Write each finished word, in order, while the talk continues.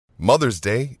Mother's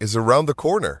Day is around the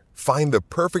corner. Find the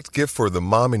perfect gift for the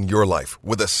mom in your life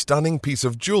with a stunning piece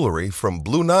of jewelry from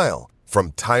Blue Nile.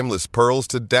 From timeless pearls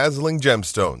to dazzling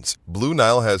gemstones, Blue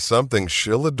Nile has something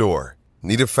she'll adore.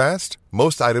 Need it fast?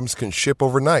 Most items can ship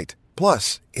overnight.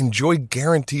 Plus, enjoy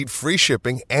guaranteed free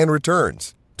shipping and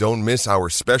returns. Don't miss our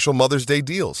special Mother's Day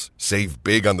deals. Save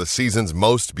big on the season's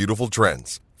most beautiful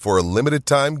trends. For a limited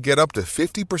time, get up to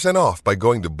 50% off by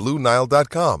going to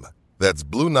BlueNile.com. That's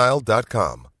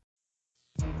BlueNile.com.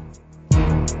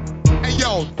 Hey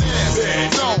yo,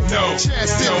 there's no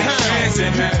chance in hell. You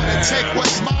wanna take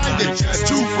what's mine and just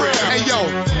too real. Hey yo,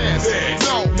 there's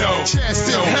no chance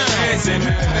in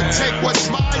hell. You wanna take what's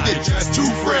mine and just too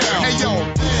real. Hey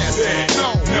yo, there's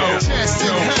no chance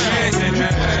in hell. You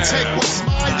wanna take what's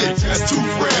mine and just too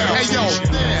real. Hey yo,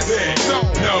 there's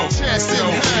no chance in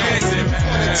hell. You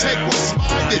wanna take what's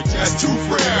mine and just too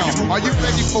real. Are you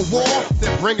ready for war?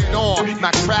 Then bring it on.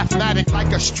 My craftmatic like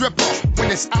a stripper.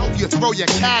 When it's out, you throw your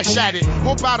cash at it.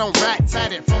 Hope I don't rat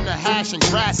at it from the hash and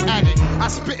grass at it. I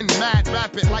spittin' mad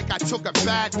rapid like I took a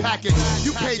bad package.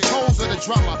 You pay tolls of the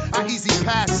drummer, I easy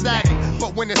pass static.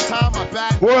 But when it's time, I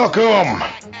back. Welcome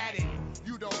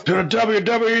to the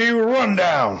WWE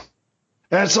Rundown.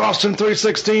 It's Austin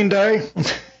 316 Day.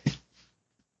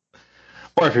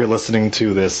 Or if you're listening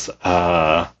to this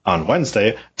on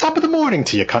Wednesday, top of the morning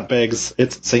to you cuntbags.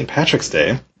 It's St. Patrick's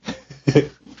Day.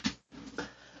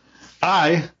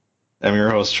 I am your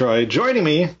host, Troy. Joining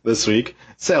me this week,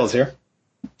 Sal's here.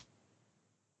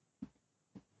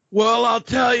 Well, I'll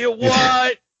tell you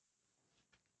what.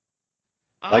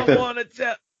 I want to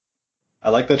tell.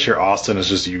 I like that your Austin is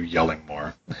just you yelling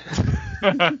more.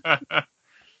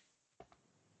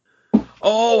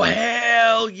 Oh,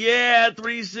 hell yeah,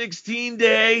 316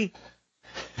 Day.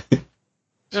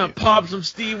 Gonna pop some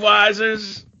Steve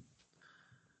Weisers.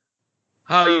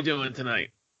 How are you doing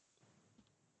tonight?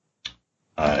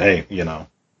 Hey,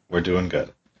 we're doing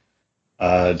good.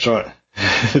 Joining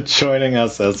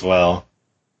us as well.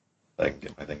 I can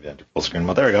get my thing to enter full screen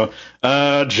mode. There we go.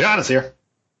 John is here.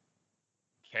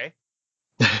 Okay.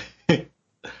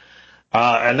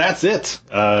 And that's it.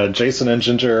 Jason and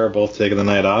Ginger are both taking the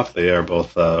night off. They are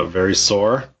both very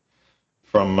sore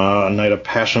from a night of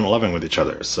passionate loving with each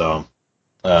other. So,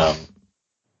 good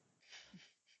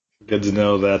to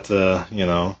know that,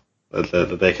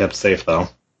 that they kept safe, though.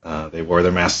 They wore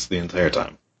their masks the entire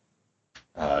time.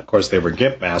 Of course, they were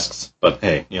GIMP masks, but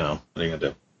hey, what are you going to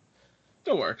do?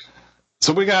 Still works.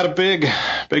 So we got a big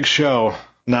show.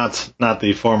 Not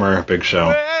the former big show.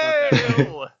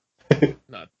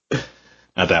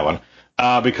 Not that one.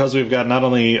 Because we've got not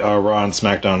only Raw and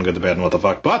SmackDown, Good, the Bad, and What the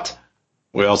Fuck, but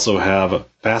we also have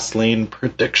Fastlane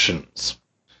predictions.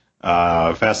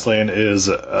 Fastlane is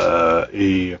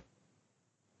a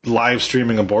live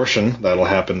streaming abortion that'll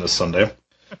happen this Sunday.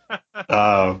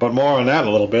 But more on that in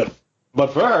a little bit.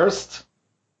 But first,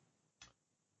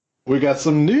 we got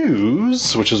some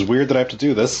news, which is weird that I have to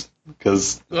do this,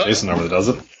 because Jason normally does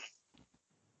it.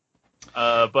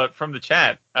 But from the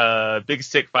chat, Big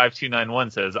Stick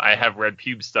 5291 says, I have red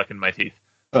pubes stuck in my teeth.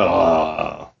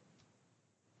 So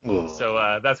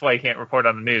that's why you can't report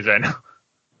on the news right now.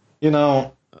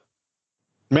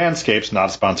 Manscaped's not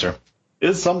a sponsor.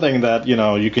 Is something that,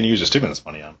 you can use your stimulus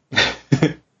money on.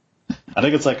 I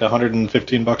think it's like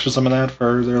 $115 or something like that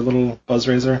for their little buzz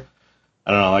razor.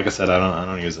 I don't know. Like I said, I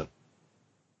don't use it.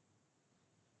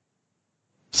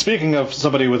 Speaking of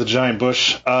somebody with a giant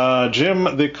bush,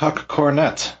 Jim the Cuck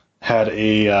Cornette had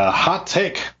a hot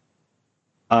take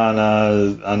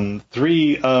on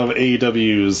three of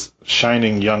AEW's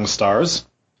shining young stars,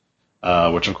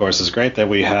 which of course is great that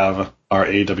we have our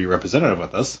AEW representative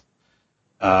with us.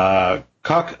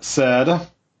 Cuck said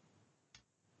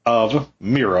of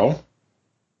Miro,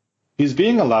 he's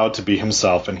being allowed to be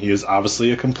himself, and he is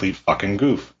obviously a complete fucking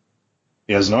goof.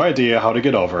 He has no idea how to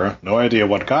get over, no idea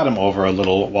what got him over a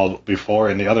little while before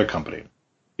in the other company.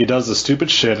 He does the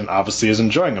stupid shit and obviously is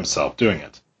enjoying himself doing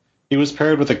it. He was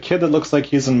paired with a kid that looks like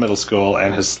he's in middle school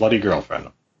and his slutty girlfriend.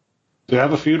 To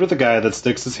have a feud with a guy that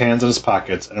sticks his hands in his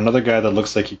pockets and another guy that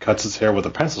looks like he cuts his hair with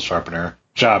a pencil sharpener,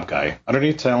 job guy,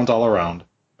 underneath talent all around,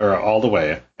 or all the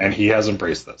way, and he has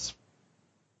embraced this.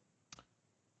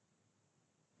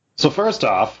 So first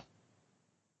off,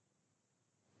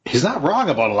 he's not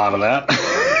wrong about a lot of that.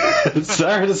 It's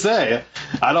sorry to say.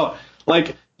 I don't,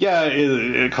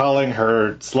 calling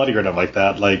her slutty or like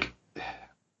that,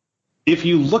 if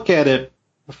you look at it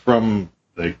from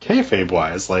the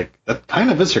kayfabe-wise, that kind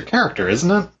of is her character,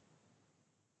 isn't it?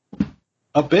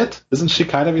 A bit? Isn't she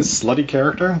kind of a slutty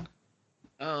character?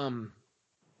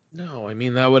 No, I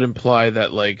mean, that would imply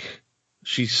that,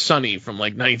 she's Sunny from,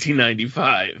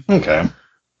 1995. Okay.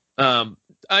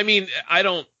 I mean, I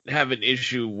don't have an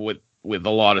issue with a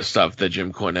lot of stuff that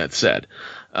Jim Cornette said.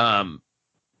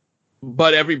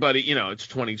 But everybody, it's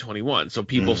 2021, so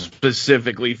people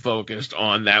specifically focused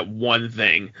on that one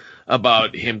thing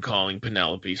about him calling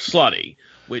Penelope slutty,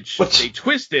 which they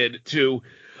twisted to,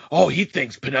 oh, he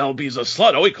thinks Penelope's a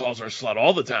slut. Oh, he calls her a slut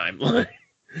all the time.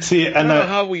 See, and I don't know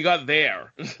how we got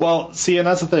there. Well, see, and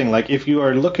that's the thing. Like, if you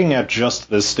are looking at just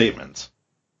this statement,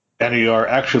 and you are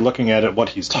actually looking at it, what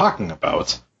he's talking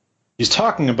about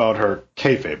her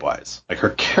kayfabe-wise, like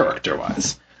her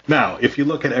character-wise. Now, if you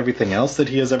look at everything else that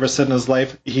he has ever said in his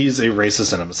life, he's a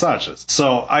racist and a misogynist.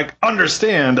 So I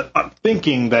understand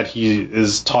thinking that he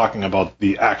is talking about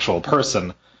the actual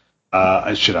person.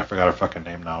 I forgot her fucking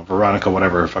name now. Veronica,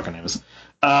 whatever her fucking name is.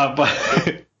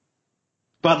 But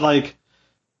like,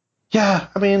 yeah,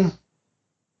 I mean,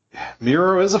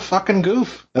 Miro is a fucking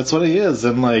goof. That's what he is.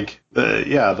 And like,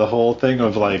 the whole thing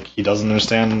of like, he doesn't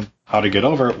understand how to get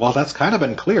over it. Well, that's kind of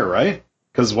been clear, right?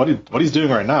 Because what he's doing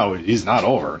right now, he's not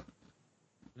over.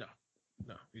 No,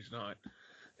 he's not.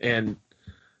 And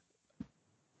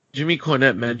Jimmy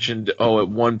Cornette mentioned, at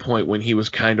one point when he was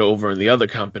kind of over in the other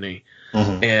company,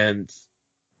 and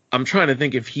I'm trying to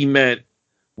think if he meant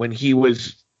when he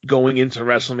was going into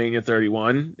WrestleMania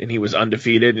 31 and he was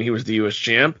undefeated and he was the U.S.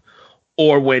 champ,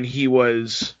 or when he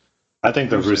was. I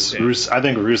think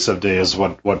Rusev Day is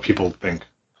what people think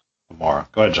more.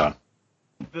 Go ahead, John.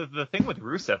 The thing with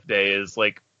Rusev Day is,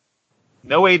 like,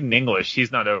 no Aiden English,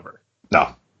 he's not over.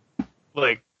 No.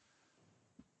 Like,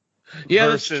 yeah,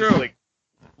 that's true.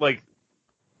 Like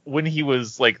when he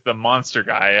was, like, the monster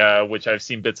guy, which I've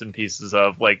seen bits and pieces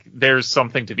of, like, there's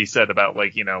something to be said about,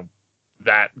 like,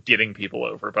 that getting people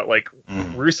over. But, like,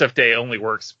 Rusev Day only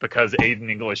works because Aiden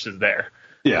English is there.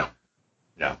 Yeah.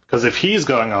 Yeah. Because if he's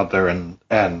going out there and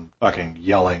fucking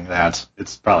yelling that,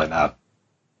 it's probably not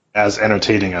as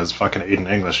entertaining as fucking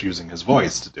Aiden English using his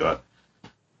voice to do it.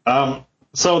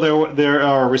 So there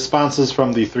are responses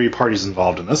from the three parties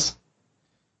involved in this.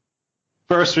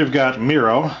 First, we've got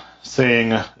Miro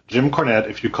saying, Jim Cornette,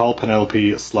 if you call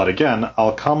Penelope a slut again,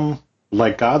 I'll come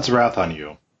like God's wrath on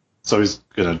you. So he's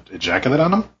going to ejaculate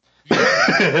on him?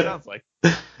 Sounds like.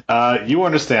 You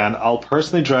understand, I'll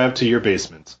personally drive to your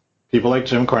basement. People like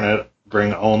Jim Cornette bring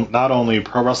not only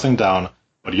pro wrestling down,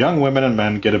 but young women and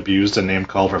men get abused and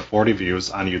name-called for 40 views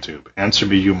on YouTube. Answer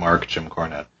me, you mark, Jim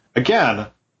Cornette. Again,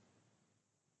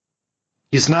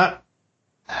 he's not...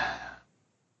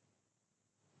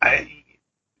 if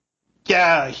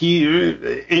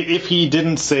he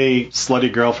didn't say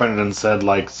slutty girlfriend and said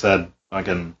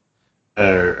fucking...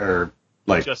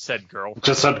 Just said girlfriend.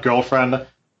 Just said girlfriend.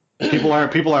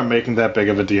 People are making that big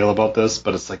of a deal about this,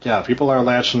 but it's like, yeah, people are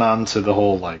latching on to the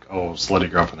whole, like,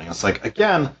 slutty girlfriend thing. It's like,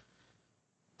 again...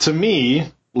 To me,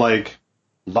 like,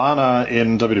 Lana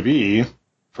in WWE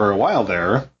for a while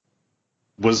there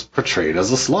was portrayed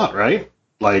as a slut, right?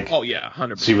 Like, oh yeah,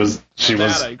 100%. She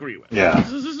was. I agree with. Yeah,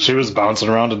 she was bouncing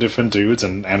around to different dudes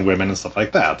and women and stuff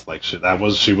like that. Like, she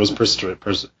was.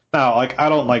 Now, like, I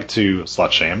don't like to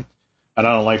slut shame, and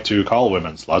I don't like to call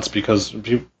women sluts because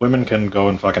women can go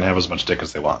and fucking have as much dick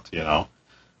as they want,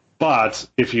 But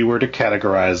if you were to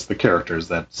categorize the characters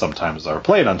that sometimes are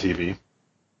played on TV.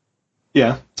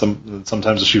 Yeah,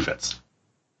 sometimes the shoe fits.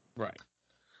 Right.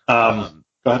 Go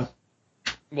ahead.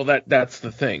 Well, that's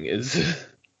the thing is,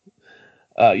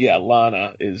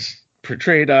 Lana is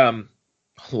portrayed a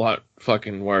lot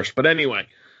fucking worse. But anyway,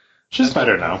 she's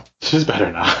better now. She is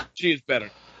better.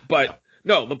 But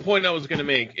no, the point I was going to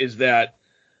make is that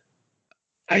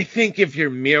I think if you're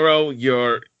Miro,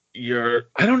 you're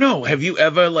I don't know. Have you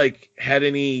ever had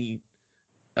any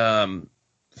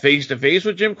face-to-face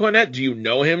with Jim Cornette? Do you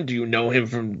know him? Do you know him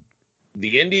from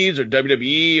the Indies or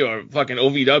WWE or fucking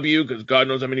OVW? Because God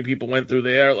knows how many people went through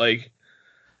there.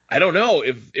 I don't know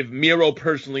if Miro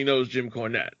personally knows Jim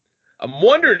Cornette. I'm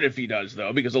wondering if he does,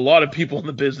 though, because a lot of people in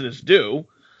the business do.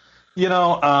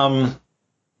 I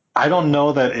don't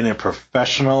know that in a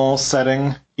professional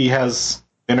setting he has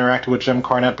interacted with Jim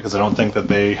Cornette, because I don't think that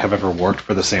they have ever worked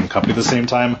for the same company at the same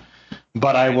time.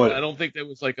 But I don't think there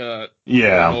was an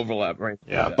overlap, right?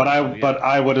 Yeah, but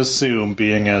I would assume,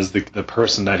 being as the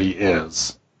person that he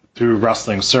is, through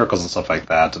wrestling circles and stuff like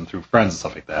that, and through friends and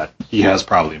stuff like that, he has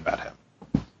probably met him.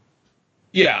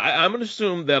 Yeah, I'm gonna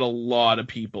assume that a lot of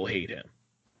people hate him,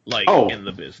 in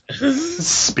the business.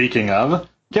 Speaking of,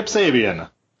 Kip Sabian,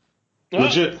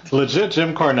 legit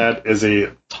Jim Cornette is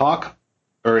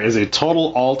a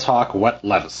total all-talk wet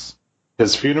lettuce.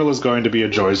 His funeral is going to be a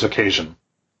joyous occasion.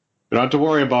 You don't have to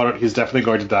worry about it. He's definitely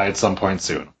going to die at some point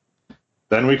soon.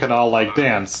 Then we can all like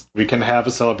dance. We can have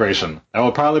a celebration. That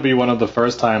will probably be one of the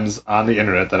first times on the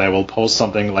internet that I will post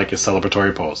something like a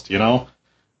celebratory post, you know?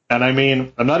 And I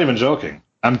mean, I'm not even joking.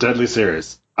 I'm deadly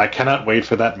serious. I cannot wait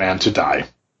for that man to die.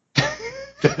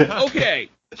 Okay,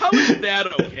 how is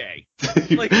that okay?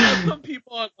 Like, some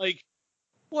people are like,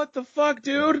 what the fuck,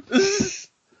 dude?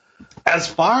 As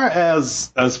far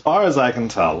as I can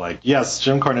tell, like, yes,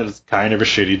 Jim Cornette is kind of a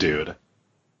shitty dude.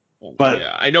 But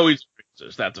yeah, I know he's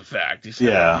racist. That's a fact. He's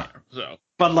yeah. So,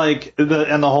 but like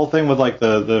the whole thing with like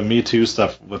the Me Too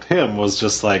stuff with him was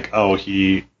just like, oh,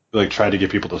 he like tried to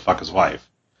get people to fuck his wife,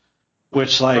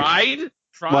 which like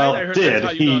tried. Well, I heard did that's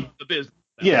how you he? got the business.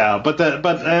 Yeah, but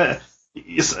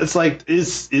it's like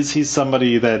is he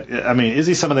somebody that I mean is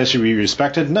he someone that should be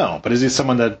respected? No, but is he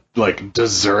someone that like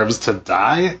deserves to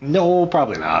die? No,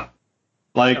 probably not.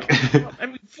 Like, I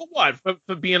mean, for what?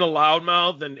 For being a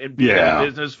loudmouth and being in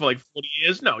business for like 40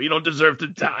 years? No, you don't deserve to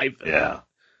die for that.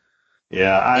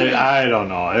 Yeah. I don't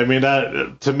know. I mean,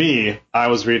 that to me, I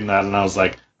was reading that and I was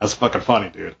like, that's fucking funny,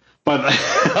 dude. But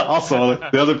also,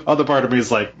 the other part of me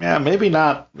is like, man, maybe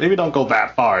not. Maybe don't go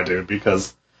that far, dude.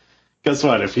 Because guess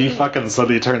what? If he fucking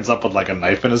suddenly turns up with like a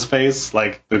knife in his face,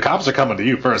 like the cops are coming to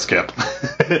you first, Kip.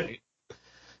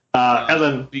 And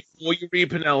then before you read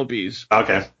Penelope's,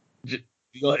 okay.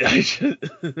 I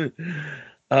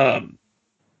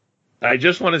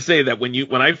just want to say that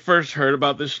when I first heard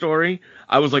about this story,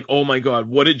 I was like, oh my god,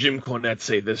 what did Jim Cornette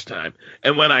say this time?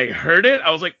 And when I heard it,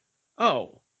 I was like,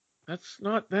 oh, that's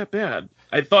not that bad.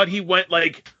 I thought he went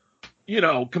like,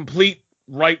 complete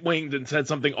right-winged and said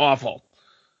something awful.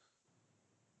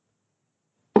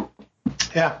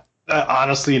 Yeah,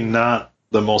 honestly, not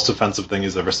the most offensive thing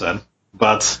he's ever said.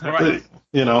 But, right.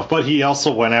 But he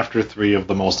also went after 3 of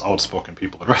the most outspoken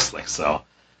people in wrestling, so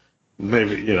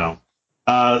maybe,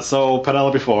 so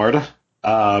Penelope Ford,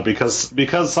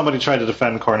 because somebody tried to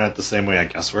defend Cornette the same way I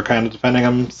guess we're kind of defending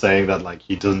him, saying that, like,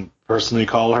 he didn't personally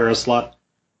call her a slut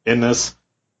in this,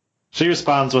 she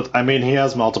responds with, I mean, he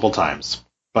has multiple times,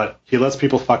 but he lets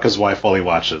people fuck his wife while he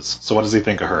watches, so what does he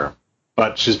think of her?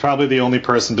 But she's probably the only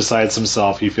person besides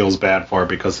himself he feels bad for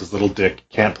because his little dick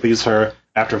can't please her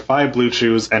after 5 blue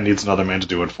chews and needs another man to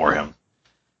do it for him.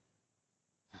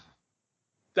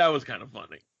 That was kind of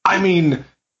funny. I mean,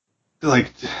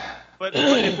 like... But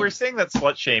if we're saying that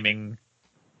slut-shaming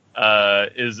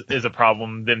is a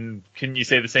problem, then can you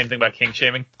say the same thing about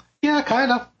kink-shaming? Yeah,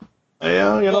 kind of.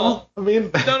 Yeah, I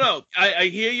mean... No, I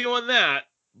hear you on that,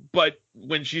 but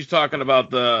when she's talking about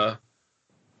the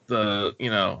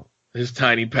his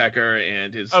tiny pecker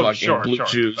and his fucking blue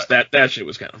chews, that shit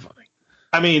was kind of funny.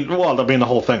 I mean, the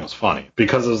whole thing was funny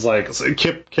because it was like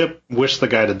Kip wished the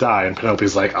guy to die, and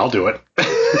Penelope's like, "I'll do it."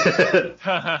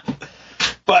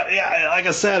 But yeah, like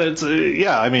I said, it's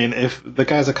I mean, if the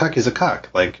guy's a cuck, he's a cuck.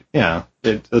 Like, yeah,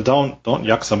 don't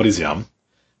yuck somebody's yum.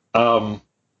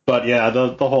 But yeah,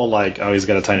 the whole like, oh, he's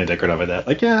got a tiny dick or whatever that.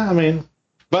 Like, yeah, I mean,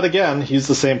 but again, he's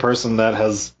the same person that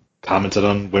has commented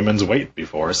on women's weight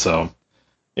before, so.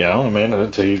 I mean,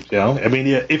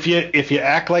 if you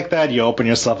act like that, you open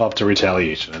yourself up to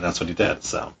retaliation, and that's what he did.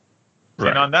 So, right.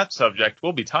 And on that subject,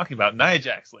 we'll be talking about Nia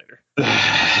Jax later.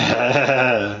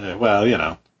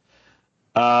 Well,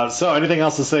 so, anything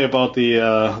else to say about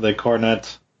the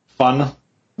Cornette fun?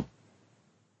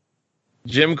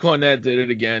 Jim Cornette did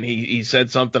it again. He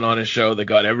said something on his show that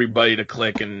got everybody to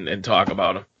click and talk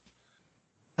about him.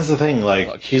 That's the thing, like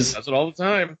that's it all the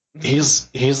time.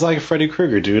 He's like Freddy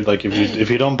Krueger, dude. Like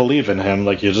if you don't believe in him,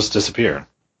 like you just disappear,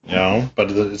 But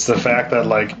it's the fact that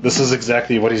like this is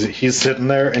exactly what he's sitting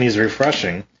there and he's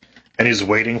refreshing, and he's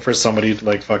waiting for somebody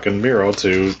like fucking Miro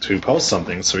to post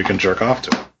something so he can jerk off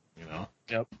to it,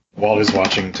 Yep. While he's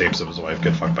watching tapes of his wife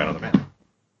get fucked by another man.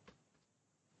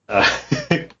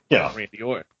 Randy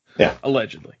Orton. Yeah.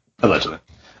 Allegedly.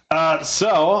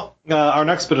 So our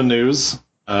next bit of news.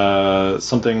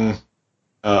 Something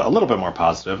a little bit more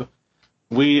positive.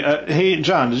 Hey,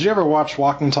 John, did you ever watch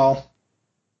Walking Tall?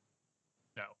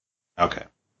 No. Okay.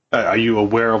 Are you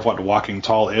aware of what Walking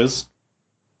Tall is?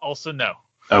 Also, no.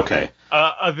 Okay.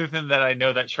 Other than that, I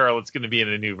know that Charlotte's going to be in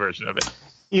a new version of it.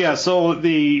 Yeah, so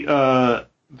the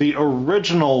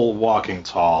original Walking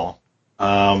Tall,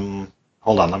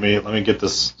 hold on, let me get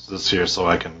this here so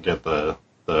I can get the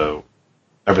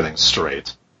everything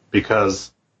straight.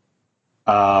 Because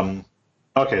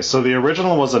okay, so the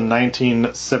original was a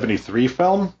 1973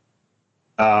 film,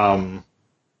 and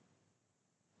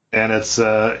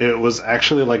it was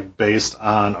actually like based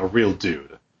on a real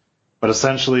dude, but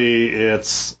essentially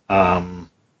it's where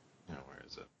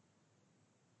is it?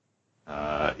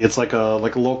 It's like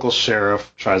a local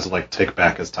sheriff tries to like take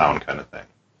back his town kind of thing,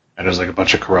 and there's like a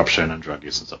bunch of corruption and drug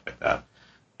use and stuff like that.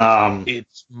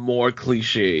 It's more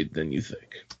cliched than you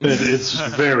think. It's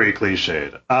very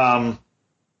cliched.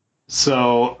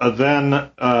 So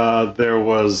then there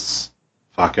was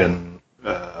fucking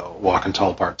Walking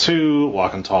Tall Part 2,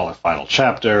 Walking Tall a Final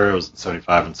Chapter. It was in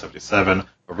 75 and 77.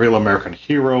 A Real American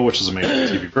Hero, which is a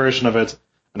made-for-TV version of it.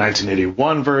 A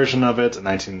 1981 version of it. A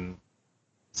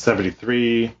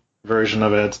 1973 version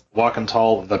of it. Walking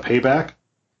Tall The Payback.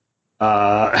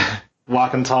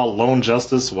 Walking Tall Lone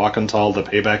Justice. Walking Tall The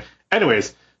Payback.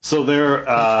 Anyways, so there...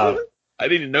 I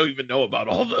didn't even know about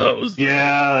all those.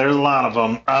 Yeah, there's a lot of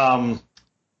them.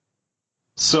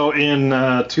 So in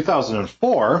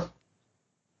 2004,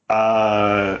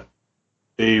 a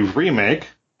remake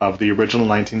of the original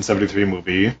 1973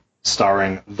 movie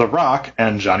starring The Rock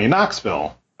and Johnny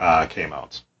Knoxville came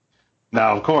out.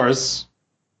 Now, of course,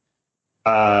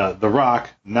 The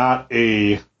Rock, not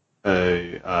a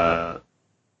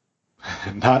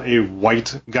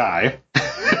white guy,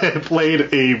 played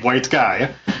a white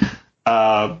guy.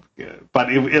 But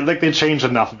like they changed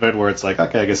enough of it where it's like,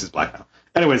 okay, I guess he's black now.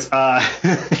 Anyways,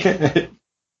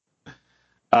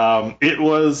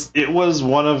 it was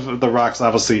one of The Rock's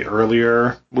obviously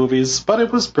earlier movies, but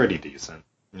it was pretty decent.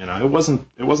 You know, it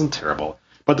wasn't terrible.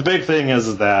 But the big thing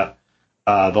is that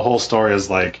the whole story is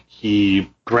like he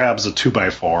grabs a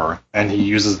 2x4 and he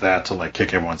uses that to like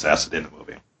kick everyone's ass at the end of the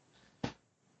movie.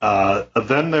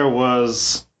 Then there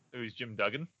was. It was Jim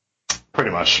Duggan.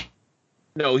 Pretty much.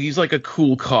 No, he's like a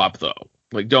cool cop though.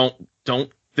 Like don't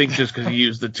think just because he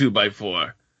used the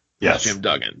 2x4. Yes. Jim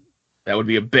Duggan. That would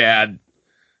be a bad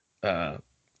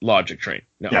logic train.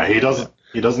 No. Yeah, he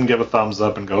doesn't give a thumbs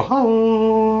up and go,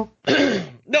 oh. No,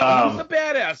 he was a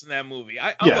badass in that movie.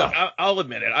 I'll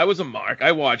admit it. I was a mark.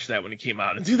 I watched that when it came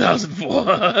out in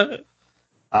 2004.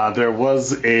 There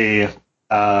was a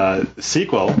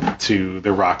sequel to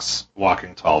The Rock's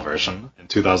Walking Tall version in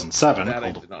 2007 that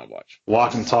I called did not watch.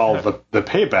 Walking Tall the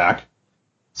Payback,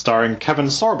 starring Kevin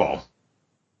Sorbo.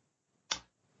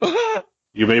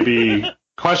 You may be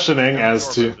questioning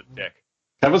as to...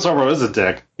 Kevin Sorbo is a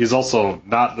dick. He's also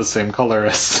not the same color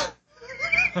as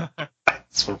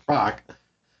The Rock.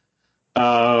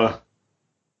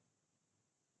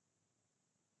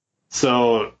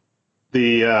 So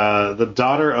the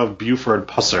daughter of Buford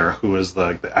Pusser, who is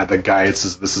the guy this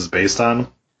is based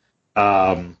on,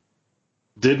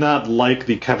 did not like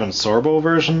the Kevin Sorbo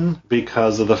version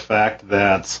because of the fact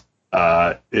that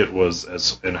it was,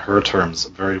 as in her terms,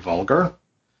 very vulgar.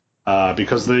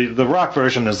 Because the Rock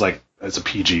version is like it's a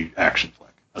PG action flick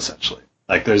essentially.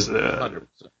 Like there's 100%.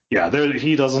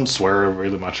 He doesn't swear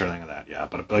really much or anything like that. Yeah,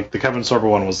 but like the Kevin Sorbo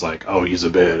one was like, oh, he's a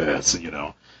badass, you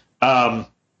know.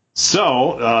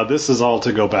 So this is all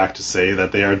to go back to say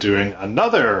that they are doing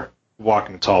another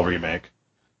Walking Tall remake.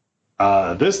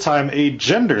 This time a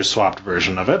gender-swapped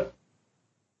version of it.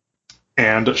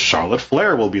 And Charlotte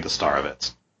Flair will be the star of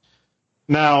it.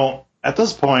 Now, at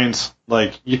this point,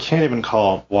 like, you can't even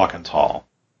call it Walking Tall,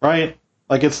 right?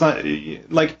 Like, it's not...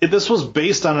 Like, this was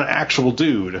based on an actual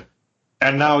dude,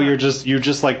 and now you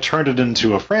just like, turned it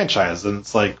into a franchise, and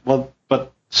it's like, well,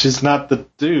 but she's not the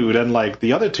dude, and, like,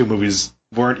 the other two movies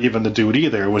weren't even the dude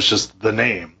either. It was just the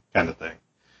name kind of thing.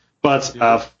 But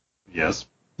yes,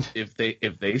 if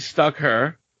they stuck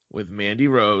her with Mandy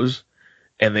Rose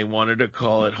and they wanted to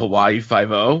call it Hawaii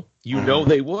 5-0, you know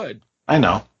they would. I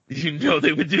know. You know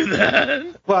they would do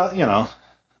that. Well, you know,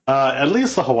 at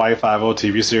least the Hawaii 5-0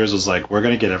 TV series was like, we're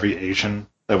gonna get every Asian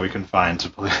that we can find to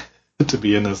play to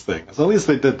be in this thing. So at least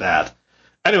they did that.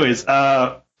 Anyways,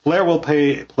 Flair will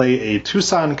play a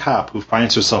Tucson cop who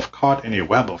finds herself caught in a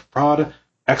web of fraud,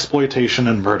 exploitation,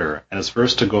 and murder, and is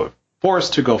forced to go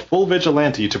full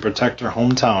vigilante to protect her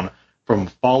hometown from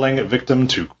falling victim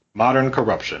to modern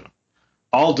corruption.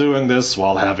 All doing this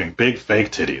while having big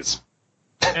fake titties.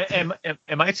 Am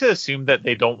I to assume that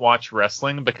they don't watch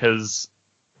wrestling because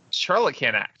Charlotte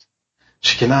can't act?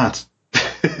 She cannot.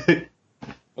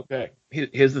 Okay,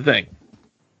 here's the thing.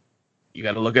 You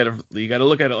got to look at it. You got to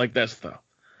look at it like this, though.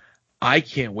 I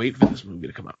can't wait for this movie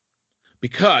to come out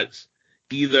because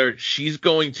either she's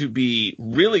going to be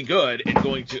really good and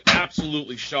going to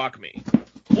absolutely shock me,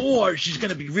 or she's going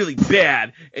to be really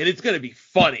bad and it's going to be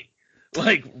funny,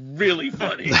 like really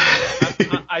funny.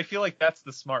 I feel like that's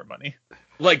the smart money.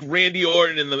 Like Randy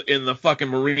Orton in the fucking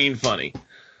Marine funny,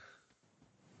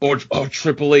 or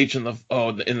Triple H in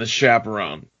the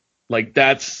Chaperone. Like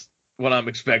that's what I'm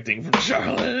expecting from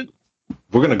Charlotte.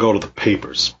 We're gonna go to the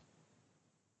papers.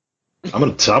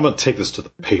 I'm gonna take this to the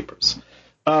papers.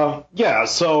 Yeah,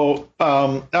 so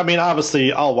I mean,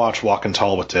 obviously, I'll watch Walking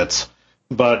Tall with Tits,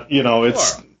 but you know,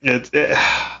 it's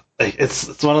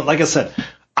one of, like I said,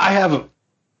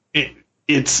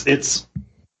 it's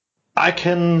I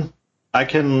can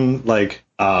like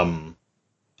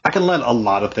I can let a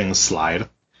lot of things slide,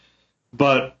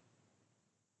 but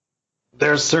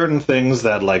there's certain things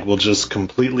that like will just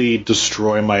completely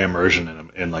destroy my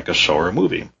immersion in like a show or a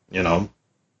movie, you know?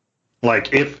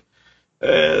 Like if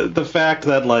the fact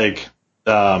that like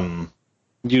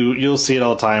you'll see it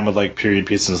all the time with like period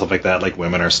pieces and stuff like that, like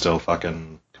women are still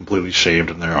fucking completely shaved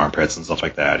in their armpits and stuff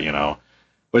like that, you know?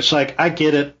 Which like I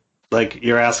get it. Like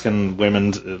you're asking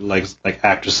women like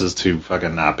actresses to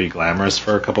fucking not be glamorous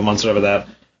for a couple months or whatever that.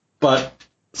 But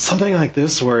something like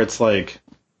this where it's like,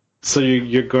 so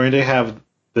you're going to have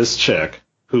this chick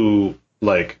who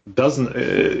like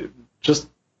doesn't just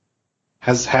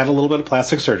has had a little bit of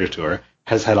plastic surgery to her,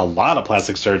 has had a lot of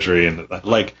plastic surgery, and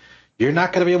like you're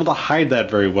not going to be able to hide that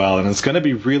very well, and it's going to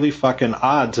be really fucking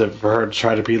odd for her to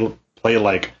try to play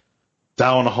like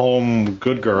down home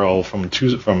good girl from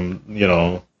you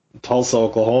know Tulsa,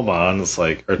 Oklahoma, and it's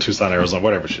like, or Tucson, Arizona,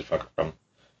 whatever she's fucking from.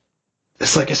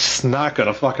 It's like, it's just not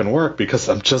gonna fucking work because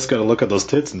I'm just gonna look at those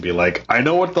tits and be like, I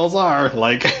know what those are,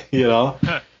 like, you know.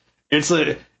 It's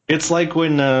like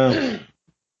when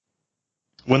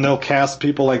they'll cast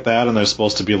people like that and they're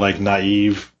supposed to be like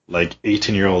naive, like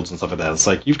 18-year-olds and stuff like that. It's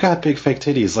like, you've got big fake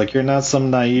titties, like you're not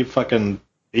some naive fucking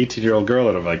 18-year-old girl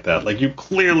or like that. Like you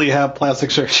clearly have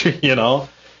plastic surgery, you know.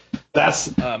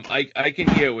 That's I can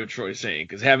hear what Troy's saying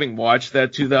because having watched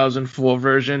that 2004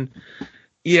 version,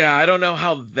 yeah, I don't know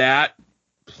how that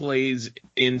plays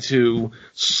into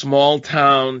small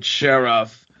town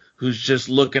sheriff who's just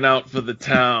looking out for the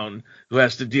town, who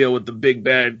has to deal with the big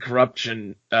bad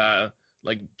corruption,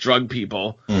 like drug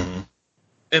people. Mm-hmm.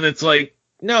 And it's like,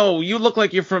 no, you look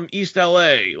like you're from East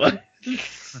LA.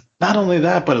 Not only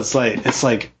that, but it's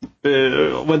like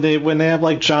when they have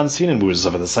like John Cena movies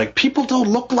and stuff, it's like people don't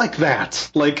look like that.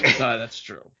 Like that's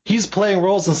true. He's playing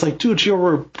roles and it's like, dude,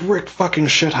 you're a brick fucking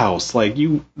shithouse. Like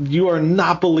you are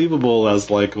not believable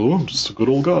as like, oh, I'm just a good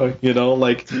old guy, you know?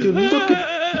 Like, dude,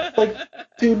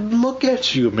 look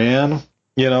at you, man.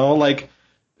 You know, like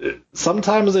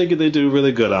sometimes they do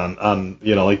really good on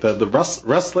you know, like the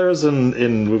wrestlers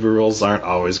in movie roles aren't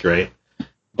always great,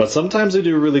 but sometimes they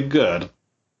do really good.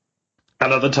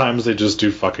 And other times they just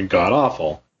do fucking god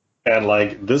awful. And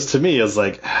like this to me is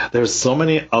like, there's so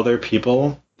many other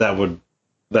people that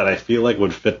I feel like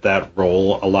would fit that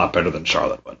role a lot better than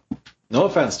Charlotte would. No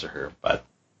offense to her, but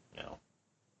you know.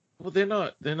 Well, they're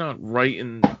not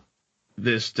writing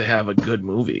this to have a good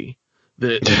movie.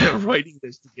 They're writing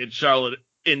this to get Charlotte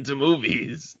into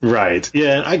movies. Right.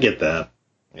 Yeah, I get that.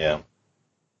 Yeah.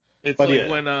 It's but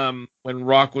like when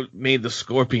Rock made the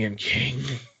Scorpion King.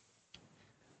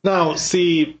 Now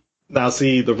see,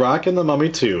 The Rock in The Mummy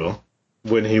 2,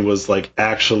 when he was like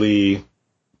actually,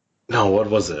 no,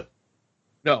 what was it?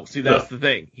 No, see, that's the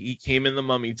thing. He came in The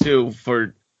Mummy 2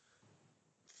 for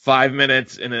 5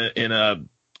 minutes in a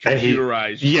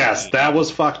computerized. Yes, that was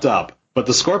fucked up. But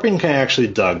the Scorpion King I actually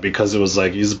dug because it was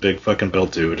like, he's a big fucking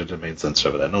built dude and it made sense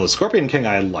over that. No, the Scorpion King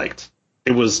I liked.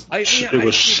 It was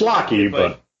schlocky,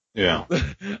 but yeah.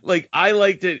 Like, I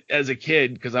liked it as a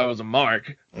kid because I was a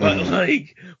mark. But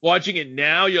like, watching it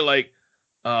now, you're like,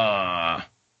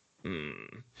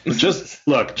 Just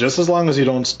as long as you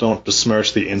don't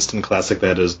besmirch the instant classic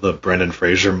that is the Brendan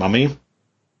Fraser Mummy.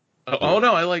 Oh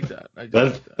no, I like that.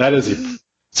 That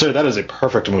is a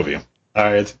perfect movie. All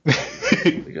right.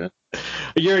 Good.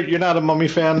 You're not a Mummy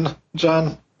fan,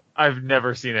 John? I've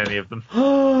never seen any of them.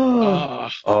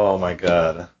 Oh my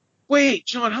god. Wait,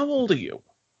 John, how old are you?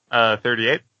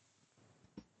 38.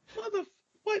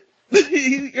 What?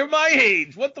 You're my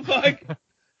age. What the fuck?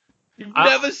 You've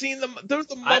never seen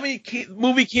the Mummy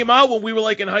movie came out when we were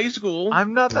like in high school.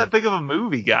 I'm not that big of a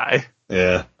movie guy.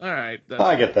 Yeah. All right.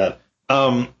 I get that.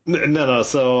 No.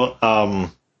 So,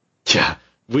 yeah,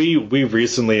 we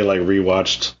recently like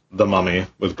rewatched The Mummy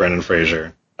with Brendan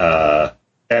Fraser. And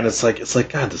it's like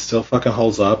God, this still fucking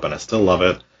holds up, and I still love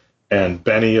it. And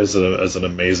Benny is an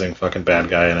amazing fucking bad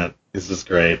guy in it. He's just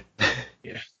great.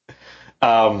 Yeah.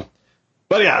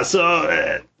 But yeah,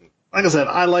 so like I said,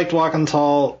 I liked Walking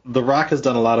Tall. The Rock has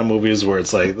done a lot of movies where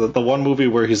it's like the one movie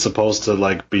where he's supposed to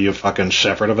like be a fucking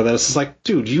shepherd over this. It's like,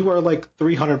 dude, you are like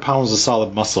 300 pounds of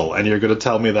solid muscle, and you're gonna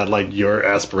tell me that like your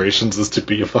aspirations is to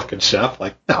be a fucking chef?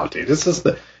 Like, no, dude, it's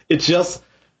just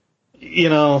you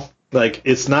know, like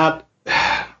it's not.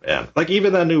 Man, like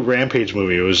even that new Rampage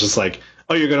movie, it was just like,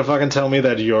 oh, you're gonna fucking tell me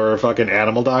that you're a fucking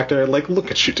animal doctor? Like,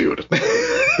 look at you, dude.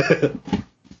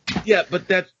 Yeah, but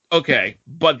that's okay.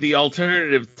 But the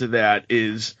alternative to that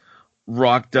is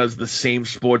Rock does the same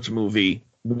sports movie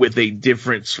with a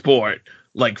different sport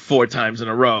like 4 times in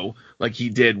a row, like he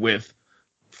did with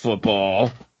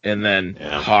football and then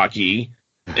hockey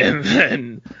And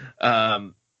then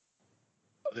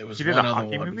there was He did one a other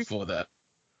hockey one movie? before that.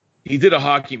 He did a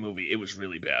hockey movie. It was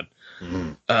really bad.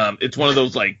 It's one of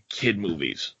those like kid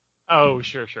movies. Oh,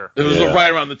 sure. It was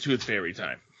right around the Tooth Fairy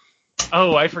time.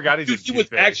 Oh, I forgot he did. Dude, he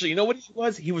was actually, you know what he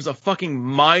was? He was a fucking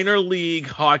minor league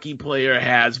hockey player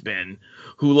has-been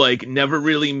who like never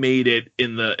really made it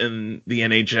in the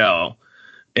NHL,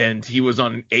 and he was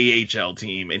on an AHL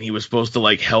team, and he was supposed to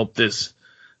like help this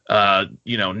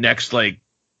next like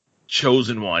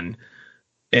chosen one,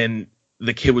 and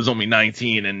the kid was only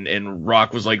 19, and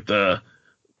Rock was like the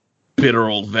bitter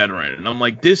old veteran, and I'm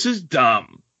like, this is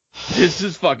dumb. This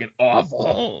is fucking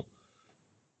awful.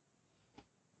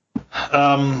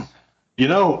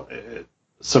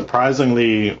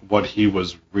 Surprisingly, what he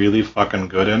was really fucking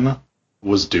good in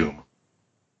was Doom.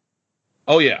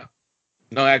 Oh yeah,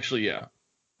 no, actually, yeah.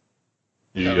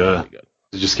 Really good.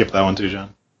 Did you skip that one too,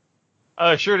 John?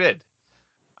 Sure did.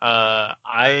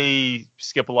 I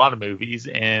skip a lot of movies,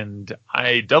 and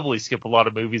I doubly skip a lot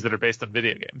of movies that are based on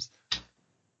video games.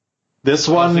 This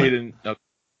one.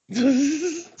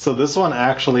 So this one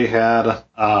actually had.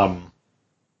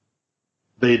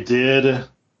 They did.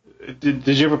 Did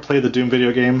you ever play the Doom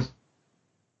video game?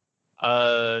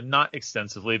 Not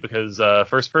extensively, because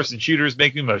first-person shooters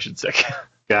make me motion sick.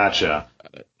 Gotcha.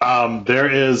 There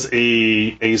is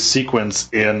a sequence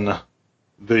in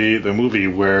the movie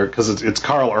where, because it's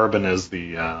Carl Urban is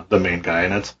the main guy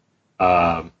in it.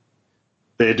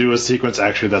 They do a sequence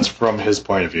actually that's from his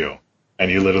point of view, and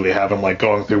you literally have him like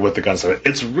going through with the guns.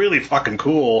 It's really fucking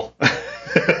cool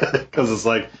because it's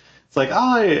like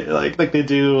they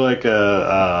do like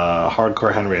a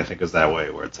Hardcore Henry, I think is that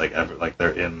way, where it's like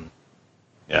they're in.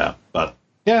 Yeah, but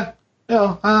yeah,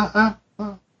 I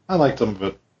liked them,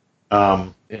 but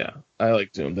yeah, I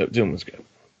liked Doom. Doom was good.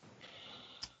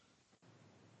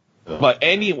 But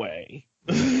anyway,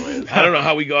 I don't know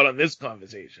how we got on this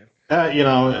conversation.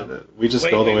 We just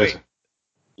go the way. Wait.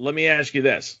 Let me ask you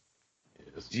this: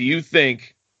 do you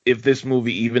think if this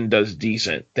movie even does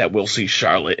decent, that we'll see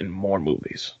Charlotte in more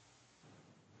movies?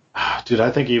 Dude,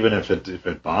 I think even if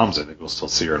it bombs, I think we'll still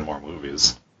see her in more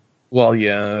movies. Well,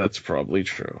 yeah, that's probably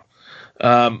true.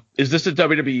 Is this a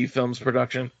WWE Films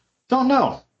production? Don't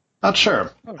know. Not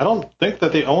sure. I don't think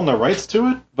that they own the rights to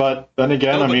it, but then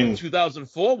again, No, I mean... the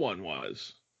 2004 one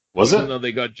was. Was it? Even though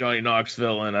they got Johnny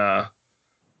Knoxville and,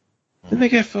 didn't they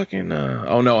get fucking,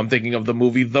 oh no, I'm thinking of the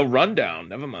movie The Rundown.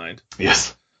 Never mind.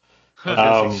 Yes.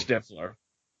 Stifler.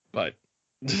 But...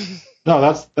 No,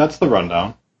 that's The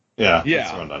Rundown. Yeah. Yeah.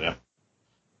 That's The Rundown,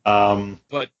 yeah.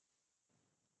 But...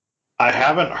 I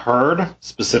haven't heard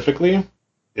specifically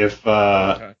if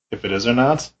it is or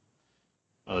not.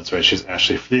 Oh, that's right. She's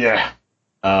Ashley. Yeah.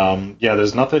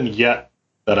 There's nothing yet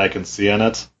that I can see in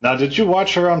it. Now, did you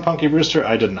watch her on Punky Brewster?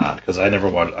 I did not, because I never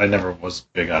was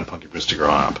big on Punky Brewster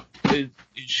growing up. Is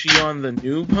she on the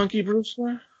new Punky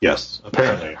Brewster? Yes,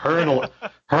 apparently. Her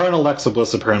and Alexa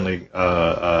Bliss apparently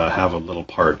have a little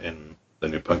part in the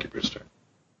new Punky Brewster.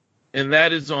 And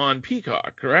that is on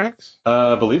Peacock, correct?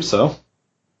 I believe so.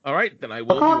 All right, then I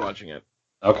will be watching it.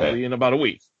 Okay. Probably in about a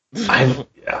week. I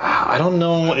don't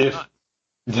know if...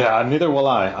 Yeah, neither will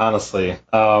I, honestly.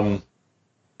 I'll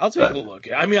take a look.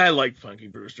 I mean, I liked Punky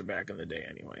Brewster back in the day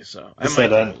anyway, so I might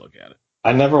take a look at it.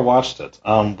 I never watched it.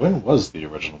 When was the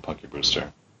original Punky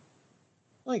Brewster?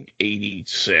 Like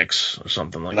 86 or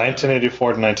something like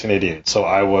 1984 to 1988. So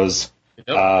I was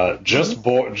just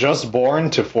born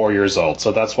to 4 years old.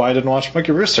 So that's why I didn't watch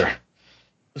Punky Brewster.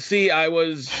 See, I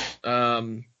was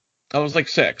like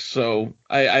 6, so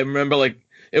I remember like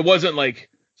it wasn't like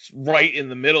right in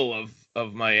the middle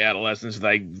of my adolescence that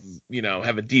I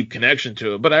have a deep connection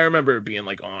to it, but I remember it being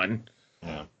like on.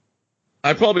 Yeah.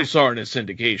 I probably saw it in a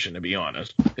syndication, to be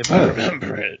honest, if I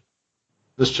remember it.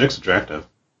 This chick's attractive.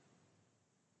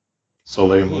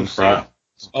 Soleil Moon Frye.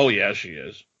 Oh yeah, she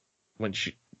is. When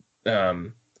she,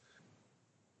 but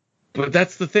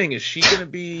that's the thing: is she gonna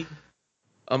be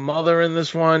a mother in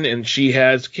this one, and she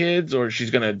has kids, or she's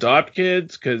gonna adopt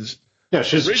kids? Because yeah,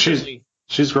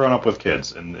 she's grown up with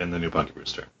kids in the new Punky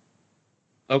Brewster.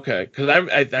 Okay, because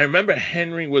I remember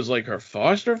Henry was like her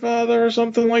foster father or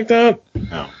something like that.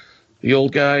 No. The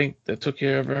old guy that took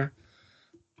care of her.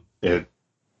 It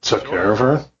took care of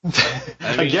her?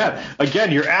 I mean,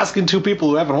 again, you're asking two people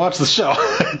who haven't watched the show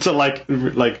to like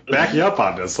back you up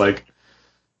on this. Like,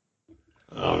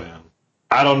 oh man,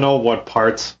 I don't know what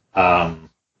parts.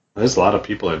 There's a lot of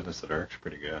people in this that are actually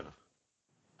pretty good.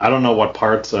 I don't know what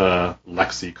parts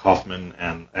Lexi Kaufman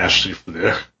and Ashley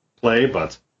Fleur play,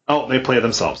 but they play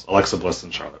themselves. Alexa Bliss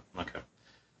and Charlotte. Okay.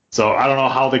 So I don't know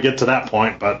how they get to that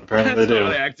point, but apparently they do.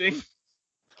 Not acting.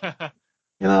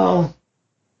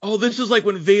 Oh, this is like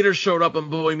when Vader showed up on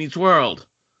Boy Meets World.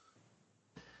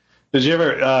 Did you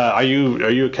ever? Are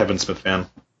you a Kevin Smith fan?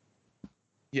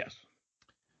 Yes.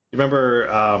 You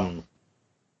remember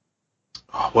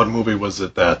what movie was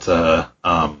it that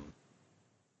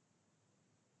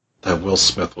that Will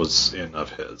Smith was in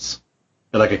of his?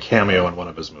 Like a cameo in one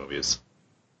of his movies.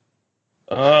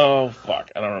 Oh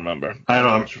fuck, I don't remember. I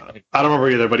don't remember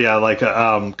either, but yeah, like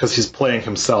because he's playing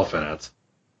himself in it,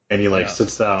 and he like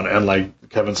sits down and like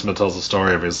Kevin Smith tells the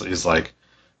story of he's like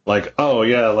oh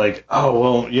yeah, like oh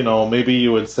well, you know, maybe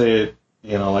you would say it,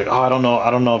 you know, like oh I don't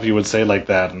know if you would say it like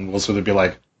that, and Will Smith would be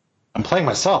like, I'm playing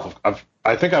myself.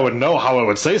 I think I would know how I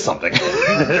would say something.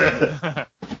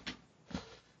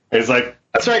 He's like,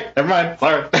 that's right, never mind,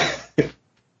 sorry. Oh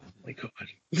my God.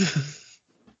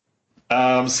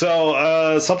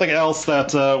 So something else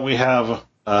that we have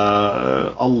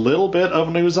a little bit of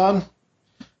news on.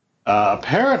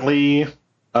 Apparently,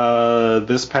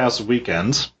 this past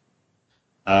weekend,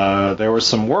 there were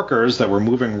some workers that were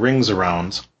moving rings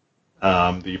around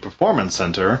the performance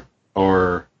center,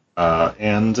 and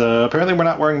apparently we're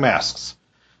not wearing masks.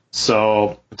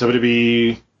 So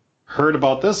WWE heard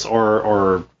about this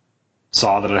or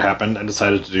saw that it happened and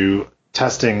decided to do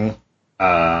testing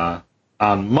on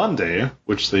Monday,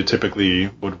 which they typically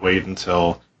would wait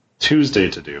until Tuesday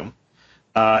to do.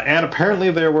 And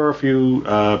apparently there were a few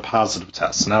positive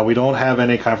tests. Now, we don't have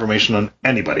any confirmation on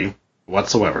anybody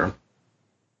whatsoever.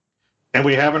 And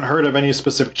we haven't heard of any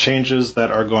specific changes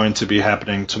that are going to be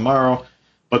happening tomorrow.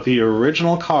 But the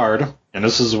original card, and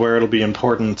this is where it'll be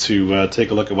important to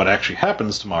take a look at what actually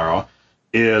happens tomorrow,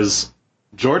 is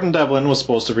Jordan Devlin was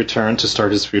supposed to return to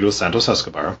start his feud with Santos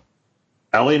Escobar.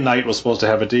 LA Knight was supposed to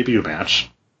have a debut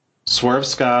match. Swerve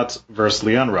Scott versus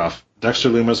Leon Ruff. Dexter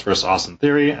Lumis versus Austin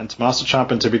Theory. And Tommaso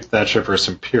Ciampa and Timothy Thatcher versus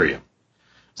Imperium.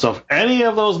 So if any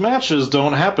of those matches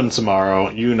don't happen tomorrow,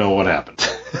 you know what happened.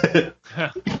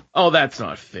 Oh, that's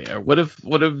not fair. What if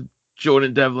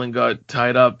Jordan Devlin got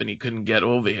tied up and he couldn't get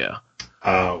over here?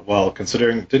 Well,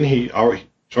 considering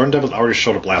Jordan Devlin already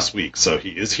showed up last week, so he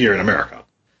is here in America.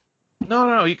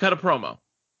 No, he cut a promo.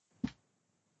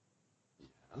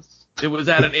 Yes. It was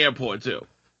at an airport too.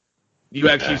 You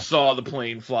actually saw the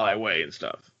plane fly away and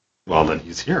stuff. Well, then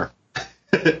he's here.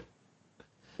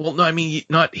 Well, no, I mean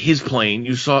not his plane.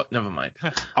 You saw. Never mind.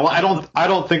 Well, I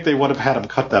don't think they would have had him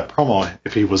cut that promo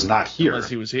if he was not here.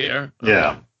 Unless he was here.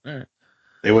 Yeah. All right.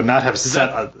 They would not have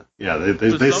set.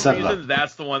 They set it up.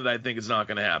 That's the one that I think is not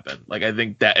going to happen. Like I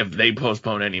think that if they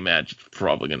postpone any match, it's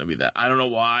probably going to be that. I don't know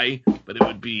why, but it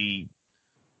would be,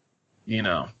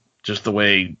 just the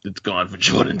way it's gone for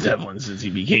Jordan Devlin since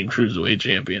he became Cruiserweight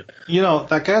champion.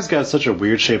 That guy's got such a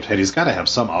weird shaped head. He's got to have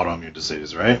some autoimmune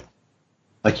disease, right?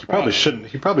 Like he probably shouldn't.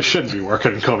 He probably shouldn't be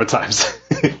working in COVID times.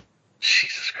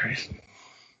 Jesus Christ.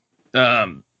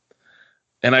 And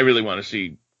I really want to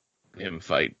see him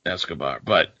fight Escobar,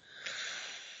 but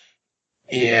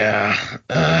yeah,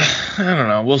 I don't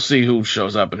know. We'll see who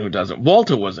shows up and who doesn't.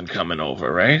 Walter wasn't coming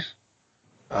over, right?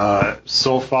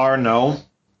 So far, no.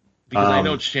 Because I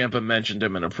know Ciampa mentioned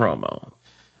him in a promo.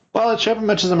 Well, Ciampa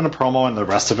mentions him in a promo, and the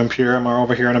rest of Imperium are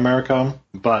over here in America.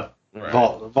 But right.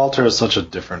 Walter is such a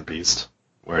different beast,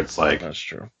 where it's like that's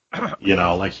true.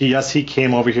 Like he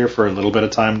came over here for a little bit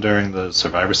of time during the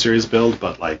Survivor Series build,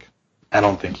 but like I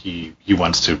don't think he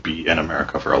wants to be in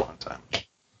America for a long time.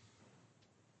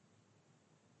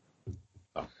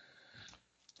 So.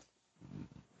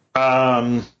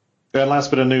 And last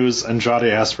bit of news,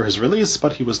 Andrade asked for his release,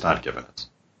 but he was not given it.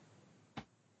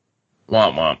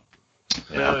 Womp womp.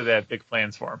 Clearly they had big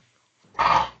plans for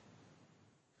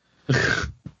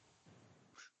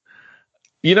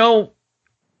him.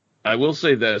 I will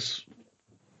say this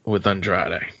with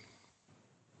Andrade,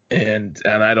 and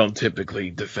I don't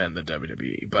typically defend the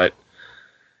WWE, but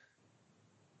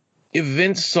if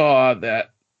Vince saw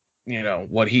that,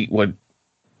 what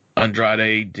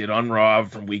Andrade did on Raw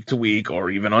from week to week, or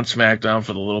even on SmackDown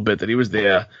for the little bit that he was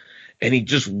there, and he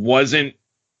just wasn't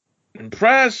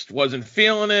impressed, wasn't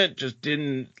feeling it, just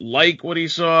didn't like what he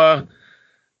saw,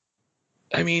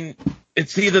 I mean,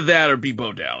 it's either that or be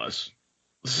Bo Dallas.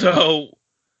 So,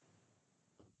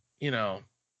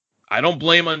 I don't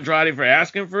blame Andrade for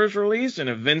asking for his release, and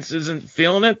if Vince isn't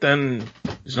feeling it, then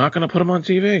he's not going to put him on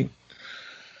TV.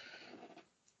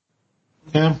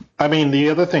 Yeah, I mean,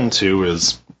 the other thing too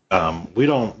is we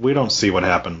don't see what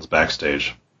happens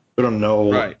backstage. We don't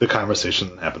know the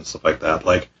conversation that happens, stuff like that.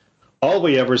 Like, all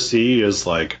we ever see is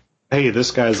like, hey,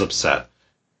 this guy's upset.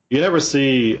 You never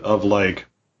see of like,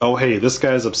 oh, hey, this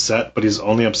guy's upset, but he's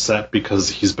only upset because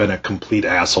he's been a complete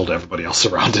asshole to everybody else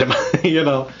around him.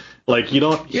 Like, you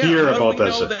don't hear about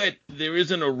that shit. That there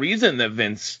isn't a reason that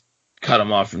Vince cut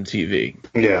him off from TV.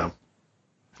 Yeah.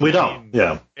 We don't.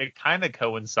 Yeah. It kind of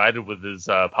coincided with his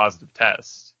positive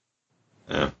test.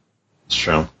 Yeah. It's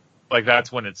true. Like,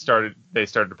 that's when they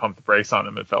started to pump the brakes on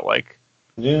him, it felt like.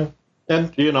 Yeah.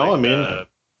 And, you know, like, I mean...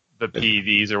 the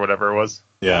PEDs or whatever it was.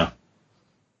 Yeah.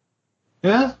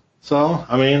 Yeah. So,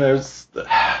 I mean, it's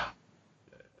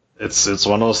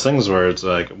one of those things where it's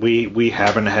like, we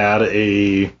haven't had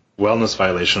a wellness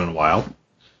violation in a while.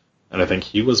 And I think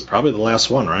he was probably the last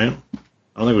one, right?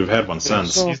 I don't think we've had one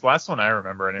since. He's the last one I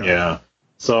remember, anyway. Yeah.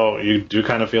 So you do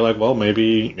kind of feel like, well,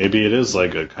 maybe it is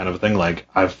like a kind of thing. Like,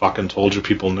 I've fucking told you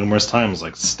people numerous times,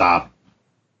 like, stop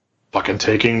fucking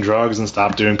taking drugs and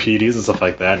stop doing PEDs and stuff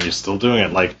like that, and you're still doing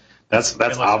it. Like, that's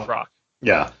rock.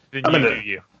 Yeah. Then you do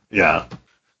you. Yeah.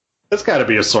 It's got to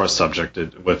be a sore subject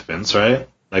with Vince, right?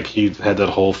 Like, he had that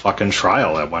whole fucking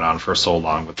trial that went on for so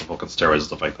long with the fucking steroids and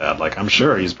stuff like that. Like, I'm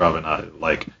sure he's probably not,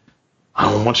 like, I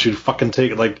don't want you to fucking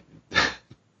take it, like,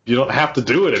 you don't have to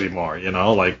do it anymore, you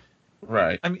know? Like,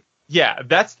 right. I mean, yeah,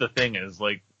 that's the thing is,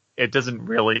 like, it isn't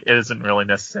really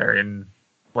necessary in,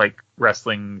 like,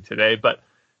 wrestling today, but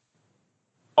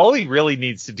all he really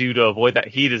needs to do to avoid that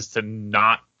heat is to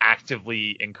not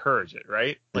actively encourage it,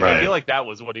 right? Like, right. I feel like that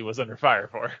was what he was under fire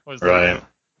for. Was right. Like,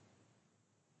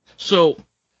 so,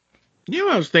 you know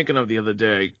what I was thinking of the other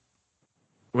day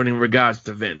when in regards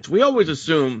to Vince? We always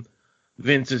assume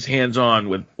Vince is hands-on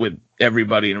with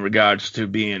everybody in regards to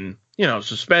being, you know,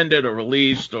 suspended or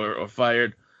released or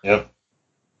fired. Yep.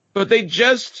 But they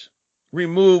just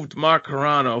removed Mark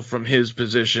Carrano from his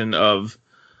position of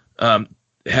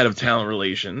head of talent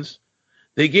relations.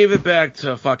 They gave it back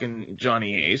to fucking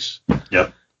Johnny Ace.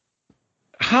 Yep.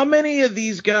 How many of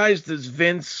these guys does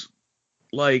Vince,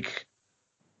 like,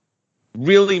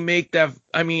 really make that?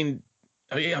 I mean,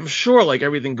 I'm sure, like,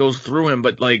 everything goes through him,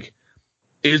 but, like,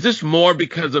 is this more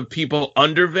because of people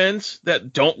under Vince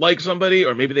that don't like somebody,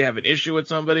 or maybe they have an issue with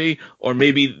somebody, or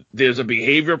maybe there's a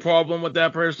behavior problem with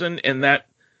that person, and that,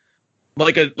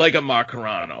 like a Mark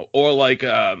Carrano, or like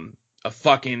a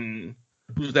fucking,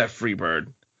 who's that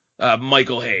Freebird?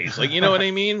 Michael Hayes. Like, you know what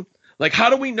I mean? Like, how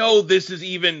do we know this is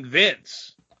even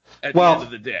Vince at the end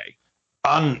of the day?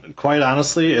 Quite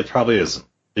honestly, it probably isn't.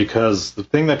 Because the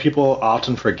thing that people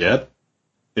often forget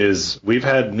is we've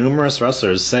had numerous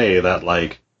wrestlers say that,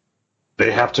 like,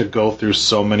 they have to go through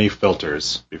so many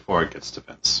filters before it gets to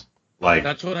Vince. Like,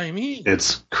 that's what I mean.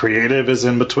 It's creative is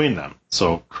in between them.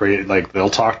 So,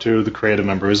 they'll talk to the creative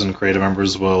members, and creative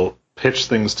members will pitch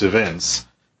things to Vince.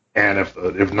 And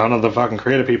if none of the fucking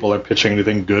creative people are pitching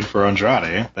anything good for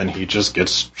Andrade, then he just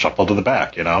gets shuffled to the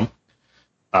back, you know?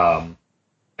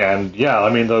 And, yeah,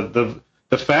 I mean,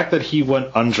 the fact that he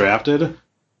went undrafted,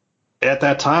 at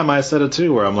that time I said it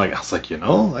too, where I was like, you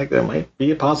know, like, there might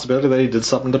be a possibility that he did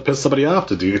something to piss somebody off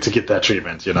to get that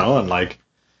treatment, you know? And, like,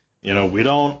 you know, we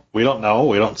don't know,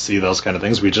 we don't see those kind of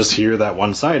things. We just hear that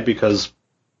one side because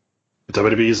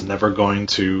WWE is never going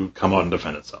to come out and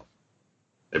defend itself.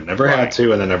 They've never had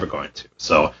to, and they're never going to.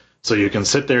 So you can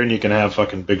sit there and you can have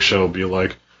fucking Big Show be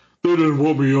like, they didn't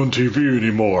want me on TV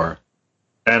anymore.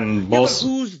 And most... but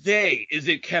who's they? Is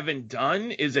it Kevin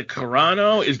Dunn? Is it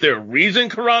Carrano? Is there a reason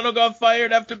Carrano got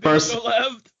fired after Big Show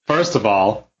left? First of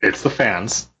all, it's the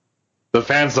fans. The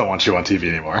fans don't want you on TV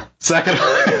anymore. Second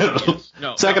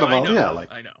of all, yeah, like,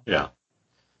 I know. Yeah.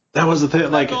 That was the thing.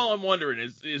 That's all I'm wondering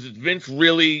is Vince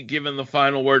really giving the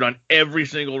final word on every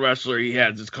single wrestler he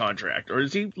has his contract, or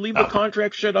does he leave the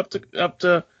contract shit up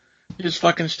to his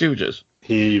fucking stooges?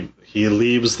 He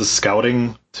leaves the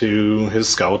scouting to his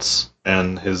scouts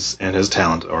and his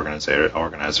talent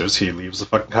organizers. He leaves the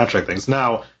fucking contract things.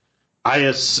 Now,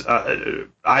 I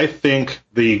think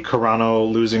the Carrano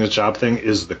losing his job thing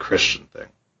is the Christian thing.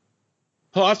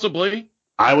 Possibly.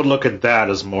 I would look at that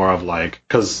as more of like,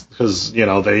 because you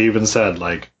know, they even said,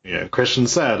 like, Christian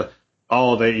said,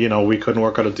 oh, we couldn't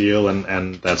work out a deal,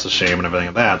 and that's a shame and everything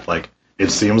like that. Like,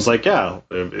 it seems like,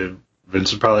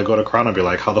 Vince would probably go to Carrano and be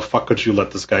like, how the fuck could you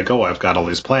let this guy go? I've got all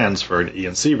these plans for an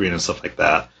ENC arena and stuff like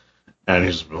that. And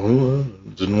he's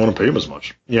didn't want to pay him as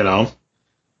much, you know?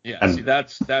 Yeah, and see,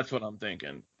 that's what I'm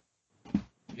thinking.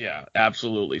 Yeah,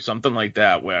 absolutely. Something like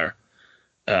that where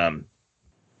I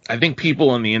think people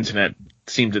on the internet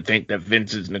seem to think that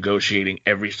Vince is negotiating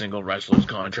every single wrestler's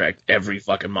contract every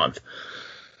fucking month.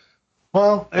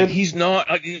 Well, he's not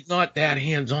that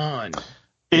hands-on,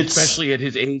 especially at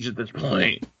his age at this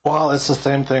point. Well, it's the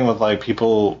same thing with, like,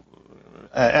 people,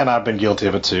 and I've been guilty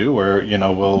of it too, where, you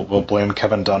know, we'll blame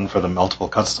Kevin Dunn for the multiple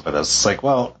cuts of it. It's like,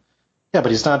 well, yeah,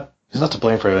 but he's not to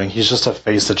blame for everything. He's just a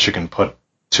face that you can put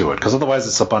to it, because otherwise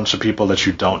it's a bunch of people that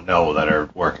you don't know that are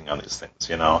working on these things,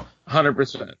 you know?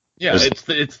 100%. Yeah,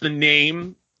 it's the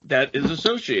name that is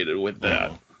associated with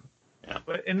that. Yeah.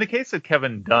 But in the case of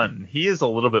Kevin Dunn, he is a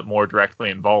little bit more directly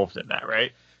involved in that,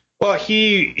 right? Well,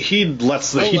 he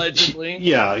lets the Allegedly.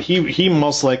 he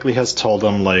most likely has told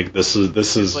them like this is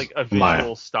It's like a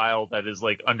visual style that is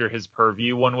like under his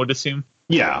purview, one would assume.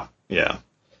 Yeah.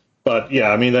 But yeah,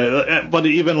 I mean, but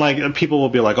even like people will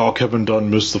be like, "Oh, Kevin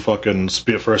Dunn missed the fucking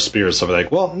first spear." So they're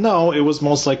like, well, no, it was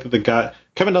most likely the guy.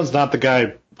 Kevin Dunn's not the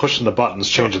guy pushing the buttons,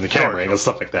 changing the camera and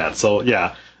stuff like that. So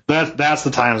yeah, that's the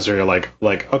times where you're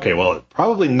like, okay, well,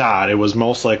 probably not. It was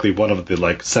most likely one of the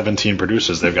like 17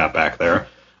 producers they've got back there,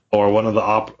 or one of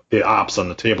the ops on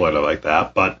the table or like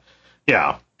that. But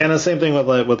yeah. And the same thing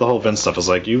with the whole Vince stuff is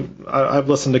like I've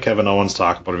listened to Kevin Owens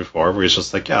talk about it before, where he's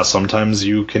just like, yeah, sometimes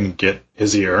you can get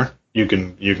his ear, you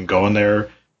can go in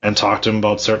there and talk to him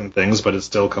about certain things, but it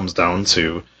still comes down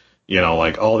to,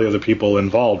 like all the other people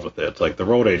involved with it, like the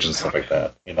road agents, stuff like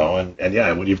that, and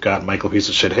yeah, when you've got Michael Piece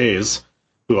of Shit Hayes,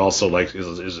 who also like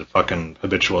is a fucking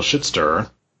habitual shit stirrer,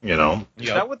 Is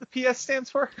that what the PS stands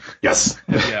for? Yes.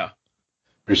 Yeah.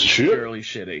 Piece of shit. Fairly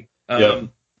shitty. Yeah.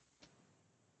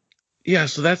 Yeah,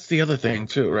 so that's the other thing,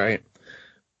 too, right?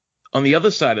 On the other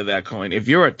side of that coin, if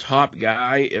you're a top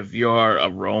guy, if you're a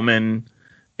Roman,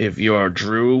 if you're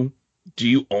Drew, do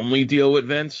you only deal with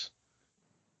Vince?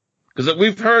 Because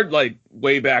we've heard, like,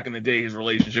 way back in the day, his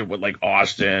relationship with, like,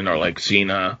 Austin or, like,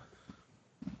 Cena.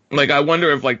 Like, I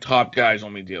wonder if, like, top guys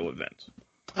only deal with Vince.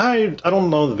 I don't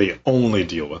know that they only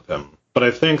deal with him, but I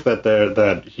think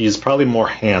that he's probably more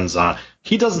hands-on.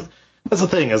 He doesn't... That's the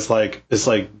thing. It's like,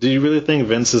 do you really think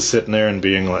Vince is sitting there and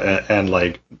being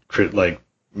like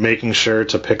making sure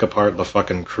to pick apart the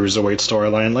fucking cruiserweight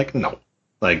storyline? Like, no.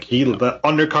 Like the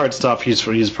undercard stuff,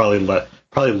 he's probably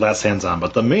less hands on.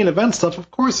 But the main event stuff,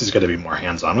 of course, he's going to be more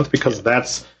hands on with because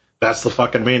that's the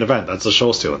fucking main event. That's the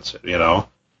show stealing shit,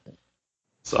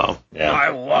 So yeah. I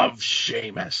love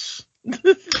Sheamus.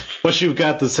 But you've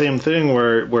got the same thing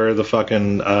where the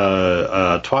fucking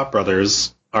Twat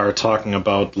brothers are talking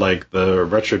about like the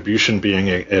Retribution being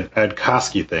an Ed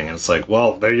Koskey thing, and it's like,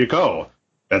 well, there you go.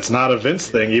 That's not a Vince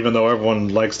thing, even though everyone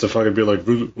likes to fucking be like,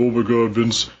 oh my god,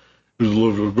 Vince,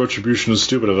 Retribution is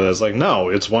stupid of it. It's like, no,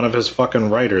 it's one of his fucking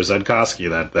writers, Ed Koskey,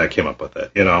 that came up with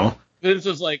it, Vince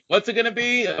was like, what's it gonna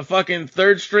be? A fucking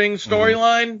third string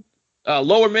storyline?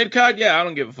 Lower mid card? Yeah, I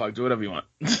don't give a fuck. Do whatever you want.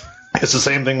 It's the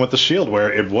same thing with the Shield,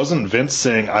 where it wasn't Vince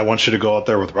saying, I want you to go out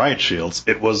there with riot shields.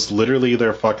 It was literally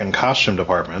their fucking costume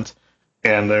department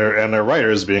and their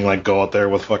writers being like, go out there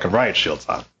with fucking riot shields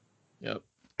on. Yep.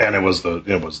 And it was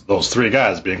those three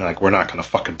guys being like, we're not going to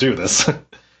fucking do this.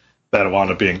 That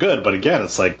wound up being good. But again,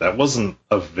 it's like, that wasn't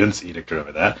a Vince edict or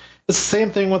anything like that. It's the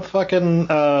same thing with fucking,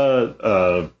 what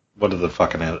are the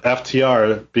fucking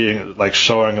FTR being like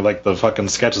showing like the fucking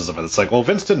sketches of it. It's like, well,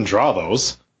 Vince didn't draw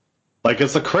those. Like,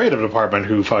 it's the creative department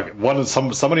who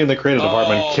somebody in the creative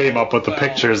department came up with the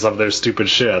pictures of their stupid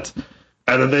shit,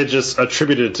 and then they just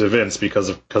attributed it to Vince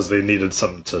because they needed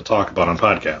something to talk about on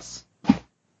podcasts.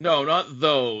 No, not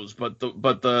those, but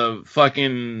the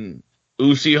fucking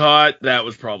Uzi Hot, that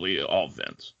was probably all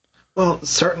Vince. Well,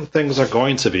 certain things are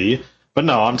going to be, but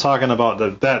no, I'm talking about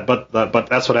that. But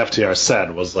that's what FTR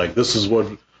said was like, this is what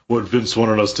Vince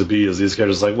wanted us to be. Is these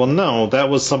characters like, well, no, that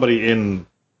was somebody in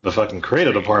the fucking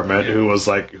creative department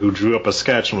who drew up a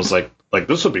sketch and was like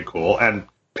this would be cool and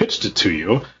pitched it to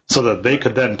you so that they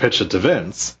could then pitch it to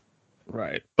Vince.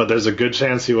 Right. But there's a good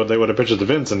chance they would have pitched it to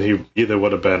Vince and he either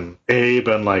would have been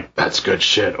like, that's good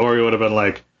shit, or he would have been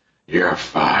like, you're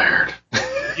fired.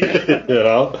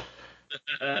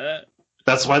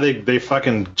 That's why they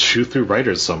fucking chew through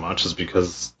writers so much, is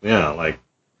because like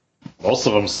most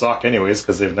of them suck anyways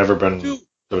because they've never been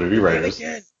WWE writers.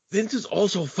 Again, Vince is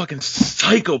also a fucking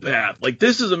psychopath. Like,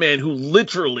 this is a man who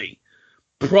literally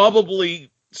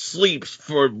probably sleeps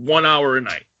for 1 hour a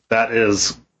night. That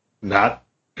is not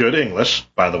good English,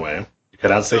 by the way. You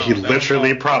cannot say he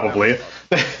literally probably.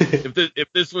 If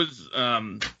this was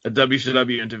a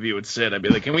WCW interview with Sid, I'd be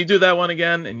like, can we do that one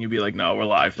again? And you'd be like, no, we're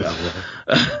live now.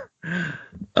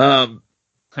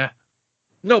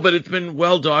 No, but it's been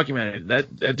well documented.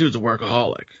 That dude's a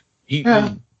workaholic. He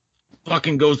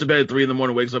fucking goes to bed at 3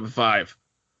 a.m, wakes up at 5.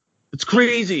 It's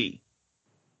crazy.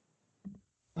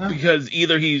 Because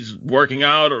either he's working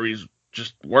out or he's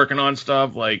just working on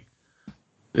stuff. Like,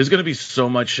 there's going to be so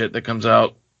much shit that comes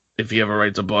out if he ever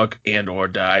writes a book and or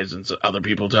dies and so other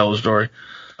people tell the story.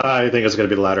 I think it's going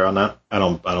to be the latter on that. I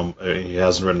don't. He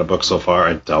hasn't written a book so far.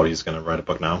 I doubt he's going to write a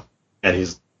book now. And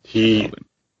he's too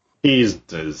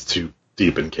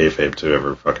deep in kayfabe to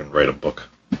ever fucking write a book.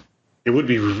 It would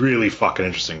be really fucking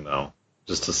interesting, though,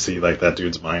 just to see, like, that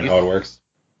dude's mind, how it works.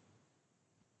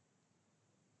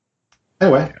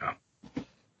 Anyway. Yeah.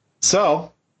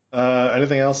 So,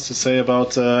 anything else to say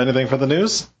about anything for the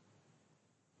news?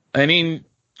 I mean,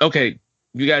 okay,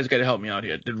 you guys got to help me out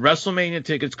here. Did WrestleMania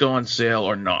tickets go on sale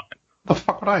or not? The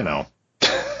fuck would I know?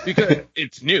 Because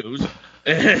it's news,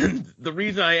 and the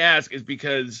reason I ask is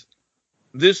because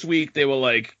this week they were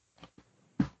like,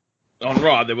 on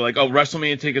Raw, they were like, oh,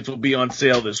 WrestleMania tickets will be on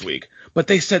sale this week. But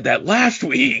they said that last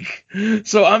week.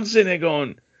 So I'm sitting there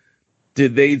going,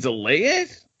 did they delay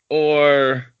it?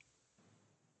 Or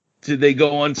did they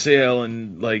go on sale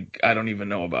and, like, I don't even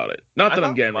know about it? Not that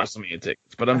I'm getting WrestleMania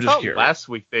tickets, but I'm just curious. Last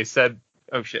week they said,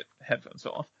 oh shit, headphones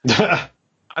fell off.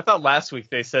 I thought last week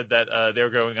they said that they were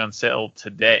going on sale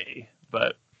today,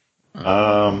 but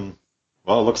well,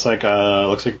 it looks like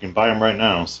you can buy them right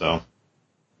now. So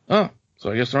I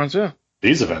guess they're on sale.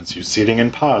 These events use seating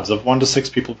in pods of 1 to 6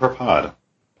 people per pod.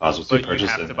 Pods will be purchased.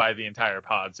 You have to buy the entire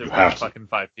pod, so you have fucking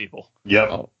 5 people. Yep.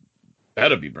 Oh,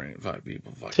 better be bringing 5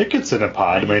 people. Tickets in a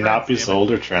pod may not be sold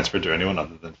or transferred to anyone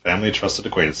other than family and trusted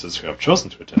acquaintances who have chosen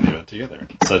to attend the event together.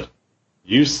 Said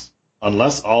use.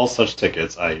 Unless all such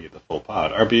tickets, i.e. the full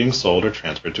pod, are being sold or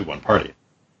transferred to one party.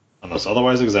 Unless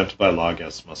otherwise exempted by law,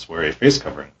 guests must wear a face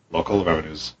covering. Local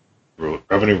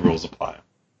revenue rules apply.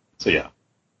 So yeah,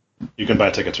 you can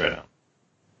buy tickets right now.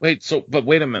 Wait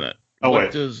a minute.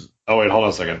 Wait, hold on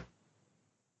a second.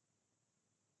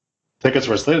 Tickets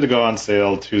were slated to go on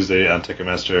sale Tuesday on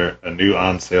Ticketmaster. A new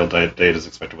on-sale date is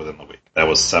expected within the week. That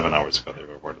was 7 hours ago they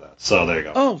reported that. So there you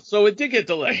go. Oh, so it did get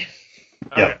delayed.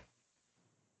 Yeah. Okay.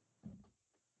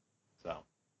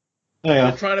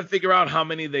 They're trying to figure out how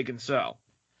many they can sell.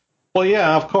 Well,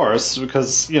 yeah, of course,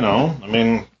 because, I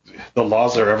mean, the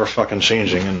laws are ever fucking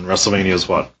changing, and WrestleMania is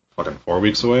what, fucking 4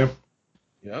 weeks away?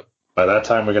 Yep. By that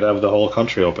time, we could have the whole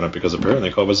country open up, because apparently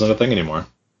COVID's not a thing anymore.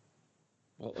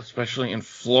 Well, especially in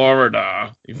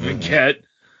Florida. You forget,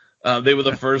 they were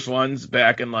the first ones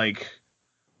back in, like,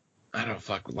 I don't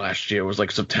know, last year. It was like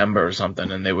September or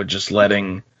something, and they were just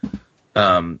letting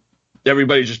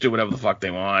everybody just do whatever the fuck they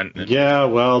want. Yeah,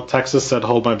 well, Texas said,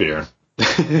 hold my beer.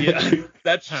 Yeah,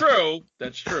 that's true.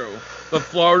 That's true. But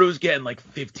Florida was getting like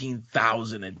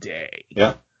 15,000 a day.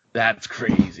 Yeah. That's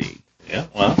crazy. Yeah,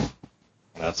 well,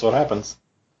 that's what happens.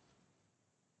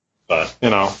 But, they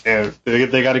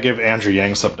got to give Andrew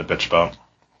Yang something to bitch about.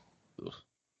 Ugh.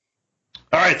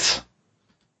 All right.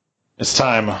 It's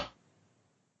time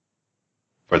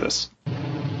for this.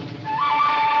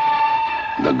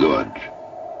 The good.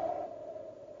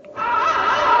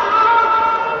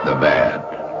 The bad.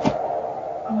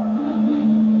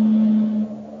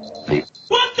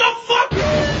 What the fuck?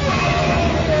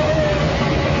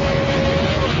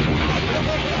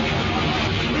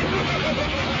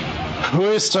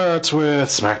 We start with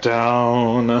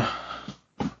SmackDown.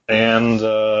 And,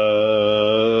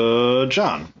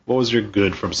 John, what was your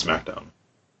good from SmackDown?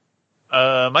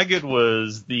 My good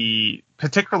was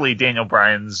particularly Daniel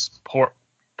Bryan's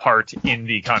part in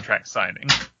the contract signing.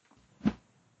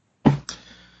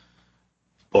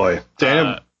 Boy,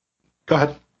 Daniel, go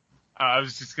ahead. I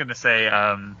was just gonna say,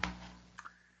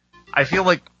 I feel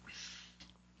like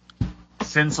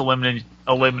since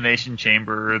Elimination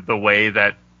Chamber, the way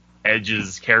that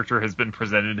Edge's character has been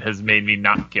presented has made me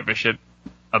not give a shit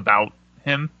about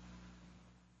him.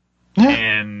 Yeah.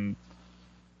 And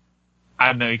I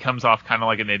don't know, he comes off kind of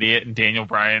like an idiot, and Daniel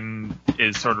Bryan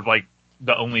is sort of like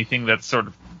the only thing that's sort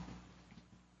of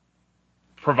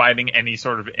providing any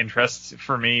sort of interest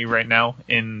for me right now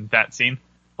in that scene.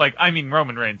 Like, I mean,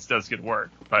 Roman Reigns does good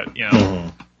work, but,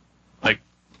 like,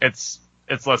 it's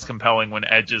less compelling when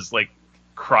Edge is, like,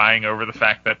 crying over the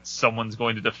fact that he's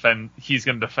going to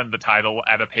defend the title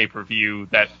at a pay-per-view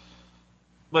that,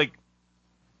 like,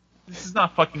 this is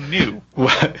not fucking new.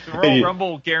 The Royal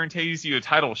Rumble guarantees you a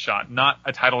title shot, not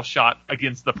a title shot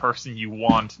against the person you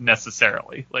want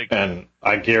necessarily. And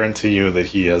I guarantee you that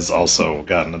he has also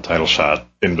gotten a title shot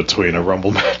in between a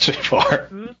Rumble match before.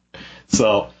 Mm-hmm.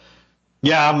 So,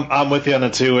 yeah, I'm with you on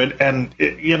it too. And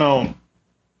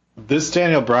this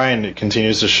Daniel Bryan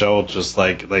continues to show just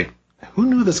like who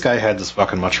knew this guy had this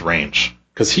fucking much range?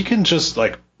 Because he can just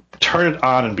like turn it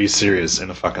on and be serious in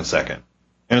a fucking second,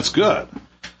 and it's good.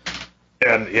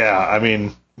 And yeah, I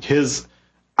mean,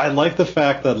 I like the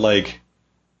fact that like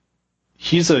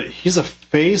he's a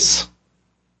face,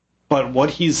 but what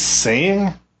he's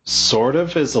saying sort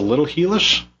of is a little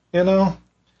heelish, The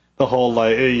whole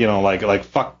like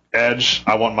fuck Edge,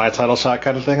 I want my title shot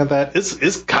kind of thing, and that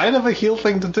is kind of a heel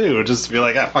thing to do, just to be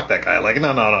like, fuck that guy, like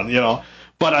no,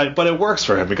 but it works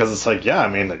for him because it's like, yeah, I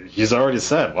mean, he's already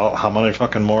said, well, how many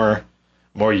fucking more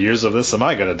years of this am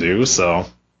I gonna do? So,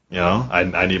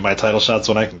 I need my title shots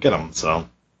when I can get them. So,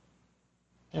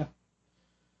 yeah.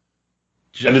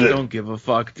 Just don't give a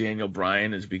fuck. Daniel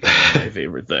Bryan is becoming my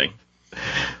favorite thing.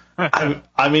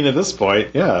 I mean, at this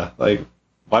point, yeah. Like,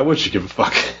 why would you give a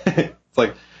fuck? It's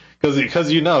like,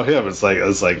 because you know him. It's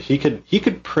like he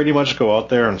could pretty much go out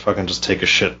there and fucking just take a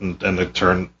shit in the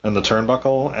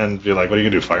turnbuckle and be like, what are you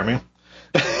gonna do? Fire me?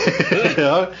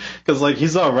 Yeah, because like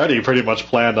he's already pretty much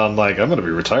planned on like I'm gonna be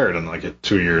retired in like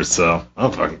 2 years, so I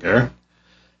don't fucking care.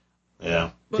 Yeah,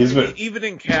 but even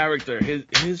in character, his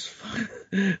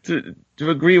to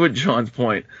agree with John's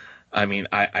point. I mean,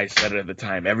 I said it at the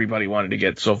time. Everybody wanted to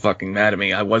get so fucking mad at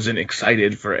me. I wasn't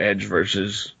excited for Edge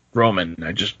versus Roman.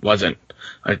 I just wasn't.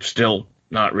 I'm still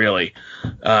not really.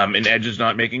 And Edge is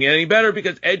not making it any better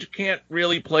because Edge can't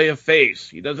really play a face.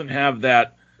 He doesn't have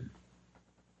that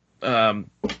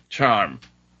charm.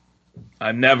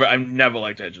 I've never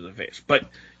liked Edge as a face. But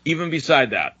even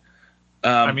beside that,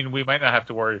 I mean, we might not have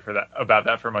to worry about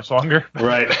that for much longer.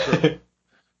 Right.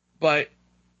 But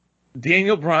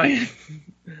Daniel Bryan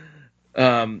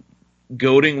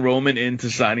goading Roman into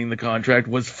signing the contract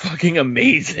was fucking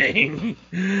amazing.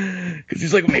 Because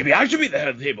he's like, maybe I should be the head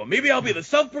of the table. Maybe I'll be the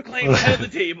self-proclaimed head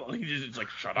of the table. And he's just like,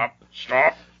 shut up,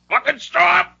 stop, fucking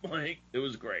stop. Like, it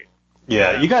was great.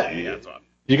 Yeah, you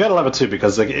gotta love it too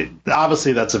because like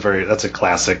obviously that's a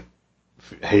classic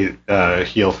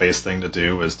heel face thing to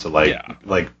do is to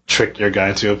like trick your guy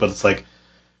into it, but it's like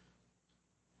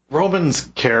Roman's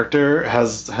character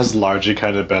has largely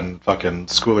kind of been fucking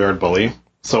schoolyard bully,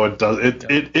 so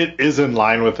it is in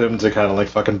line with him to kind of like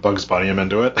fucking Bugs Bunny him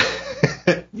into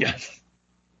it. Yes.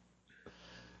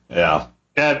 Yeah,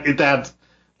 and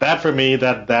that for me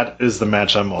that is the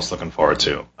match I'm most looking forward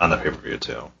to on the pay-per-view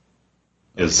too.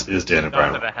 Is Daniel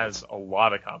Bryan? Not that it has a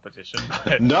lot of competition.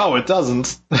 But... No, it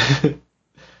doesn't.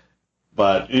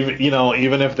 But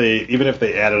even if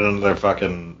they added another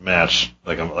fucking match,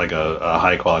 like a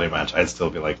high quality match, I'd still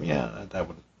be like, yeah, that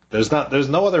would. There's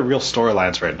no other real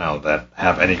storylines right now that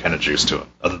have any kind of juice to it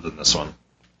other than this one.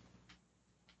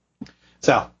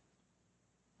 So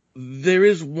there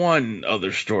is one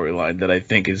other storyline that I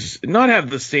think is not have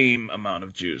the same amount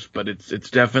of juice, but it's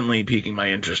definitely piquing my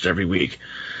interest every week.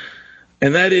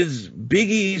 And that is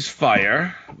Big E's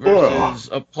fire versus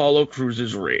Apollo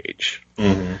Crews' rage.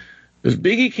 Mm-hmm. Because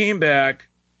Big E came back,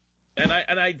 and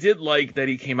I did like that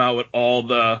he came out with all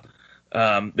the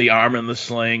arm in the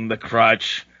sling, the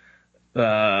crutch,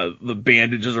 the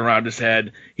bandages around his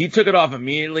head. He took it off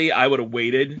immediately. I would have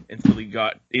waited until he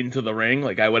got into the ring.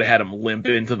 Like I would have had him limp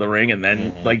into the ring and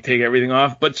then like take everything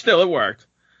off. But still, it worked.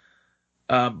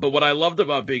 But what I loved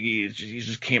about Big E is he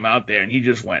just came out there and he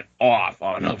just went off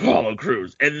on Apollo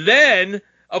Crews. And then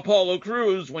Apollo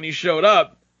Crews, when he showed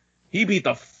up, he beat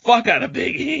the fuck out of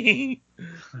Big E.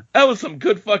 That was some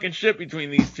good fucking shit between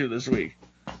these two this week.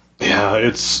 Yeah,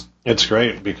 it's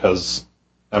great because,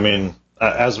 I mean,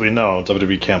 as we know,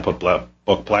 WWE can't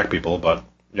book black people, but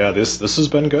yeah, this has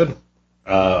been good.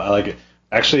 I like it.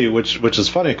 Actually, which is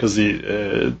funny because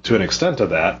to an extent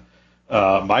of that,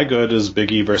 my good is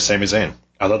Big E versus Sami Zayn.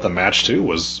 I thought the match too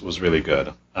was really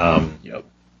good. Yep.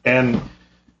 And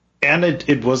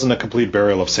it wasn't a complete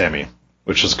burial of Sami,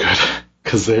 which is good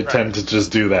because they tend to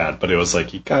just do that. But it was like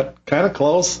he got kind of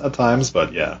close at times,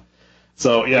 but yeah.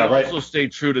 So yeah, they right. Also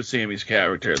stayed true to Sami's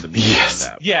character at the beginning. Yes.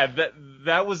 Of that. Yeah,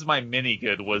 that was my mini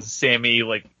good was Sami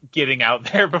like getting out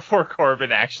there before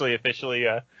Corbin actually officially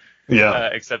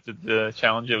accepted the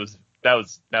challenge. That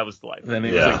was delightful. Then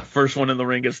he was like first one in the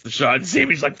ring gets the shot, and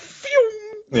Sami's like,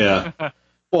 phew! Yeah.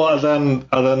 Well, and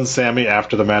then Sami,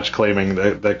 after the match, claiming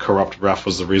that corrupt ref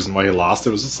was the reason why he lost. It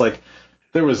was just like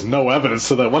there was no evidence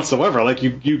to that whatsoever. Like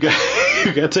you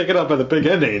got taken up by the big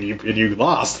ending and you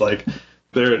lost. Like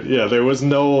there was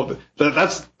no.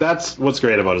 That's what's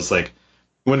great about it. It's like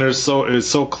when it's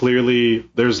so clearly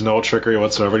there's no trickery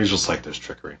whatsoever. He's just like there's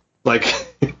trickery. Like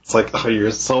it's like oh you're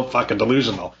so fucking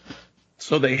delusional.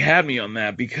 So they had me on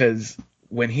that because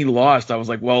when he lost, I was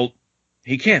like, well,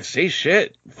 he can't say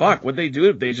shit. Fuck, what'd they do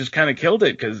if they just kind of killed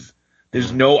it? Because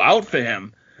there's no out for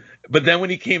him. But then when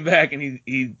he came back and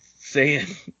he's saying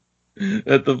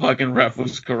that the fucking ref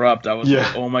was corrupt, I was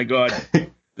like, oh my god,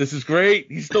 this is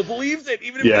great. He still believes it.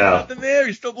 Even if there's nothing there,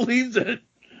 he still believes it.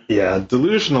 Yeah,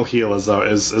 delusional heel is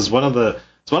one of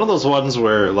those ones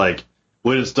where like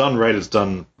when it's done right, it's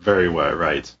done very well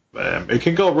right. It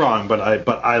can go wrong, but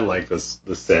I like this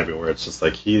Sami where it's just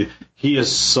like he is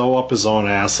so up his own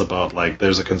ass about like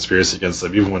there's a conspiracy against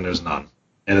him even when there's none,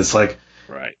 and it's like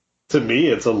to me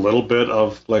it's a little bit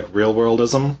of like real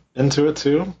worldism into it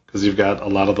too because you've got a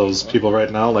lot of those people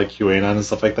right now like QAnon and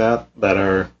stuff like that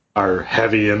are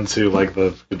heavy into like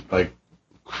the like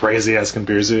crazy ass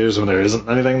conspiracy theories when there isn't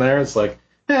anything there. It's like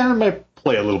I might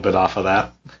play a little bit off of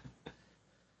that.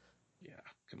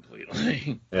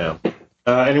 Like, Yeah.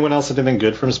 Anyone else anything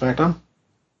good from SmackDown?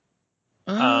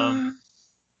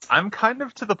 I'm kind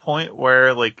of to the point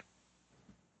where, like,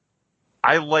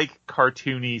 I like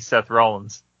cartoony Seth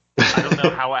Rollins. I don't know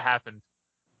how it happened,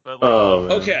 but like, Oh,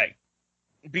 man. okay,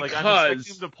 like I'm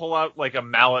expecting him to pull out like a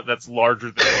mallet that's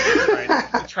larger than him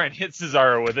and try and hit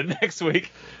Cesaro with it next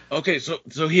week. Okay, so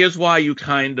here's why you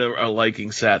kind of are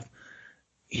liking Seth.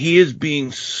 He is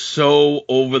being so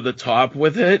over the top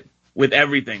with it, with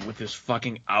everything, with his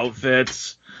fucking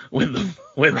outfits, with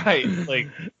Right, like,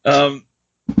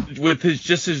 with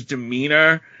his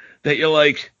demeanor, that you're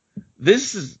like,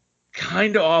 this is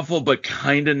kind of awful, but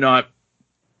kind of not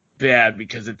bad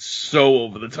because it's so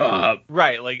over the top.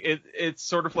 right, like it's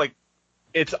sort of like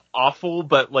it's awful,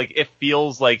 but like it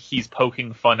feels like he's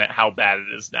poking fun at how bad it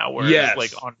is now. Whereas Yes,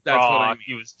 like on that's what Raw, I mean.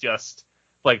 he was just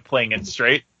like playing it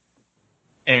straight,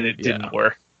 and it didn't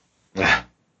work.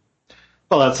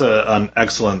 Well, that's an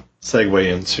excellent segue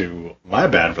into my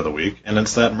bad for the week, and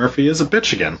it's that Murphy is a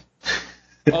bitch again.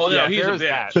 Oh no, Yeah, he's a there's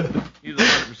bitch. that. He's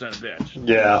 100% a bitch.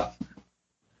 Yeah.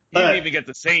 He didn't even get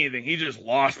to say anything. He just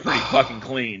lost pretty fucking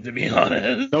clean, to be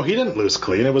honest. No, he didn't lose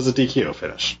clean. It was a DQ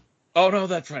finish. Oh no,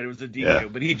 that's right. It was a DQ, Yeah.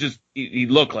 but he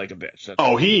looked like a bitch. That's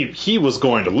Oh, he was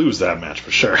going to lose that match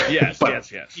for sure. yes, But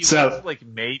yes. He Seth- was like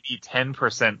maybe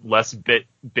 10% less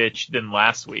bitch than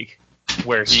last week,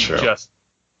 where he True. just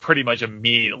pretty much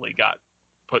immediately got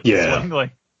put Yeah. to swing.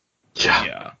 Like,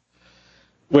 Yeah.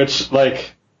 Which,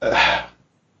 like,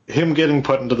 him getting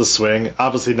put into the swing,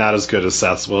 obviously not as good as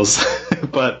Seth's was,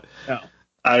 but No.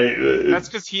 that's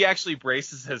because he actually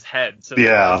braces his head so that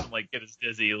Yeah. he doesn't like get as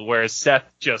dizzy, whereas Seth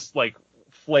just like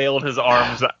flailed his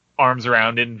arms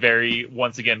around in very,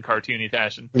 once again, cartoony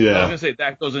fashion. I was yeah. gonna say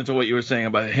that goes into what you were saying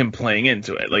about him playing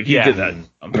into it. Like he Yeah. did that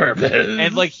on purpose.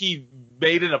 And like he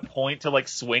made it a point to like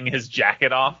swing his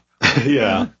jacket off.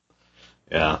 Yeah.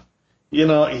 Yeah. You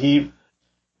know, you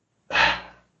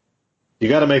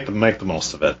got to make the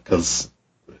most of it, because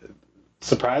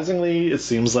surprisingly, it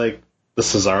seems like the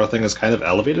Cesaro thing has kind of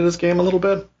elevated his game a little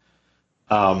bit.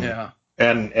 yeah.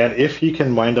 And if he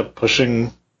can wind up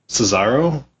pushing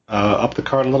Cesaro up the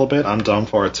card a little bit, I'm down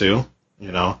for it too.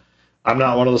 You know, I'm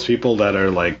not one of those people that are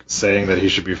like saying that he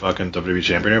should be fucking WWE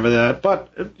champion over that, but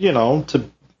you know,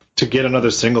 to get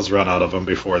another singles run out of him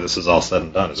before this is all said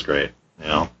and done is great. You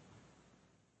know.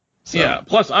 So, Yeah.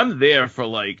 Plus, I'm there for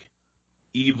like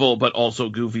evil but also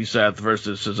goofy Seth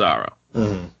versus Cesaro.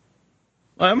 mhm.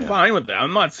 I'm fine with that.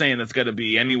 I'm not saying it's going to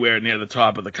be anywhere near the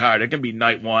top of the card. It can be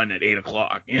night one at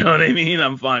 8:00. You know what I mean?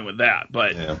 I'm fine with that.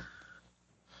 But Yeah.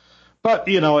 But,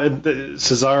 you know,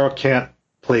 Cesaro can't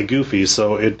play goofy,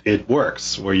 so it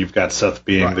works, where you've got Seth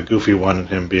being Right. the goofy one and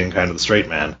him being kind of the straight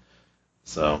man.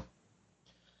 So,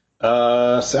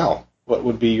 Sal, what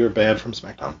would be your bad from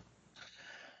SmackDown?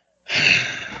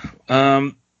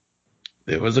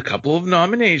 there was a couple of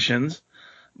nominations,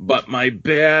 but my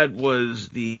bad was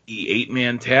the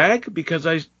 8-man tag, because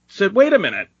I said, wait a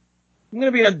minute, I'm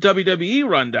going to be on WWE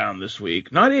Rundown this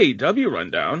week, not AEW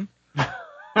Rundown.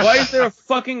 Why is there a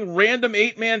fucking random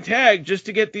 8-man tag just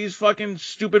to get these fucking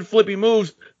stupid flippy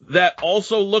moves that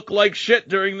also look like shit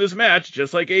during this match,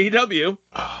 just like AEW?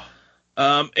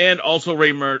 And also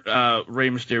Rey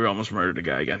Mysterio almost murdered a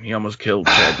guy again. He almost killed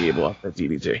Chad Gable off that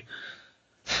DDT.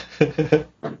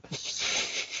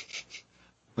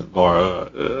 Or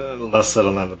less said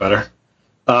on that, the better.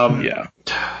 Yeah.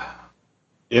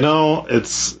 You know,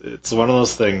 it's one of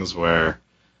those things where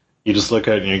you just look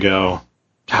at it and you go,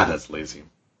 God, that's lazy.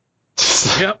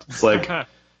 Yep. It's like,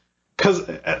 because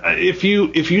if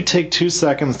you take 2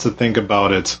 seconds to think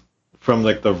about it from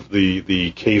like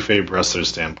the kayfabe wrestler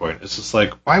standpoint, it's just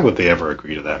like, why would they ever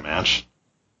agree to that match?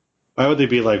 Why would they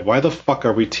be like, why the fuck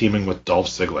are we teaming with Dolph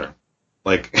Ziggler?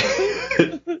 Like,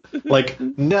 like,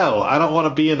 no, I don't want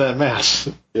to be in that match.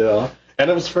 You know, and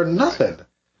it was for nothing.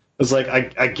 It's like,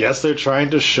 I guess they're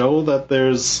trying to show that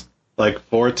there's like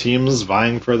 4 teams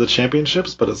vying for the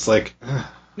championships, but it's like,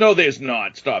 No, there's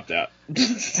not. Stop that.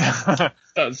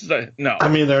 No. I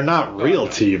mean, they're not real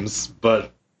teams,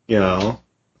 but you know,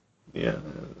 yeah.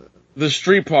 The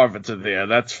Street Profits are there.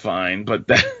 That's fine, but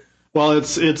that. Well,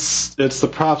 it's the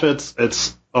Profits.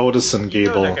 It's Otis and You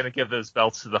know Gable. they're gonna give those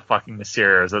belts to the fucking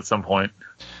Mysterios at some point.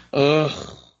 Ugh.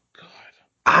 God.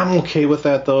 I'm okay with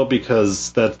that though,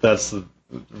 because that's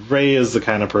Ray is the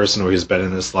kind of person where he's been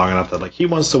in this long enough that like he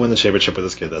wants to win the championship with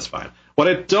this kid. That's fine. What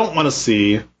I don't want to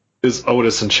see is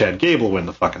Otis and Chad Gable win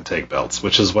the fucking tag belts,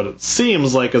 which is what it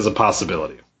seems like is a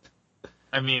possibility.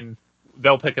 I mean,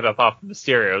 they'll pick it up off the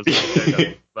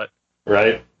Mysterios, but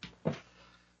Right?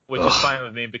 which is fine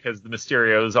with me because the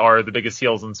Mysterios are the biggest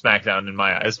heels in SmackDown in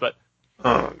my eyes. But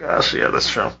Oh gosh, yeah, that's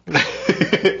true.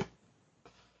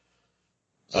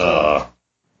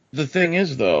 The thing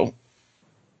is, though,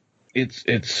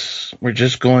 we're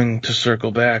just going to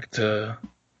circle back to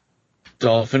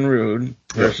Dolph and Rude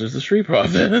versus the Street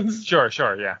Profits. Sure,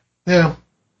 yeah. Yeah.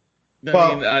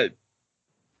 That's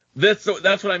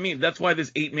what I mean. That's why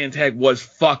this 8-man tag was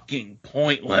fucking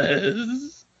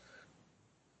pointless.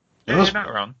 Yeah, you're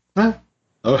not wrong. Huh?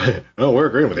 Oh, no, we're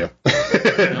agreeing with you.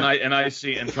 and I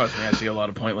see, and trust me, I see a lot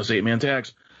of pointless 8-man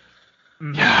tags.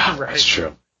 Yeah, right. That's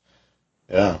true.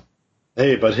 Yeah.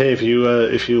 Hey,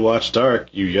 if you watch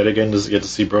Dark, you yet again just get to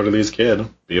see Brody Lee's kid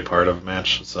be a part of a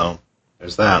match. So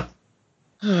there's that.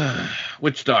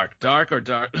 Which Dark? Dark or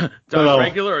Dark? No.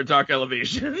 Regular or Dark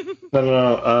Elevation?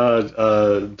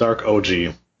 No. Dark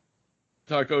OG.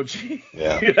 Dark OG.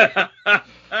 Yeah.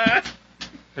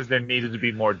 Because there needed to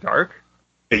be more dark.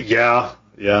 Yeah.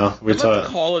 We Let's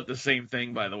call it the same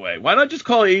thing, by the way. Why not just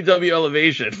call it AEW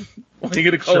Elevation? Why are you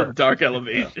gonna call it Dark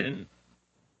Elevation?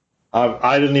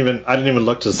 I didn't even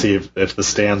look to see if the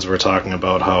stands were talking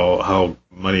about how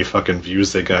many fucking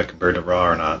views they got compared to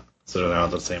Raw or not. So they're at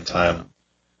the same time.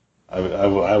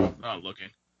 I'm not looking.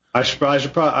 I should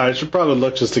probably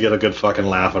look just to get a good fucking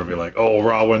laugh and be like, oh,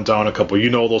 Raw went down a couple. You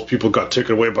know, those people got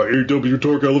taken away by AEW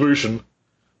Dark Elevation.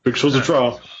 Big shows of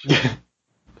draw.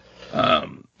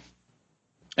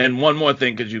 And one more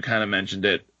thing, because you kind of mentioned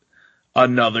it,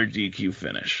 another DQ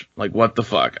finish. Like, what the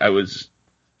fuck? That was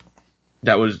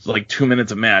like 2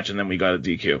 minutes a match, and then we got a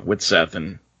DQ with Seth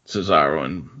and Cesaro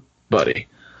and Buddy.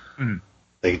 Mm.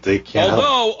 They can't.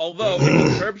 Although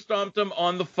if he curb stomped him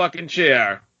on the fucking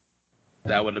chair,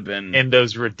 that would have been. And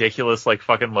those ridiculous like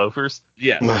fucking loafers.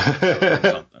 Yeah.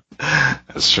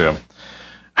 That's true.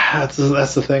 That's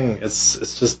the thing.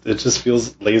 It just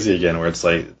feels lazy again. Where it's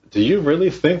like, do you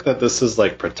really think that this is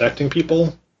like protecting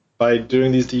people by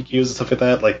doing these DQs and stuff like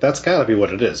that? Like, that's got to be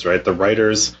what it is, right? The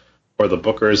writers or the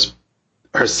bookers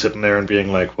are sitting there and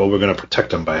being like, well, we're going to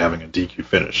protect them by having a DQ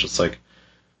finish. It's like,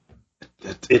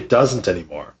 it doesn't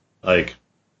anymore. Like,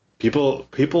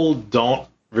 people don't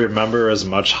remember as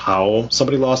much how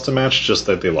somebody lost a match, just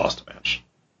that they lost a match.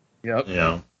 Yep. You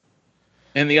know?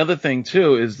 And the other thing,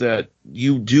 too, is that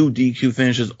you do DQ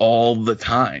finishes all the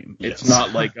time. It's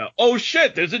not like, oh,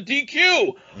 shit, there's a DQ.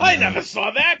 Mm-hmm. I never saw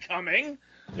that coming.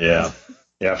 Yeah.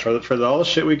 Yeah, for all the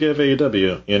shit we give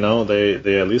AEW, you know,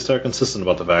 they at least are consistent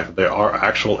about the fact that there are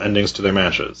actual endings to their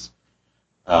matches.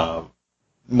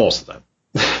 Most of them.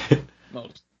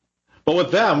 Most. But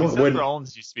with them... Seth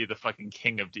Rollins used to be the fucking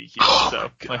king of DQ. Oh, so,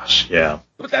 my gosh, yeah.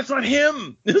 But that's not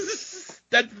him. That's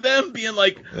them being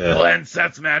like, we'll end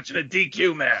Seth's match in a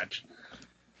DQ match.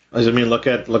 I mean, look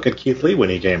at Keith Lee when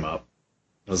he came up.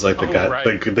 It was like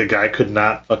the guy could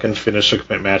not fucking finish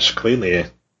a match cleanly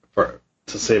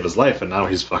to save his life, and now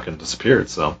he's fucking disappeared.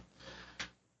 So,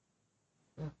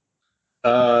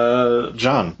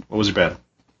 John, what was your bad?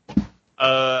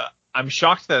 I'm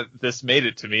shocked that this made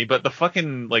it to me, but the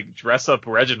fucking like dress up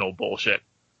Reginald bullshit.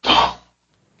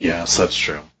 Yes, that's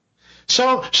true.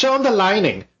 Show him the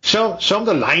lining. Show him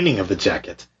the lining of the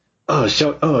jacket. Oh,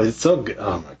 it's so good.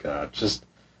 Oh my god, just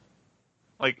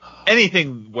like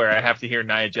anything where I have to hear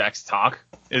Nia Jax talk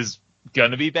is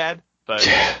gonna be bad, but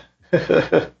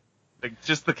like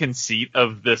just the conceit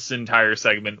of this entire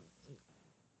segment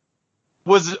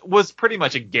was pretty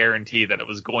much a guarantee that it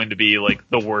was going to be like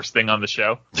the worst thing on the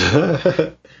show.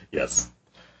 Yes.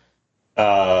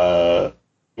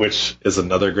 Which is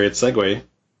another great segue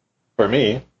for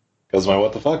me, because my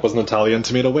what the fuck was Natalya and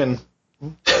Tamina win.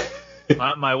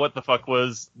 my what the fuck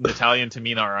was Natalya and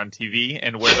Tamina are on TV,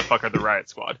 and where the fuck are the Riot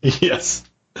Squad? Yes.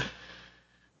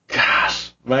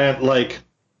 Gosh, man, like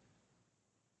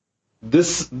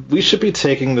this, we should be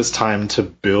taking this time to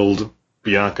build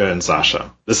Bianca and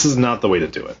Sasha. This is not the way to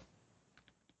do it.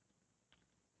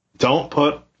 Don't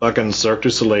put fucking Cirque du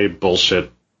Soleil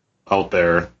bullshit out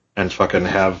there and fucking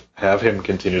have him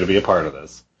continue to be a part of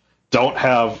this. Don't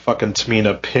have fucking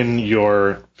Tamina pin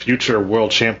your future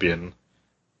world champion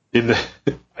in the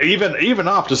even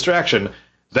off distraction.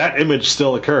 That image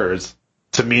still occurs.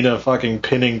 Tamina fucking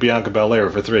pinning Bianca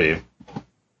Belair for 3.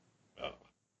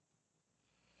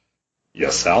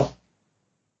 Yes, Sal?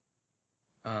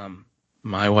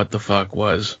 My what the fuck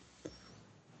was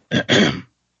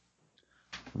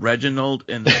Reginald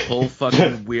and the whole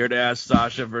fucking weird ass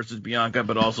Sasha versus Bianca,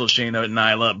 but also Shayna and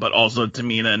Nyla, but also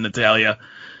Tamina and Natalya,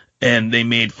 and they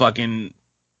made fucking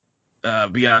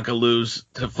Bianca lose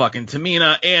to fucking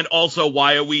Tamina. And also,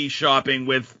 why are we shopping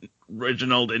with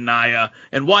Reginald and Nia?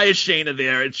 And why is Shayna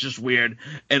there? It's just weird.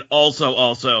 And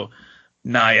also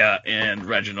Nia and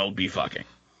Reginald be fucking.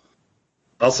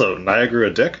 Also, Nia grew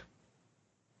a dick.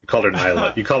 You called her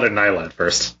Nyla. You called her Nyla at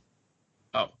first.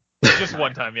 Oh. Just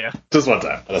one time, yeah. Just one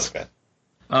time. That's okay.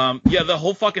 Yeah, the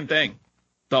whole fucking thing.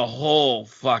 The whole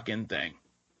fucking thing.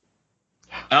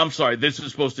 I'm sorry, this is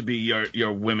supposed to be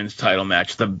your women's title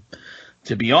match.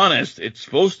 To be honest, it's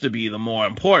supposed to be the more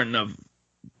important of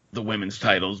the women's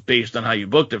titles based on how you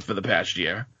booked it for the past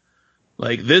year.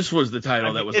 Like, this was the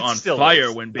title that was on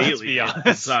fire when Bayley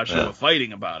and Sasha were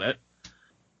fighting about it.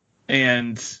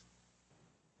 And,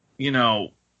 you know,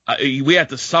 we had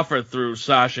to suffer through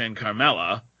Sasha and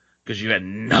Carmella because you had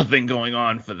nothing going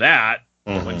on for that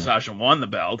when Sasha won the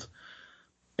belt.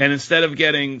 And instead of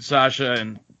getting Sasha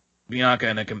and Bianca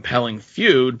in a compelling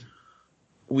feud,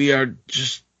 we are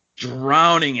just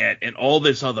drowning it in all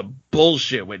this other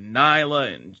bullshit with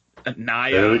Nyla and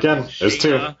Nia. There we go. There's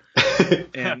two.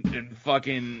 and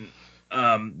fucking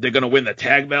they're gonna win the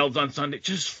tag belts on Sunday.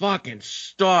 Just fucking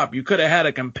stop. You could have had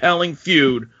a compelling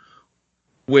feud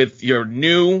with your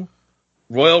new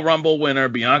Royal Rumble winner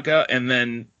Bianca and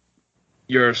then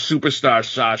your superstar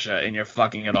Sasha, and you're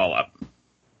fucking it all up.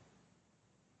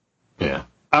 Yeah,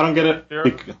 I don't get it. Go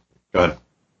ahead.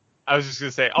 I was just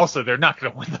gonna say. Also, they're not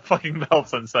gonna win the fucking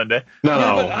belts on Sunday. No,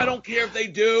 but I don't care if they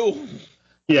do.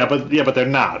 Yeah, but they're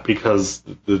not, because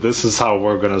this is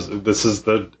how this is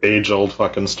the age-old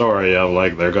fucking story of,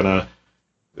 like, one of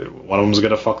them's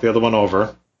gonna fuck the other one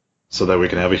over so that we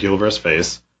can have a heel versus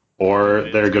face, or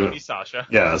they're gonna be Sasha.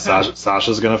 Yeah,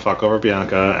 Sasha's gonna fuck over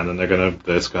Bianca, and then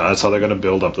that's how they're gonna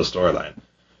build up the storyline.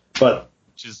 But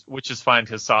which is fine,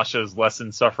 because Sasha is less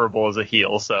insufferable as a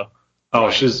heel, so. Oh,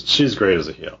 right. She's great as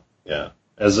a heel. Yeah,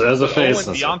 as a face.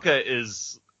 And Bianca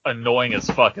is annoying as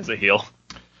fuck as a heel.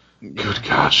 Good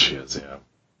God, she is.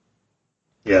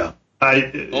 Yeah.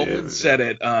 Owen said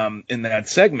it in that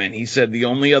segment. He said the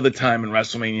only other time in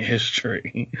WrestleMania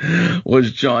history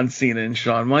was John Cena and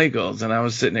Shawn Michaels, and I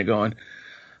was sitting there going,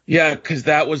 yeah, because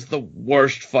that was the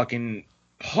worst fucking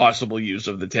possible use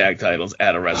of the tag titles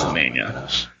at a WrestleMania.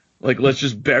 Oh, like, let's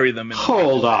just bury them in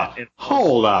Hold on.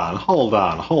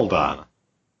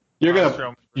 You're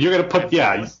gonna put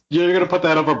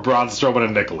that over Braun Strowman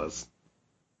and Nicholas.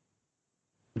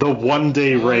 The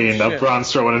one-day reign of Braun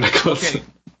Strowman and Nicholas.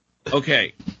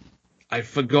 Okay. I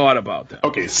forgot about that.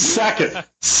 Okay,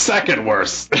 second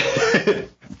worst. The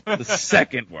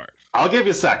second worst. I'll give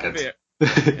you second.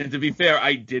 And to be fair,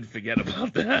 I did forget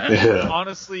about that. Yeah.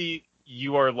 Honestly,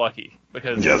 you are lucky,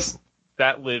 because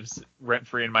that lives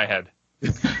rent-free in my head.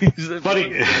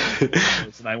 Funny.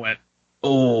 And I went,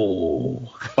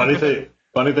 oh.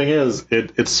 Funny thing is,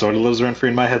 it sort of lives rent-free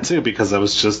in my head, too, because I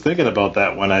was just thinking about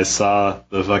that when I saw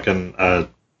the fucking...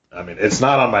 I mean, it's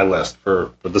not on my list,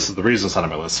 but this is the reason it's not on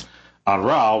my list. On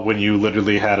Raw, when you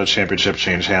literally had a championship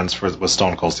change hands with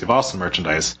Stone Cold Steve Austin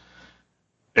merchandise,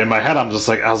 in my head, I was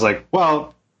like,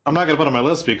 well, I'm not going to put it on my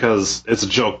list because it's a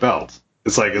joke belt.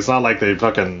 It's not like they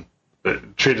fucking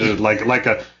treated it like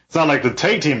a... It's not like the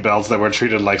tag team belts that were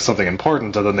treated like something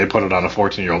important, and then they put it on a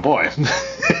 14-year-old boy.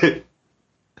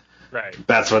 Right.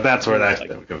 That's where that.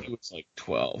 He was like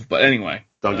 12, but anyway.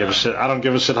 Don't give a shit. I don't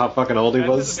give a shit how fucking old he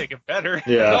was. That doesn't make it better.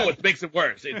 Yeah. No, it makes it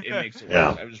worse. It makes it worse.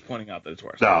 Yeah. I was just pointing out that it's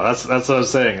worse. No, that's what I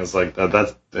was saying. It's like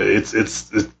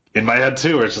it's in my head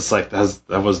too. It's just like that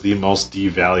was the most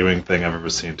devaluing thing I've ever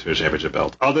seen to a championship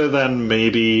belt, other than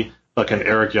maybe fucking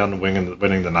Eric Young winning the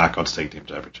Knockouts Tag Team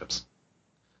Championships.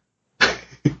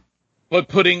 But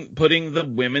putting the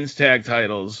women's tag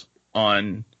titles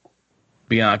on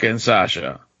Bianca and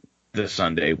Sasha this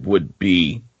Sunday would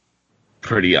be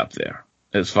pretty up there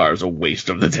as far as a waste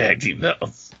of the tag team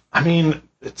belts. I mean,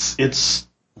 it's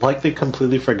like they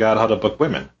completely forgot how to book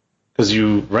women, because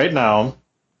right now,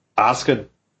 Asuka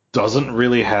doesn't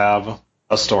really have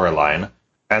a storyline,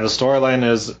 and the storyline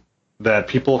is that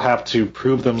people have to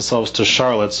prove themselves to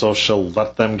Charlotte so she'll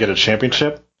let them get a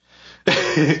championship. The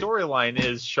storyline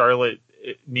is Charlotte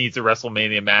needs a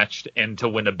WrestleMania match and to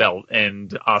win a belt, and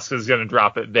Asuka's going to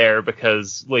drop it there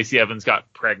because Lacey Evans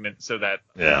got pregnant, so that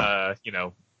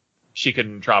she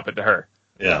couldn't drop it to her.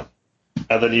 Yeah,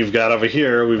 and then you've got over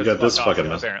here we've got this fucking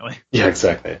mess. Apparently, yeah,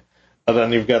 exactly. And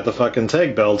then you've got the fucking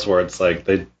tag belts where it's like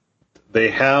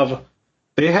they have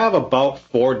about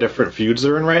 4 different feuds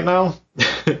they're in right now.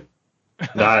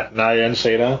 Nia and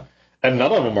Shayna, and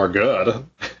none of them are good.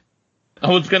 I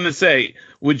was going to say,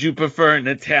 would you prefer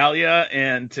Natalya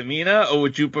and Tamina, or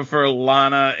would you prefer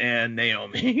Lana and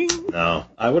Naomi? No,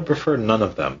 I would prefer none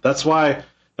of them. That's why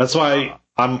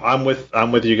I'm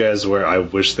with you guys, where I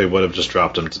wish they would have just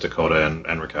dropped them to Dakota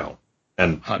and Raquel.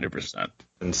 And 100%.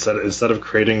 Instead of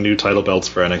creating new title belts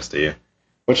for NXT,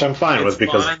 which I'm fine with,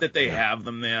 because it's fine that they have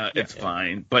them there. It's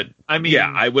fine, but I mean,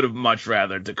 I would have much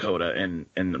rather Dakota and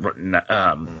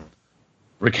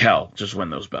Raquel just win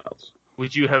those belts.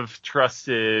 Would you have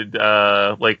trusted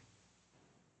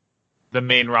the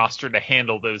main roster to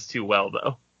handle those two well,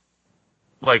 though.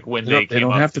 Like when They came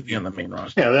don't up have to be on the main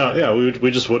roster. Yeah,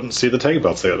 we just wouldn't see the tag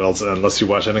belts unless you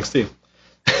watch NXT.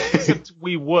 Except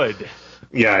we would.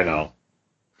 Yeah, I know.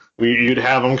 You'd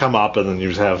have them come up, and then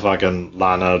you'd have fucking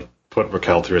Lana put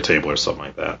Raquel through a table or something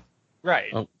like that. Right.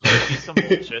 Oh. It'd be some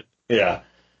bullshit. Yeah.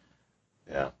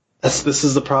 This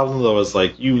is the problem though. Is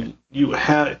like you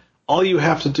have all you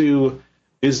have to do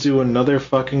is do another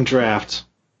fucking draft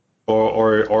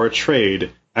or a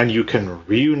trade, and you can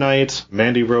reunite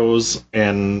Mandy Rose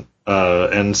and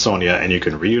Sonya, and you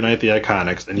can reunite the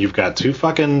Iconics, and you've got two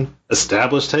fucking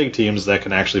established tag teams that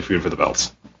can actually feud for the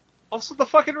belts. Also, the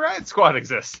fucking Riot Squad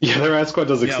exists. Yeah, the Riot Squad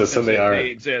does exist, and they are. They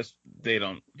exist. They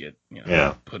don't get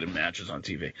put in matches on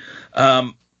TV.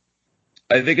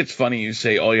 I think it's funny you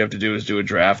say all you have to do is do a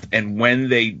draft, and when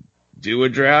they do a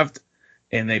draft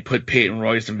and they put Peyton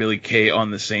Royce and Billy Kay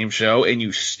on the same show, and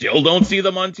you still don't see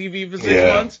them on TV for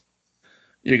 6 months,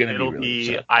 you're gonna It'll be really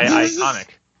be upset. iconic.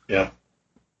 Yeah.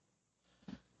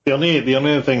 The only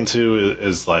other thing too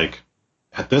is like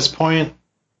at this point,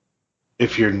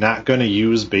 if you're not going to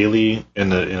use Bayley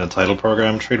in a title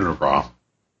program, trade her to Raw.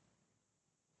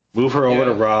 Move her over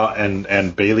to Raw,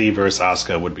 and Bayley versus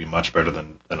Asuka would be much better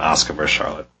than Asuka versus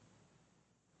Charlotte.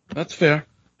 That's fair.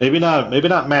 Maybe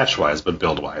not match wise, but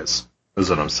build wise is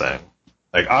what I'm saying.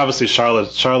 Like obviously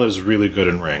Charlotte is really good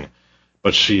in ring,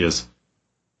 but she is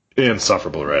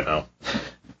insufferable right now.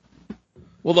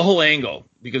 Well, the whole angle,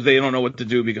 because they don't know what to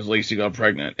do because Lacey got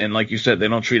pregnant, and like you said, they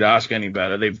don't treat Asuka any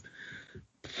better. They've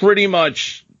pretty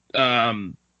much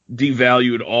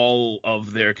devalued all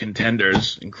of their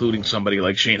contenders, including somebody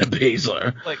like Shayna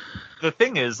Baszler. Like the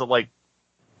thing is, like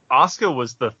Asuka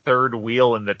was the third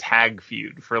wheel in the tag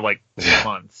feud for like 2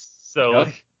 months. So,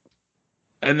 Yep.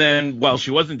 And then while she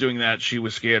wasn't doing that, she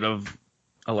was scared of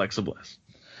Alexa Bliss,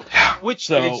 which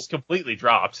So- they just completely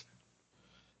dropped.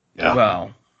 Yeah.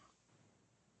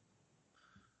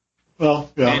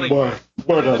 Well, yeah. And, like,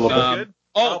 More than a little bit. Good?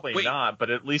 oh, Probably wait. not, but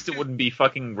at least it wouldn't be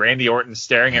fucking Randy Orton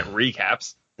staring at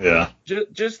recaps. Yeah.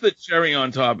 Just the cherry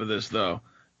on top of this, though,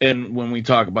 and when we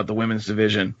talk about the women's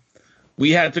division,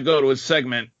 we had to go to a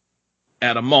segment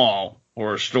at a mall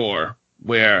or a store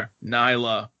where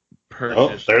Nyla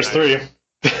purchased. Oh, there's three.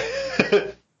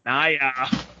 Nia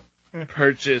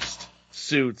purchased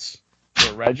suits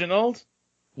for Reginald.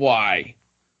 Why?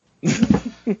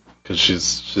 Because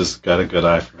she's got a good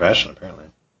eye for fashion, apparently.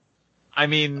 I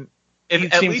mean, He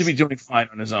at seemed least, to be doing fine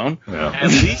on his own. Yeah. at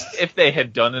least if they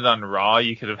had done it on Raw,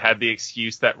 you could have had the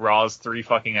excuse that Raw's 3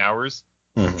 fucking hours.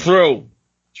 True.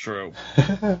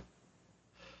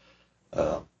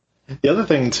 The other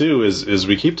thing too is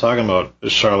we keep talking about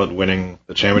Charlotte winning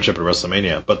the championship at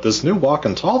WrestleMania, but this new walk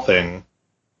and tall thing,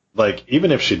 like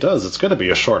even if she does, it's going to be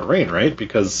a short reign, right?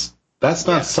 Because that's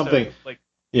not something.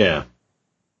 So,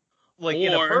 like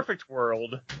in a Or- perfect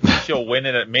world, she'll win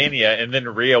it at Mania, and then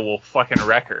Rhea will fucking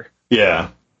wreck her. Yeah.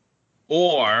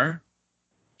 Or,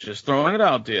 just throwing it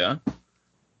out there,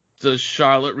 does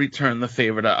Charlotte return the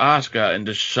favor to Asuka, and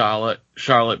does Charlotte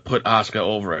put Asuka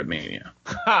over at Mania?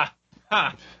 Ha!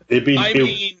 Ha! It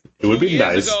would be years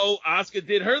nice. ago, Asuka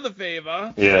did her the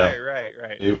favor. Yeah. Right.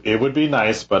 It would be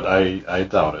nice, but I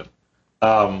doubt it.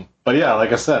 But yeah,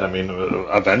 like I said, I mean,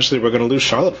 eventually we're going to lose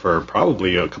Charlotte for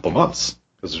probably a couple months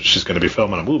because she's going to be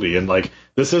filming a movie, and like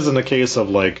this isn't a case of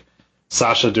like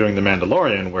Sasha doing The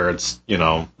Mandalorian where it's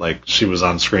like she was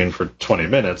on screen for 20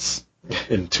 minutes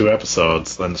in 2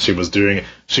 episodes, then she was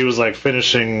like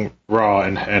finishing Raw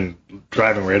and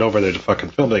driving right over there to fucking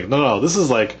film. Like, no, this is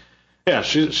like. Yeah,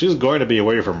 she's going to be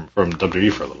away from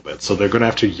WWE for a little bit, so they're going to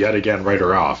have to yet again write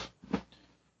her off.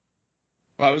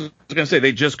 Well, I was going to say,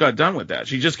 they just got done with that.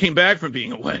 She just came back from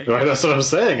being away. Right, that's what I'm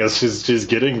saying. Is she's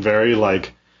getting very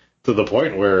like to the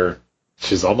point where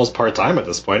she's almost part-time at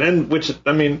this point, and which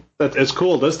I mean it's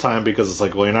cool this time because it's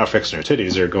like, well, you're not fixing your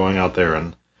titties, you're going out there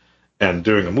and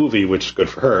doing a movie, which is good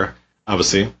for her,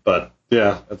 obviously. But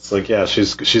yeah, it's like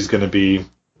she's going to be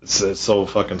it's so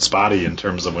fucking spotty in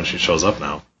terms of when she shows up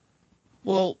now.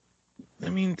 Well, I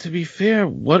mean, to be fair,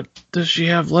 what does she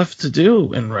have left to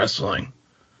do in wrestling?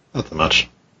 Not that much.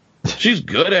 She's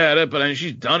good at it, but I mean,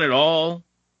 she's done it all.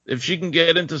 If she can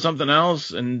get into something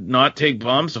else and not take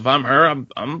bumps, if I'm her,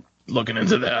 I'm looking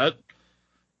into that.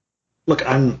 Look,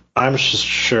 I'm just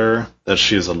sure that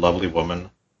she is a lovely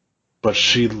woman, but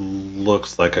she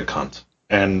looks like a cunt.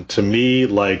 And to me,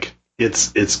 like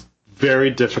it's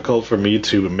very difficult for me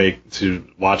to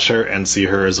watch her and see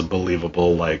her as a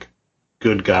believable like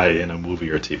good guy in a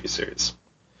movie or TV series.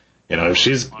 If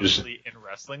she's Honestly, in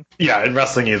wrestling, in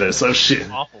wrestling either. So if she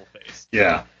awful face.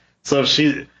 so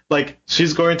if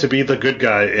she's going to be the good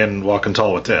guy in Walking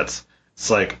Tall with Tits. it's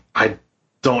like, I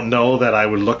don't know that I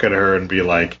would look at her and be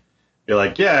like,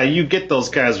 yeah, you get those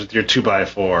guys with your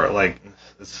 2x4. Like,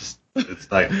 it's just,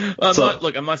 it's like.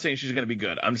 I'm not saying she's going to be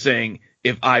good. I'm saying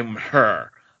if I'm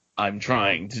her, I'm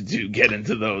trying to get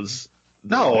into those.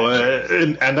 No,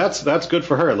 and that's good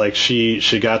for her. Like, she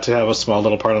got to have a small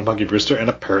little part on Punky Brewster, and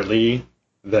apparently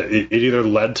that it either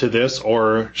led to this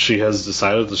or she has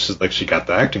decided that she got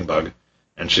the acting bug,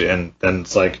 and then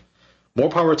it's like, more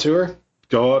power to her.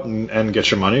 Go out and get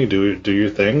your money, do your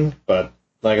thing. But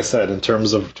like I said, in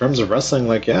terms of wrestling,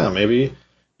 like, yeah, maybe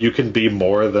you can be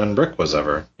more than Rick was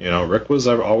ever. Rick was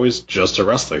always just a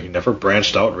wrestler. He never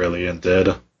branched out really and did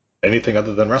anything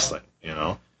other than wrestling.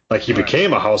 Like, he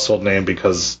became a household name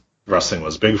because wrestling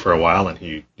was big for a while, and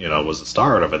he was a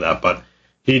star out of that. But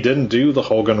he didn't do the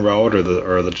Hogan Road or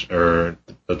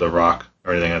the Rock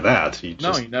or anything like that. He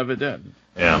never did.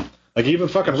 Yeah. Like, even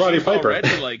fucking Roddy Piper.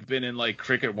 Already, like, been in, like,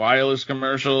 Cricket Wireless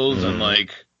commercials and,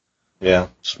 like, yeah,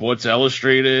 Sports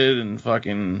Illustrated and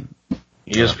fucking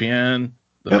ESPN,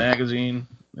 the magazine,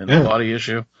 and the Body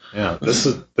Issue. Yeah, this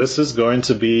is going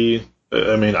to be.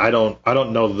 I mean, I don't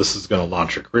know that this is going to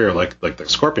launch her career like the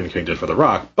Scorpion King did for The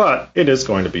Rock, but it is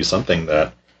going to be something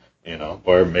that,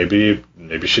 or maybe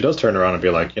she does turn around and be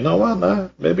like, you know what, nah,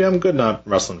 maybe I'm good not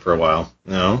wrestling for a while.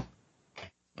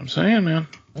 I'm saying, man.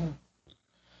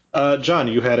 John,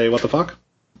 you had a what the fuck?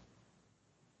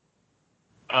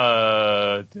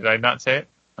 Did I not say it?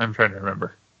 I'm trying to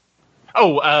remember.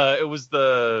 Oh, it was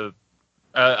the.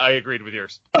 I agreed with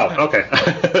yours. Oh, okay.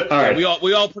 All right.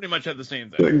 We all pretty much had the same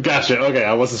thing. Gotcha. Okay,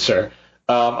 I wasn't sure.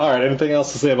 All right. Anything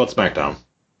else to say about SmackDown?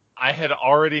 I had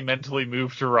already mentally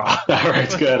moved to Raw. All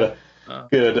right. Good.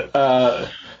 Good.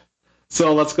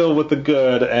 So let's go with the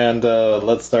good, and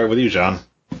let's start with you, John.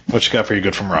 What you got for your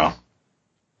good from Raw?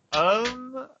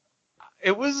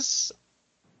 It was.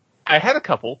 I had a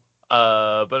couple,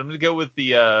 but I'm gonna go with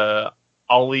the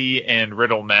Ollie and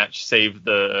Riddle match. Save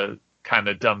the kind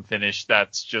of dumb finish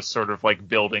that's just sort of like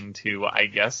building to, I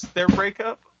guess, their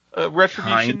breakup.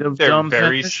 Retribution. Kind of their dumb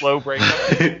very finish? slow breakup.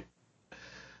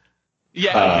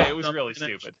 Yeah, okay, it was really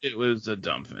finish. stupid. It was a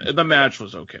dumb finish. The match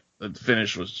was okay. The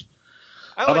finish was.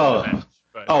 I like the match.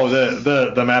 But... Oh,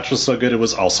 the match was so good. It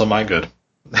was also my good.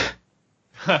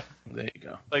 There you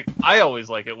go. Like, I always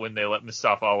like it when they let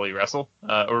Mustafa Ali wrestle,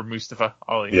 or Mustafa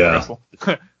Ali wrestle.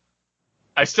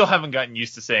 I still haven't gotten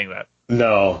used to saying that.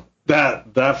 No,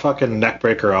 that fucking neck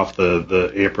breaker off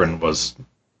the apron was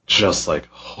just like,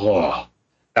 oh.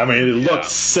 I mean, it looked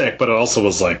sick, but it also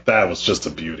was like, that was just a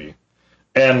beauty.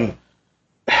 And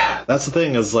that's the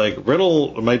thing, is like,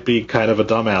 Riddle might be kind of a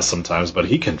dumbass sometimes, but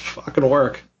he can fucking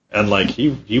work. And like,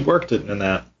 he worked it in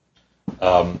that.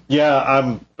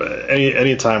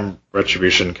 Anytime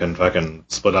Retribution can fucking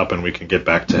split up and we can get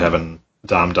back to having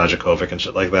Dom Dijakovic and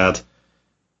shit like that,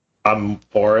 I'm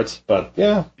for it. But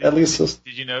yeah, at least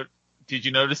Did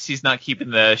you notice he's not keeping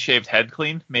the shaved head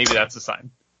clean? Maybe that's a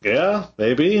sign. Yeah,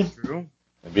 maybe. True.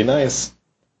 It'd be nice.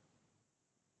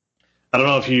 I don't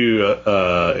know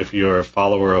if you're a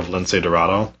follower of Lindsay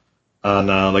Dorado on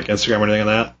like Instagram or anything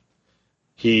like that.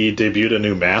 He debuted a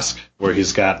new mask where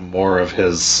he's got more of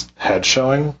his head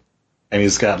showing, and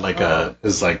he's got like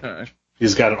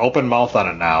he's got an open mouth on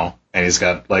it now, and he's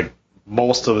got like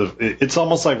most of it's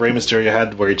almost like Rey Mysterio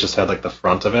had, where he just had like the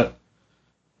front of it.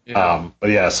 Yeah. But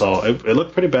yeah, so it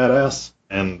looked pretty badass,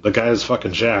 and the guy is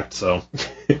fucking jacked. So,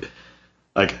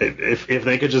 like, if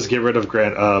they could just get rid of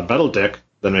Metal Dick,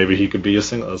 then maybe he could be a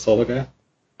solo guy.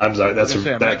 I'm sorry,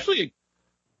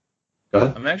 Go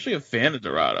ahead. I'm actually a fan of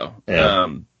Dorado. Yeah.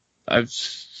 I've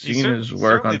seen his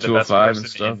work on 205 and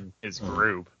stuff. In his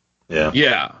group. Yeah.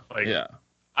 Yeah. Like, yeah.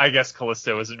 I guess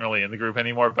Callisto isn't really in the group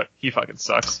anymore, but he fucking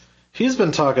sucks. He's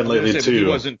been talking lately too. He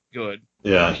wasn't good.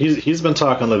 Yeah, he's been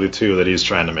talking lately too that he's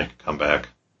trying to make a comeback.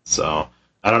 So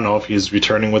I don't know if he's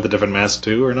returning with a different mask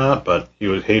too or not, but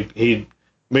he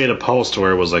made a post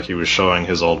where it was like he was showing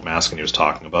his old mask and he was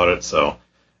talking about it. So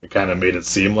it kind of made it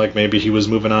seem like maybe he was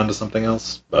moving on to something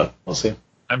else, but we'll see.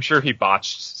 I'm sure he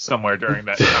botched somewhere during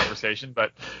that conversation,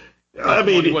 but I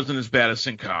mean, he wasn't as bad as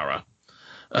Sin Cara.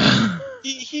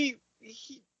 He he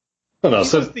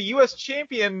was the U.S.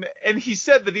 champion, and he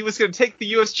said that he was going to take the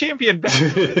U.S. champion back.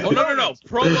 Oh, no.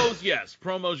 Promos, yes.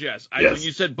 Yes. Yes. When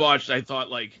you said botched, I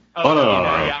thought like... Oh, no.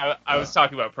 Yeah, I was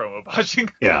talking about promo botching.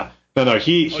 Yeah. No,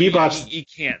 he botched... He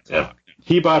can't talk. Yeah.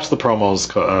 He botched the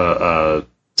promos,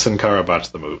 Sin Cara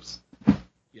botched the moves.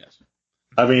 Yes.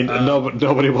 I mean,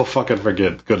 nobody will fucking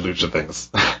forget good lucha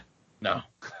things. No.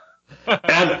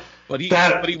 And But he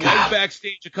went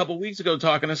backstage a couple weeks ago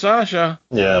talking to Sasha.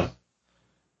 Yeah.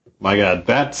 My God,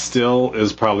 that still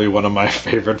is probably one of my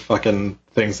favorite fucking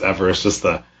things ever. It's just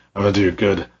I'm gonna do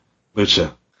good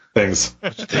Lucha. Things.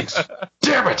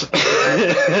 Damn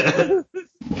it!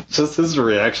 Just his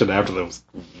reaction after that was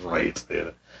great.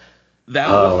 Dude. That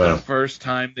was the first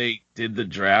time they did the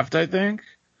draft, I think.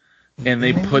 And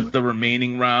they put the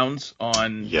remaining rounds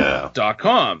on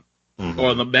 .com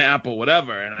or the map or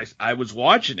whatever. And I was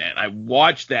watching it. And I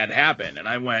watched that happen. And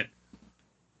I went,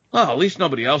 oh, at least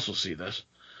nobody else will see this.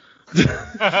 Because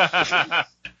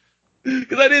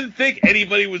I didn't think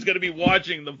anybody was going to be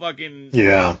watching the fucking,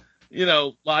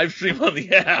 live stream on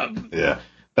the app. Yeah.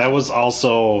 That was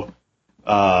also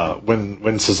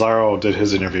when Cesaro did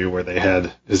his interview where they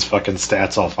had his fucking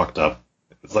stats all fucked up.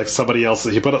 It's like somebody else.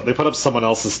 They put up someone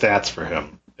else's stats for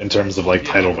him in terms of like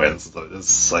title wins.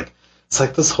 It's like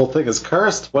this whole thing is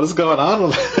cursed. What is going on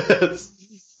with this?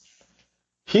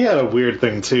 He had a weird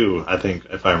thing too. I think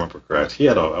if I remember correct, he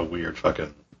had a weird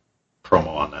fucking promo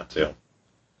on that too.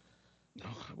 No,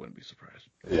 I wouldn't be surprised.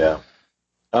 Yeah.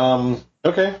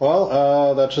 Okay.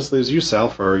 Well, that just leaves you, Sal,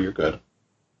 for your good.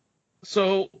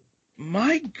 So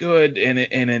my good, and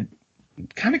it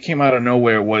kind of came out of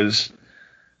nowhere, was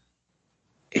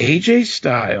AJ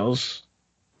Styles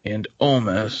and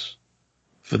Omos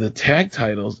for the tag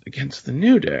titles against the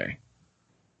New Day.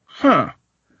 Huh.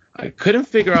 I couldn't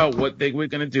figure out what they were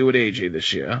going to do with AJ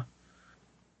this year.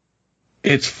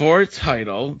 It's for a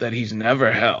title that he's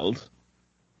never held.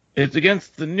 It's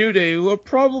against the New Day, who are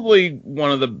probably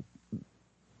one of the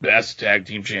best tag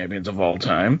team champions of all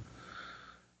time.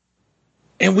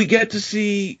 And we get to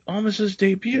see Omos'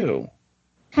 debut.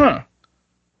 Huh.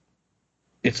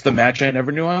 It's the match I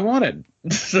never knew I wanted.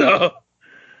 So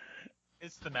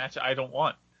it's the match I don't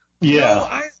want. Yeah.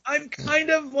 No, I'm kind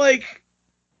of like,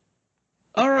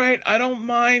 all right, I don't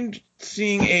mind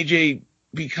seeing AJ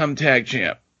become tag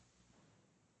champ.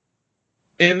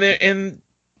 And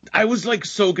I was like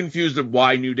so confused of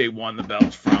why New Day won the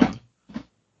belts from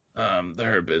the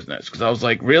Hurt Business, because I was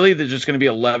like, really, they're just going to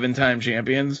be 11-time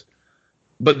champions?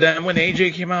 But then when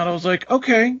AJ came out, I was like,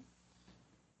 okay,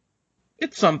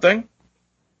 it's something.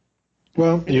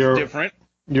 Well, it's different.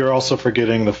 You're also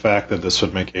forgetting the fact that this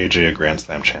would make AJ a Grand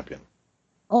Slam champion.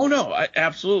 Oh, no,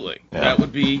 absolutely. Yeah. That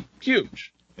would be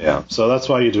huge. Yeah, so that's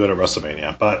why you do it at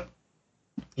WrestleMania. But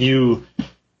you,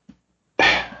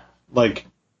 like,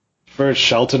 for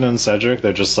Shelton and Cedric,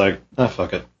 they're just like,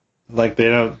 fuck it. Like, they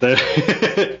don't,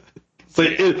 so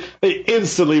they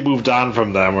instantly moved on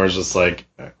from them, where it's just like,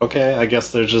 okay, I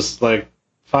guess they're just like,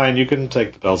 fine, you can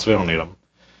take the belts, we don't need them.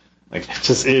 Like,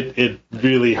 it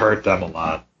really hurt them a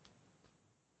lot.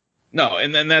 No,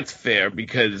 and then that's fair,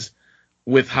 because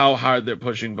with how hard they're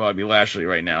pushing Bobby Lashley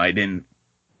right now, I didn't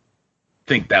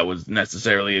think that was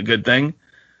necessarily a good thing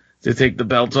to take the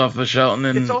belts off of Shelton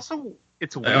and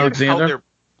it's weird Alexander. How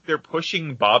they're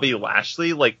pushing Bobby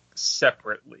Lashley like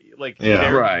separately. Like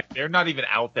they're not even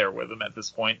out there with him at this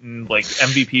point, and like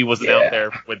MVP wasn't out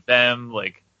there with them.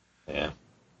 Like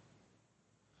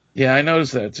yeah, I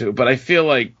noticed that too. But I feel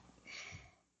like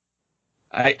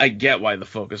I get why the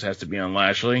focus has to be on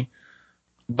Lashley,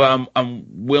 but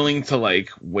I'm willing to like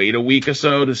wait a week or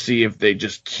so to see if they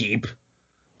just keep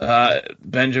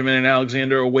Benjamin and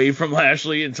Alexander away from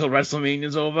Lashley until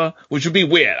WrestleMania's over, which would be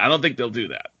weird. I don't think they'll do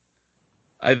that.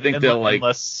 I think they'll like,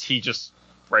 unless he just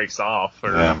breaks off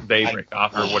or they break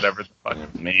off or whatever the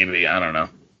fuck. Maybe, I don't know.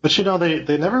 But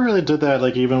they never really did that.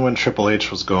 Like even when Triple H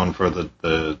was going for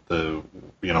the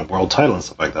world title and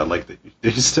stuff like that. Like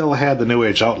he still had the New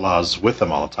Age Outlaws with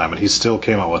him all the time, and he still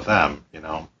came out with them. You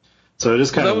know, so it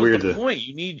is kind of weird. The point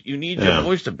you need your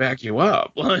voice to back you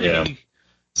up.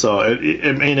 So I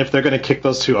mean, if they're going to kick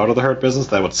those two out of the Hurt Business,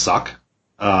 that would suck.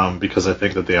 Because I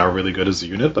think that they are really good as a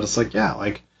unit. But it's like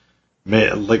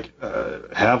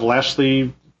have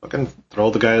Lashley fucking throw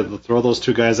those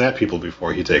two guys at people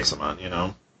before he takes them on, you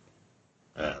know.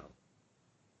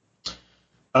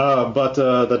 But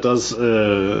that does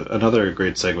another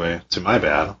great segue to my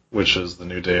bad, which is the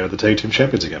New Day are the tag team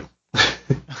champions again.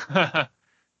 And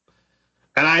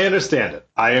I understand it.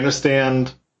 I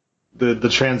understand the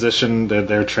transition.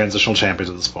 They're transitional champions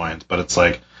at this point, but it's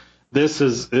like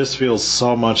this feels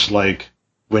so much like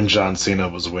when John Cena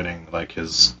was winning like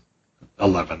his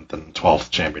 11th and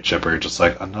 12th championship, where you're just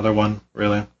like, another one,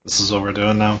 really? This is what we're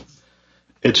doing now?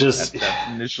 It just that's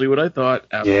initially what I thought.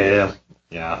 Absolutely.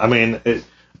 Yeah. I mean,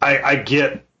 I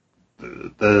get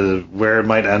the where it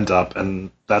might end up,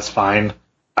 and that's fine.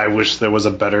 I wish there was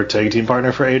a better tag team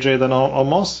partner for AJ than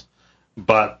Omos,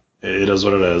 but it is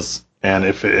what it is. And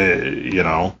if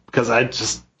because I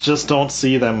just don't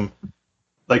see them.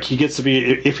 Like, he gets to be,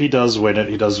 if he does win it,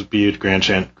 he does be a Grand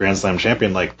Slam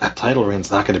champion, like, that title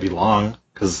reign's not going to be long,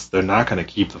 because they're not going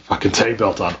to keep the fucking tag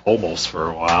belt on Omos for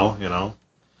a while, you know?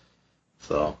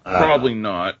 So probably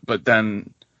not. But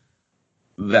then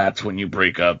that's when you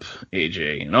break up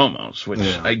AJ and Omos, which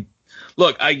I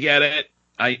get it.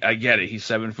 I get it. He's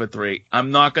 7'3".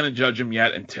 I'm not going to judge him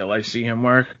yet until I see him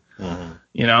work. Mm-hmm.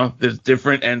 You know, there's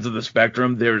different ends of the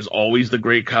spectrum. There's always the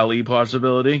Great Khali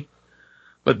possibility,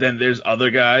 but then there's other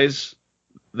guys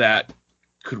that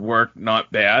could work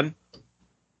not bad,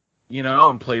 you know,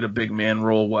 and played a big man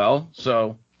role well.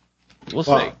 So we'll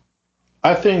see.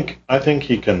 I think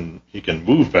he can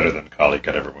move better than Khali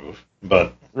could ever move,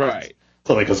 but right. It's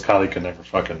only because Khali can never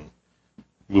fucking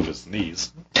move his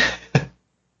knees.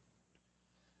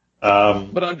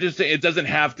 But I'm just saying, it doesn't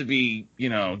have to be, you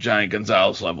know, Giant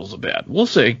Gonzalez levels of bad. We'll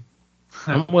see.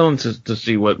 I'm willing to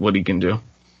see what he can do.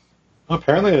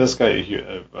 Apparently, this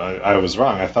guy, I was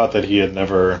wrong. I thought that he had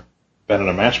never been in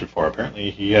a match before.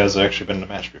 Apparently, he has actually been in a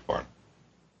match before.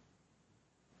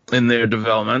 In their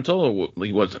developmental, or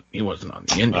he wasn't on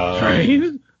the Indies, right?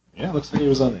 Yeah, it looks like he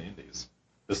was on the Indies.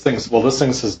 This thing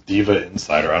says Diva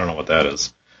Insider. I don't know what that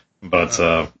is, but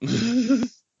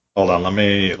hold on. Let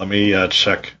me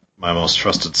check my most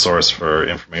trusted source for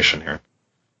information here.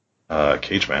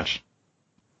 Cage match.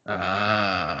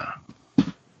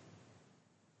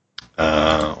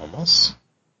 Almost.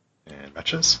 And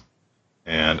matches.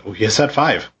 And he has had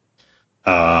 5.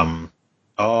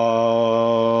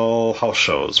 All house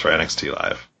shows for NXT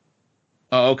Live.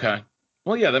 Oh, okay.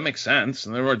 Well, yeah, that makes sense.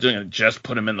 And they weren't doing it just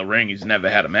put him in the ring. He's never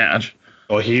had a match.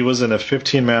 Well, he was in a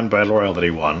 15-man battle royal that he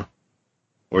won,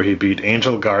 where he beat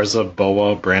Angel Garza,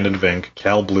 Boa, Brandon Vink,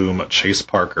 Cal Bloom, Chase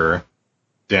Parker,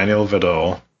 Daniel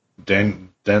Vidot,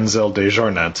 Denzel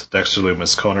Desjornet, Dexter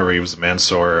Lumis, Kona Reeves,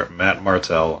 Mansoor, Matt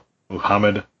Martel,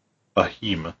 Muhammad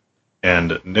Fahim,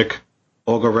 and Nick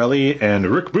Olgarelli and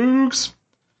Rick Boogs.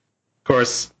 Of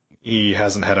course, he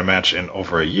hasn't had a match in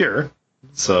over a year,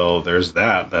 so there's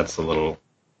that. That's a little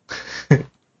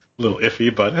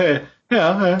iffy, but hey,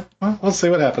 well, we'll see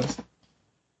what happens.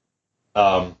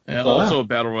 Also, a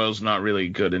battle royal's not really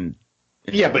good in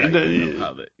but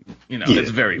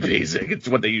it's very basic. It's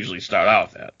what they usually start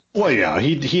off at. Well, yeah,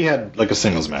 he had like a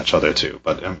singles match out there too,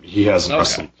 but he hasn't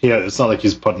wrestled. It's not like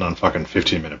he's putting on fucking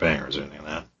 15-minute bangers or anything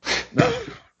like that.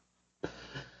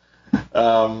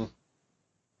 No.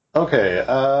 Okay.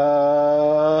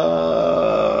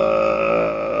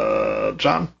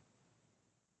 John?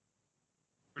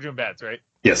 We're doing bads, right?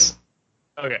 Yes.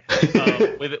 Okay.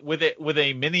 With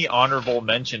a mini honorable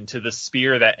mention to the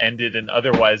spear that ended an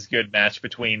otherwise good match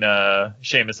between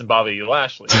Sheamus and Bobby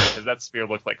Lashley, because that spear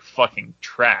looked like fucking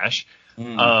trash.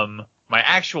 My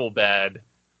actual bad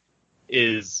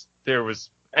is there was,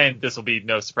 and this will be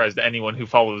no surprise to anyone who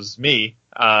follows me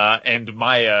and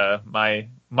my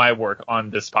work on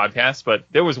this podcast, but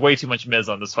there was way too much Miz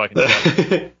on this fucking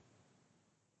show.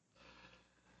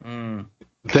 You're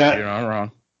not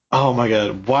wrong. Oh my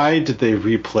god, why did they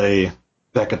replay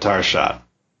that guitar shot?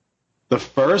 The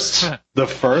first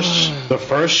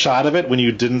shot of it when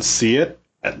you didn't see it,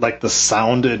 like the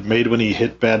sound it made when he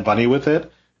hit Bad Bunny with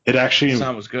it, it actually... The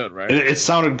sound was good, right? It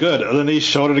sounded good. And then he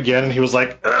showed it again and he was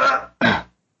like... Ugh!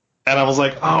 And I was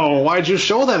like, oh, why'd you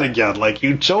show that again? Like,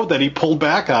 you showed that he pulled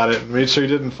back on it and made sure he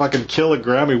didn't fucking kill a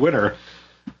Grammy winner.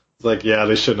 It's like, yeah,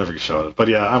 they should never show it. But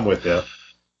yeah, I'm with you.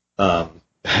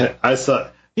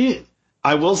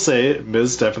 I will say,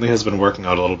 Miz definitely has been working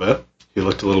out a little bit. He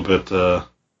looked a little bit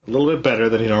better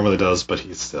than he normally does, but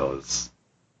he still is.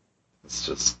 It's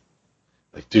just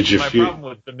like, dude, my problem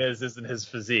with the Miz isn't his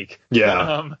physique.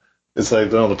 Yeah, it's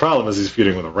like, no, the problem is he's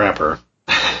feuding with a rapper.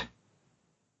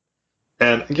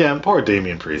 And again, poor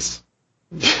Damian Priest,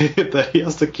 that he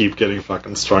has to keep getting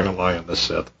fucking strung along in this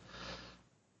shit.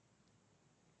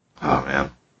 Oh man.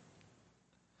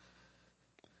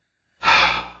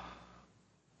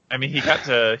 I mean, he got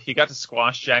to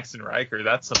squash Jackson Riker.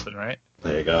 That's something, right?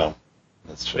 There you go.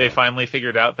 That's true. They finally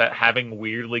figured out that having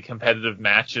weirdly competitive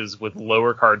matches with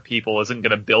lower card people isn't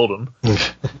going to build them.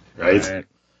 Right.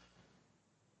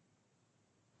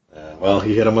 Well,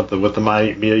 he hit him with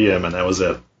the Mia Yim, and that was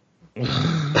it.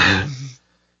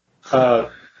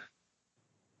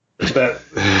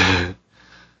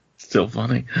 Still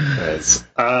funny. Right.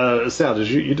 Sal,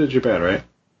 you did your bad, right?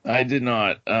 I did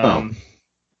not.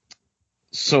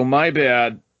 So my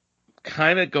bad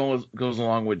kind of goes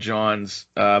along with John's.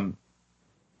 The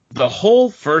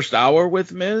whole first hour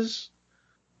with Miz,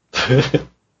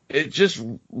 it just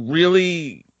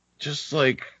really just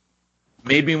like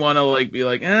made me want to like be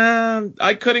like,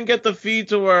 I couldn't get the feed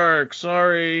to work.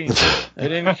 Sorry, I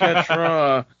didn't catch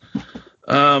Raw.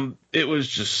 It was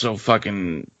just so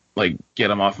fucking like,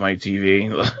 get him off my TV.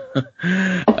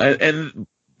 And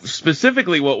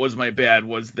specifically, what was my bad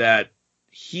was that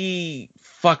he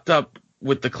fucked up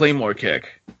with the Claymore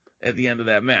kick at the end of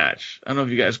that match. I don't know if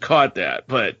you guys caught that,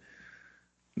 but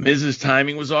Miz's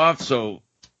timing was off, so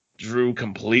Drew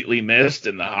completely missed,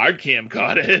 and the hard cam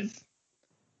caught it.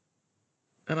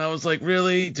 And I was like,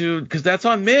 really, dude? Because that's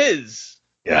on Miz.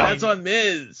 Yeah. That's on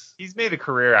Miz. He's made a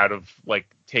career out of like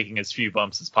taking as few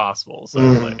bumps as possible.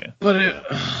 So, But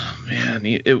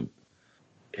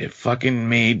it fucking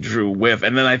made Drew whiff.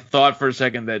 And then I thought for a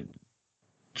second that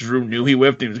Drew knew he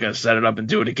whiffed and he was going to set it up and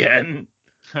do it again.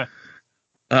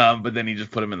 But then he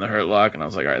just put him in the hurt lock, and I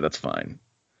was like, all right, that's fine.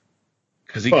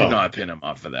 Because he could not pin him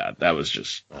off for that. That was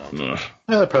just... Yeah,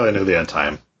 they probably knew they had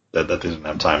time. That they didn't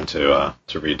have time to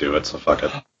redo it, so fuck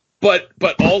it. But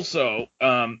also,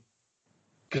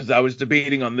 because I was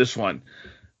debating on this one,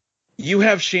 you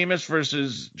have Sheamus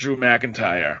versus Drew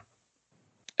McIntyre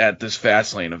at this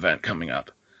Fastlane event coming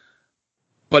up.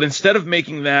 But instead of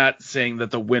making that saying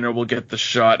that the winner will get the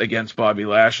shot against Bobby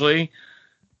Lashley,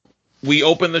 we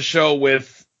open the show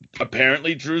with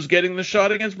apparently Drew's getting the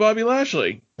shot against Bobby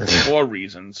Lashley for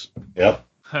reasons. Yep.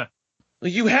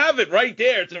 You have it right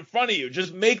there. It's in front of you.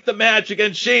 Just make the match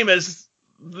against Sheamus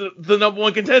the number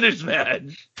one contenders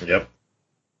match. Yep.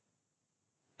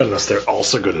 Unless they're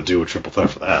also going to do a triple threat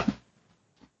for that.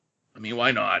 I mean,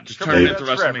 why not? Just turn it into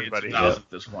WrestleMania 2000 at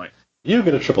this point. You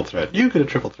get a triple threat. You get a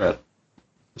triple threat.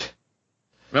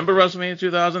 Remember WrestleMania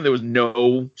 2000? There was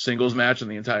no singles match in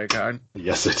the entire card.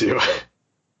 Yes, I do.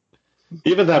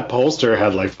 Even that poster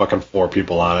had like fucking 4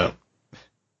 people on it.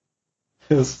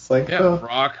 It's like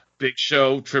Rock, Big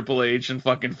Show, Triple H, and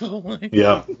fucking Foley.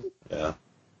 Yeah.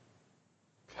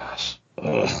 Gosh.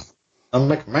 Ugh. A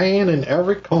McMahon in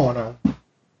every corner.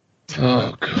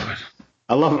 Oh god.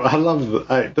 I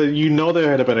love. You know,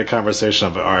 there had been a conversation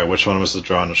of, all right, which one of us is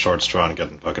drawing the short straw and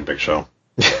getting fucking Big Show?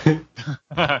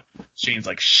 Shane's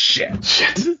like, shit.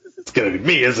 It's gonna be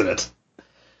me, isn't it?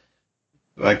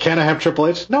 Can't I have Triple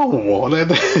H? No,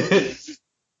 that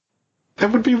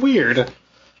would be weird.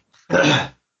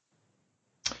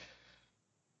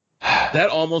 That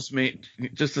almost made,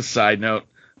 just a side note,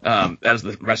 as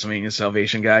the WrestleMania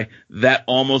Salvation guy, that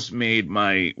almost made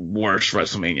my worst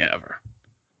WrestleMania ever.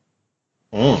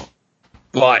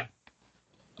 But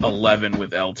 11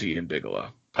 with LT and Bigelow.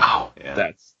 Oh,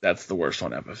 yeah. That's the worst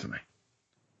one ever for me.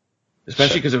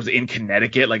 Especially because it was in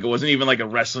Connecticut. Like, it wasn't even like a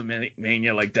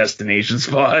WrestleMania like destination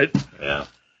spot. Yeah.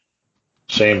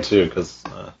 Shame too, because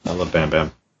I love Bam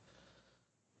Bam.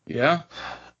 Yeah.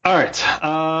 All right.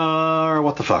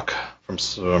 What the fuck from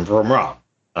Raw?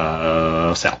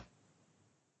 Sal.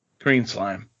 Green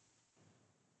slime.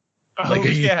 Oh,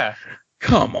 yeah.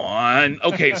 Come on.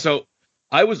 Okay, so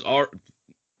I was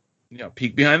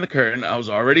peek behind the curtain. I was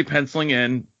already penciling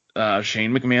in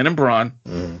Shane McMahon and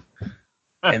Braun.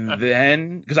 And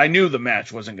then, because I knew the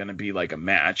match wasn't going to be like a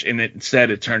match, and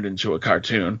instead it turned into a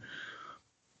cartoon.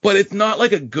 But it's not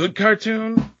like a good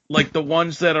cartoon, like the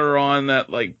ones that are on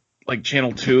that like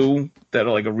Channel 2 that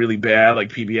are like a really bad, like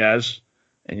PBS,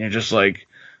 and you're just like,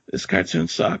 this cartoon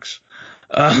sucks.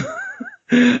 And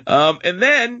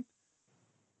then,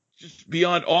 just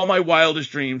beyond all my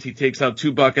wildest dreams, he takes out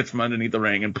 2 buckets from underneath the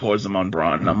ring and pours them on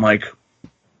Braun, and I'm like,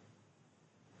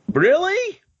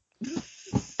 really?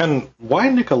 And why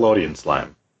Nickelodeon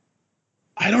slime?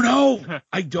 I don't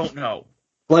know.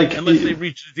 Like, unless they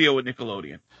reach a deal with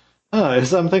Nickelodeon. I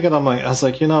was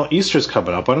like, Easter's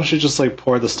coming up. Why don't you just like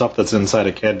pour the stuff that's inside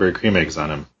of Cadbury cream eggs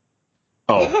on him?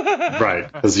 Oh, right,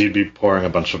 because you'd be pouring a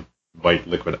bunch of white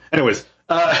liquid. Anyways,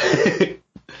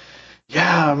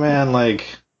 yeah, man, like,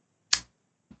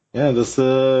 yeah, this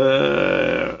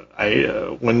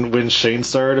when Shane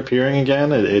started appearing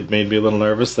again, it made me a little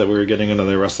nervous that we were getting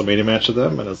another WrestleMania match with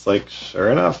them, and it's like, sure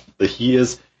enough, he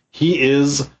is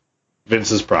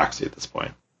Vince's proxy at this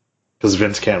point, because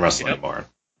Vince can't wrestle anymore.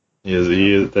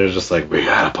 They're just like, we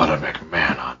gotta put a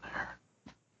McMahon on there,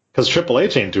 because Triple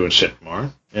H ain't doing shit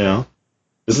anymore.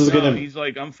 This is gonna. He's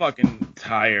like, I'm fucking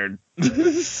tired.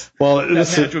 Well,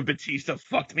 that match with Batista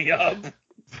fucked me up.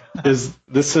 Is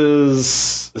this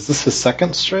his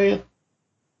second straight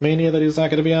Mania that he's not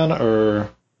going to be on,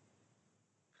 or?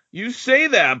 You say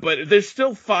that, but there's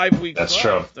still 5 weeks. That's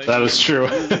left. true. That is true.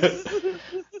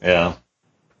 Yeah,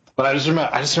 but I just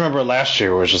remember last year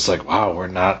where it was just like, wow, we're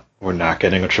not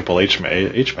getting a Triple H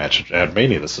match at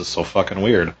Mania. This is so fucking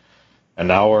weird. And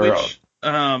now we're. Which,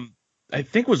 I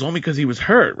think was only because he was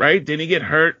hurt, right? Didn't he get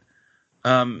hurt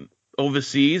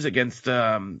overseas against?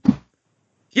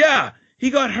 Yeah, he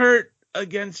got hurt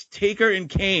against Taker and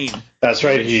Kane. That's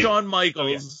right. Shawn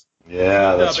Michaels.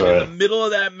 Yeah, that's right. In the middle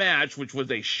of that match, which was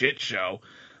a shit show,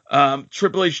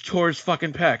 Triple H tore his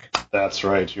fucking pec. That's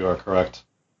right. You are correct.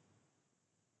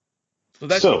 So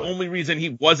that's the only reason he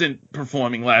wasn't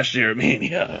performing last year at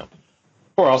Mania. Yeah.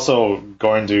 We're also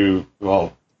going to,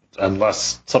 well,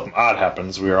 unless something odd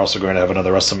happens, we are also going to have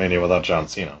another WrestleMania without John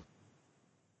Cena.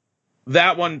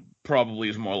 That one probably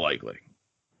is more likely.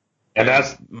 And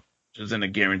that's isn't a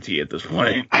guarantee at this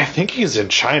point. I think he's in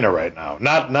China right now.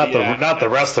 Not the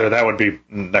wrestler. That would be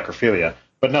necrophilia.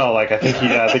 But no, like I think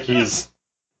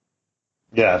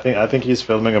he's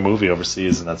filming a movie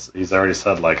overseas, and he's already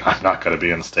said like I'm not going to be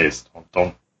in the States.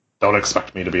 Don't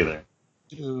expect me to be there.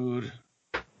 Dude,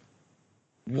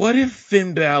 what if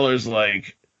Finn Balor's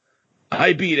like,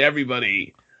 I beat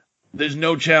everybody. There's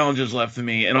no challenges left for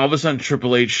me, and all of a sudden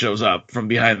Triple H shows up from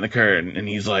behind the curtain, and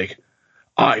he's like,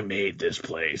 I made this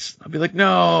place. I'll be like,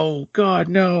 no, God,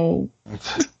 no.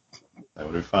 That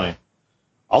would be funny.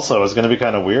 Also, it's going to be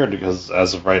kind of weird because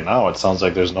as of right now, it sounds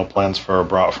like there's no plans for a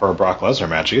Brock Lesnar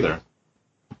match either.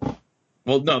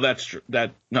 Well, no, that's true.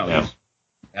 He's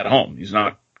at home. He's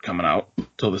not coming out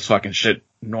until this fucking shit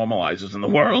normalizes in the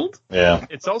world. Yeah.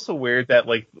 It's also weird that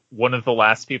like one of the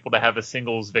last people to have a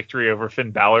singles victory over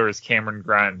Finn Balor is Cameron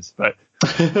Grimes, but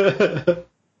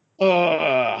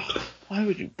why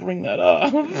would you bring that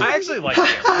up? I actually like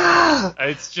Cameron.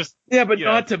 It's just but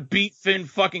not to beat Finn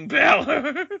fucking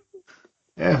Balor.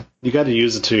 Yeah, you got to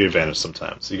use it to your advantage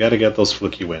sometimes. You got to get those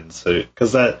fluky wins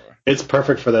because it's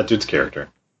perfect for that dude's character.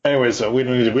 Anyway, so we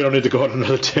don't need to go on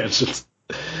another tangent.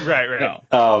 Right.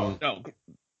 No.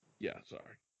 Yeah, sorry.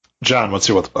 John, what's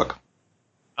your what the fuck?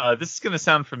 This is going to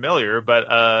sound familiar,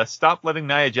 but stop letting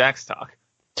Nia Jax talk.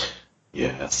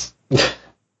 Yes.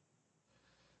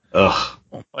 Ugh.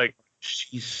 Like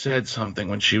she said something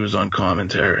when she was on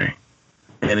commentary,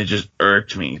 and it just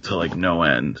irked me to like no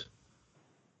end.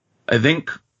 I think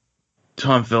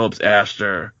Tom Phillips asked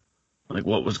her like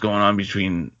what was going on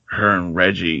between her and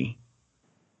Reggie,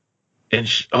 and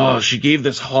she gave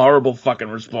this horrible fucking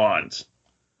response,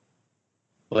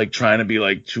 like trying to be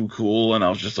like too cool, and I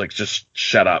was just like, just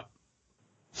shut up,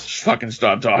 just fucking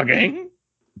stop talking.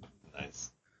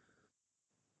 Nice.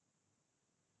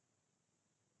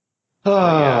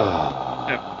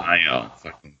 I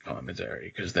fucking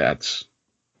commentary because that's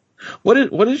what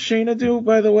does Shayna do,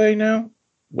 by the way, now?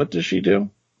 What does she do?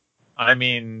 I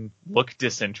mean, look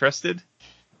disinterested.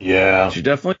 Yeah. She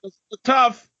definitely does look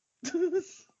tough. To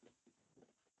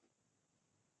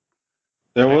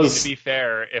be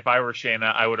fair, if I were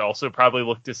Shayna, I would also probably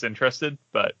look disinterested,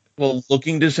 but well,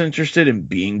 looking disinterested and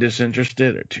being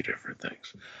disinterested are two different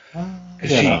things.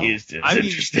 She is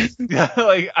disinterested.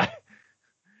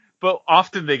 But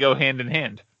often they go hand in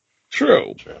hand.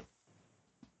 True.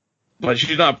 But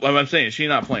she's not. I'm saying she's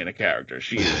not playing a character.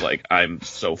 She is like, I'm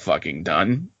so fucking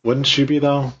done. Wouldn't she be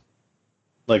though?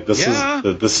 Like this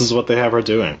is what they have her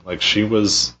doing. Like she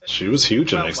was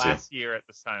huge in NXT last year at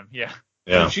this time. Yeah.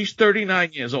 Yeah. She's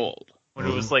 39 years old. When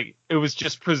it was like it was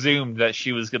just presumed that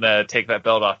she was gonna take that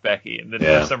belt off Becky, and then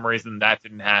for some reason that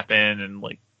didn't happen, and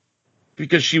like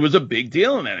because she was a big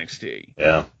deal in NXT.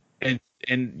 Yeah.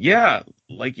 And yeah,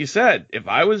 like you said, if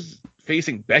I was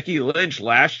facing Becky Lynch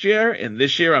last year, and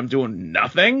this year I'm doing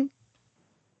nothing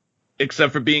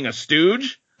except for being a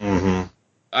stooge,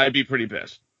 I'd be pretty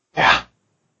pissed. Yeah.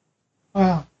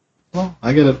 Well,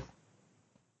 I get it.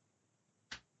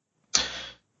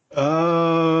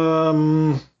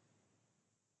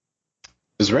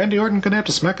 Is Randy Orton gonna have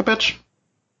to smack a bitch?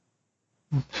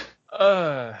 Who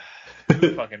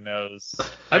fucking knows?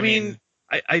 I mean,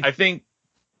 I think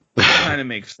it kind of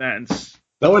makes sense.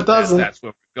 No, it doesn't. That's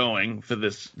where we're going for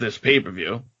this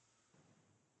pay-per-view.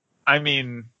 I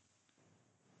mean,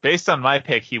 based on my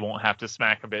pick, he won't have to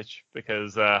smack a bitch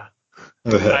because I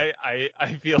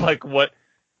feel like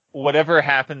whatever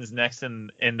happens next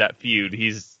in that feud,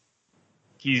 he's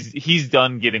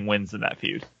done getting wins in that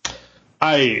feud.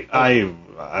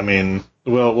 I mean,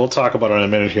 we'll talk about it in a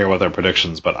minute here with our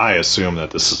predictions, but I assume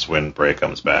that this is when Bray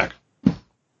comes back.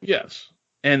 Yes.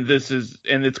 And it's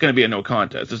going to be a no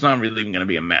contest. It's not really even going to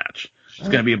be a match. It's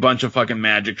going to be a bunch of fucking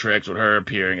magic tricks with her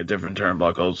appearing at different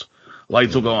turnbuckles.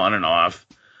 Lights will go on and off.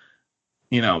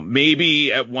 You know,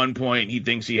 maybe at one point he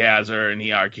thinks he has her and he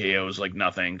RKOs like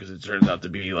nothing because it turns out to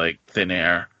be like thin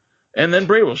air. And then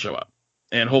Bray will show up.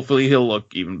 And hopefully he'll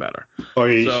look even better. Or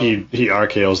he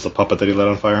RKOs the puppet that he lit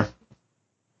on fire.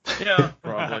 Yeah,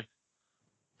 probably.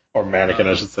 Or mannequin,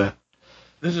 I should say.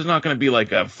 This is not going to be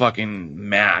like a fucking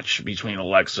match between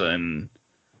Alexa and.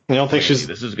 You don't think This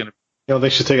is going to. You don't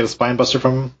think she's taking a spine buster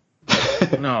from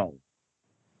him? No.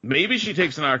 Maybe she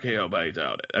takes an RKO, but I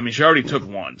doubt it. I mean, she already took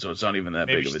one, so it's not even that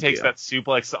big of a deal. Maybe she takes that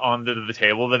suplex onto the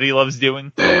table that he loves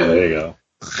doing. Yeah, there you go.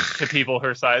 To people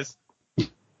her size.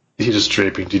 He's just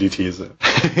draping DDTs.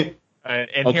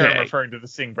 And here I'm referring to the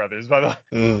Singh brothers, by the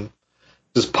way.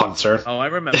 Just punts her. Oh, I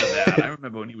remember that. I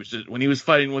remember when he was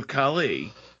fighting with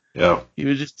Kali. Yeah. He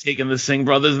was just taking the Singh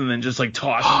brothers and then just like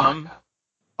tossing them.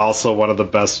 Also, one of the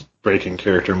best breaking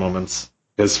character moments.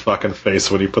 His fucking face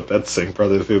when he put that Singh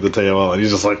brother through the table, and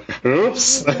he's just like,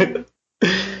 "Oops."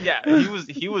 Yeah,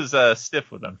 he was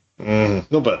stiff with him. A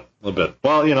little bit.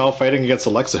 Well, fighting against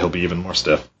Alexa, he'll be even more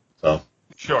stiff. So.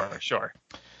 Sure.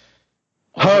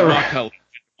 Also, about Kali.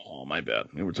 Oh, my bad.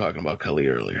 We were talking about Kali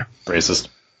earlier. Racist.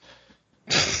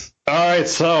 All right,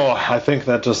 so I think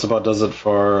that just about does it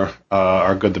for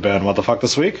our Good, the Bad, and What the Fuck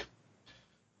this week.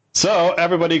 So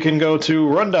everybody can go to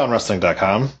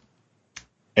rundownwrestling.com,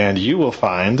 and you will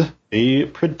find a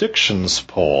predictions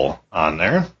poll on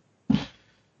there.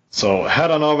 So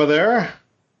head on over there,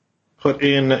 put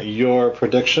in your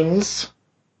predictions,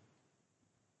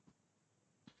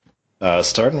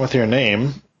 starting with your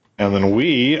name, and then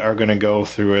we are going to go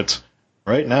through it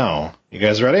right now. You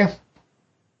guys ready?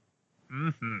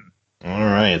 Mm-hmm. All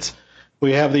right.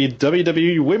 We have the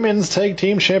WWE Women's Tag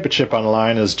Team Championship on the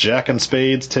line as Jack and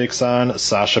Spades takes on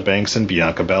Sasha Banks and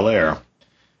Bianca Belair.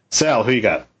 Sal, who you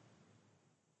got?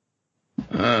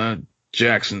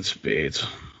 Jackson Spades.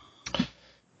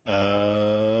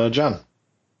 John.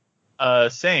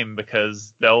 Same,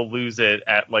 because they'll lose it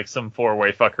at like some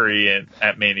 4-way fuckery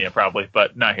at Mania probably,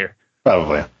 but not here.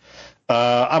 Probably.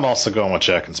 I'm also going with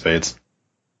Jack and Spades.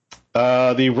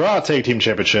 The Raw Tag Team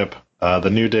Championship, the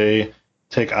New Day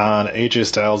take on AJ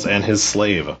Styles and his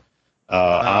slave.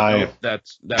 No,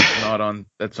 that's not on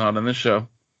this show.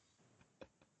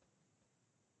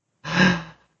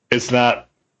 It's not.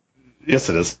 Yes,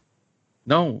 it is.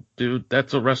 No, dude,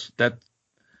 that's that.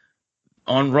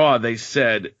 On Raw, they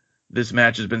said this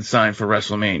match has been signed for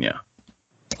WrestleMania.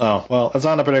 Oh, well, it's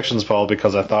on the predictions poll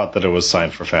because I thought that it was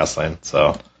signed for Fastlane,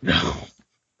 so. No.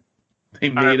 They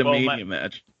made a Mania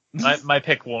match. My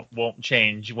pick won't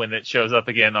change when it shows up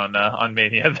again on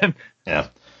Mania then. Yeah.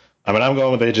 I mean, I'm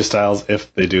going with AJ Styles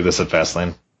if they do this at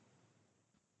Fastlane.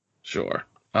 Sure.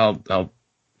 I'll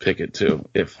pick it too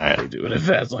if they do it at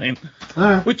Fastlane. All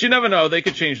right. Which you never know. They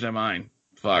could change their mind.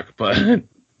 Fuck, but...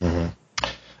 Mm-hmm.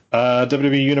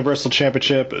 WWE Universal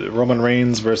Championship, Roman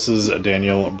Reigns versus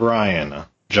Daniel Bryan.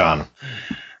 John.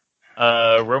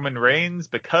 Roman Reigns,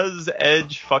 because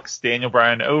Edge fucks Daniel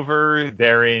Bryan over,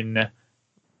 they're in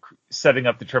setting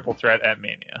up the triple threat at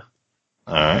Mania.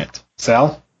 All right.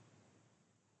 Sal?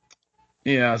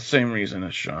 Yeah, same reason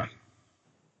as Sean.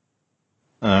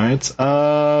 All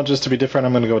right. Just to be different,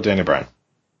 I'm going to go with Daniel Bryan.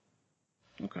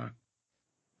 Okay.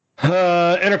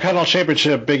 Intercontinental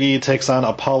Championship, Big E takes on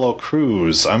Apollo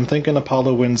Crews. I'm thinking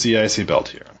Apollo wins the IC belt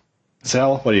here.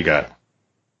 Sal, what do you got?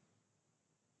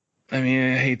 I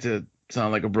mean, I hate to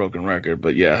sound like a broken record,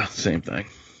 but yeah, same thing.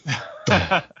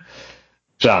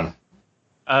 John?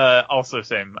 Also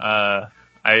same. I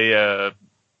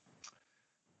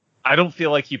don't feel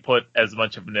like he put as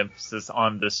much of an emphasis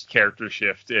on this character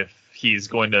shift if he's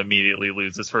going to immediately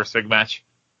lose his first big match.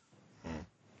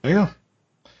 There you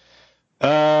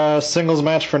go. Singles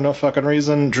match for no fucking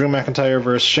reason. Drew McIntyre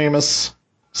versus Sheamus.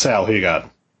 Sal, who you got?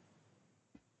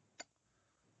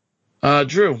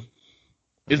 Drew.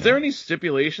 Is there any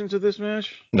stipulation to this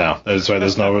match? No, that's why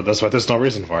there's no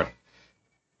reason for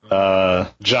it.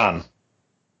 John.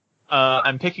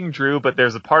 I'm picking Drew, but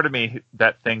there's a part of me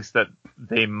that thinks that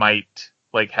they might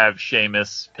like have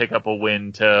Sheamus pick up a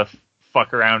win to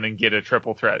fuck around and get a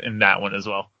triple threat in that one as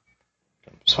well.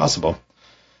 It's possible.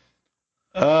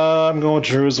 I'm going with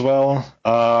Drew as well.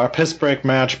 Our piss break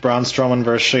match, Braun Strowman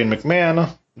versus Shane McMahon.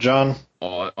 John?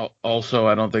 Also,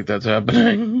 I don't think that's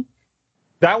happening.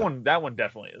 That one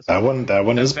definitely is. That one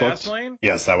is booked. Fastlane?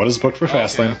 Yes, that one is booked for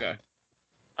Fastlane. Okay.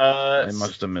 I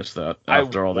must have missed that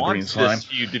after all the green slime. I want this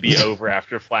feud to be over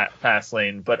after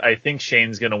Fastlane, but I think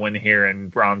Shane's going to win here and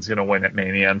Braun's going to win at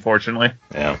Mania, unfortunately.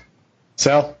 Yeah.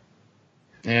 Sal?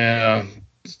 Yeah,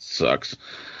 it sucks.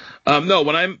 No,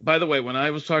 when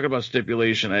I was talking about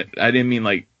stipulation, I didn't mean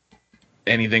like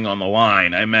anything on the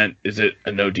line. I meant, is it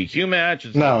a no DQ match?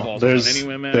 Is no,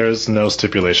 there's no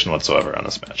stipulation whatsoever on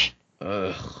this match.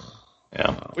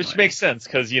 Yeah. Which makes sense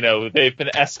because they've been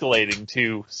escalating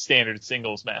to standard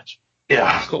singles match.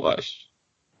 Yeah, of course.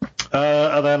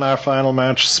 And then our final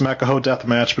match, Smack-a-Ho death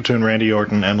match between Randy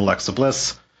Orton and Alexa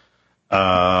Bliss.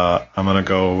 I'm gonna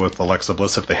go with Alexa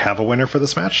Bliss if they have a winner for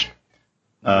this match.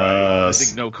 Right. I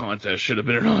think no contest should have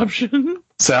been an option.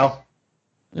 Sal?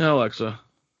 Yeah, Alexa.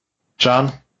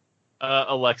 John?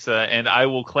 Alexa, and I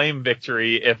will claim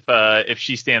victory if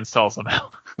she stands tall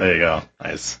somehow. There you go.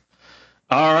 Nice.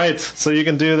 All right, so you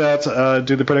can do that,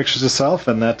 do the predictions yourself,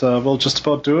 and that will just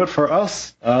about do it for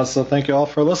us. So thank you all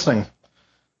for listening.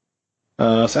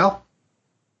 Sal?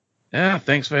 Yeah,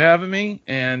 thanks for having me.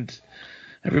 And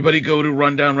everybody go to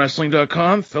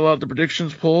rundownwrestling.com, fill out the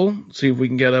predictions poll, see if we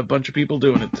can get a bunch of people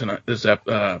doing it tonight, this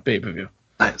pay-per-view.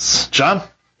 Nice. John?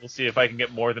 We'll see if I can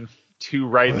get more than 2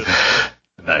 right this time.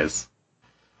 Nice.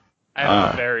 I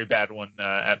had a very bad one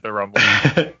at the Rumble.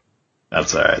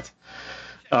 That's all right.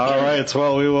 All right,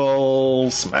 well, we will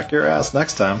smack your ass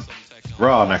next time.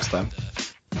 Raw next time.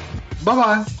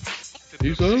 Bye-bye.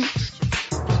 Peace out.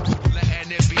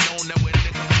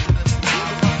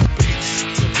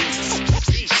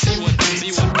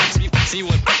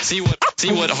 See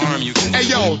what harm you can do. Hey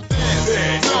yo,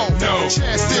 no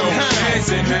chance in hell.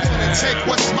 You wanna take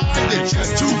what's mine, you're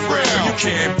just too frail. You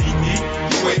can't beat me,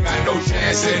 you ain't got no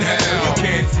chance in hell. You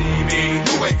can't see me,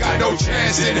 you ain't got no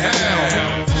chance in hell.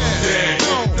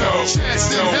 No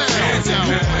chance in hell.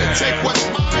 You wanna take what's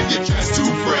mine, you're just too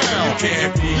frail. You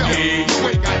can't beat me, you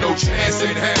ain't got no chance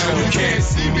in hell. You can't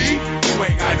see me, you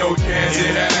ain't got no chance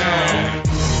in hell.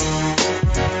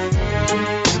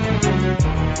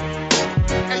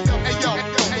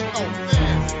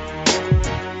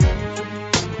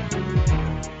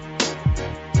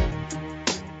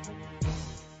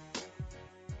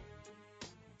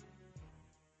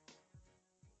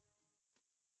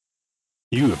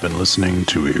 You have been listening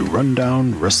to a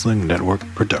Rundown Wrestling Network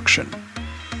production.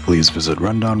 Please visit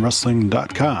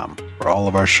rundownwrestling.com for all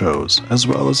of our shows, as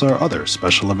well as our other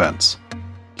special events.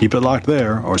 Keep it locked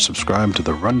there, or subscribe to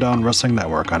the Rundown Wrestling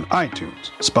Network on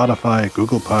iTunes, Spotify,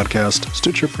 Google Podcast,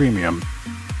 Stitcher Premium,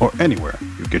 or anywhere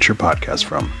you get your podcast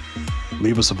from.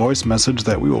 Leave us a voice message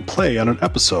that we will play on an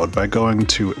episode by going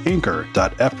to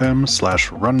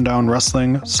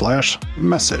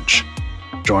anchor.fm/rundownwrestling/message.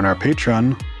 Join our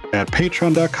Patreon at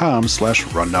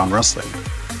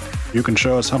patreon.com/rundownwrestling. You can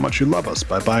show us how much you love us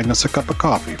by buying us a cup of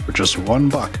coffee for just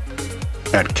 $1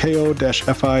 at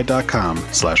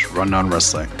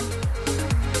ko-fi.com/rundownwrestling.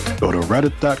 Go to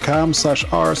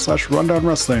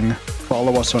reddit.com/r/rundownwrestling.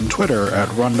 Follow us on Twitter at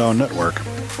Rundown Network.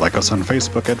 Like us on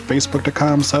Facebook at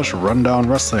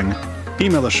facebook.com/rundownwrestling.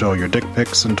 Email the show your dick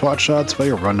pics and twat shots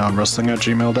via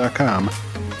rundownwrestling@gmail.com.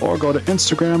 Or go to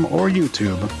Instagram or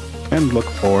YouTube and look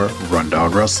for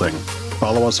Rundown Wrestling.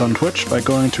 Follow us on Twitch by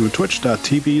going to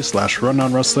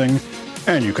twitch.tv/rundownwrestling,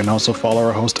 and you can also follow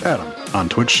our host Adam on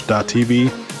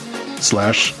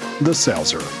twitch.tv/The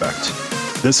Salzer Effect.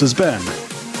 This has been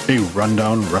a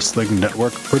Rundown Wrestling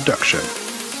Network production.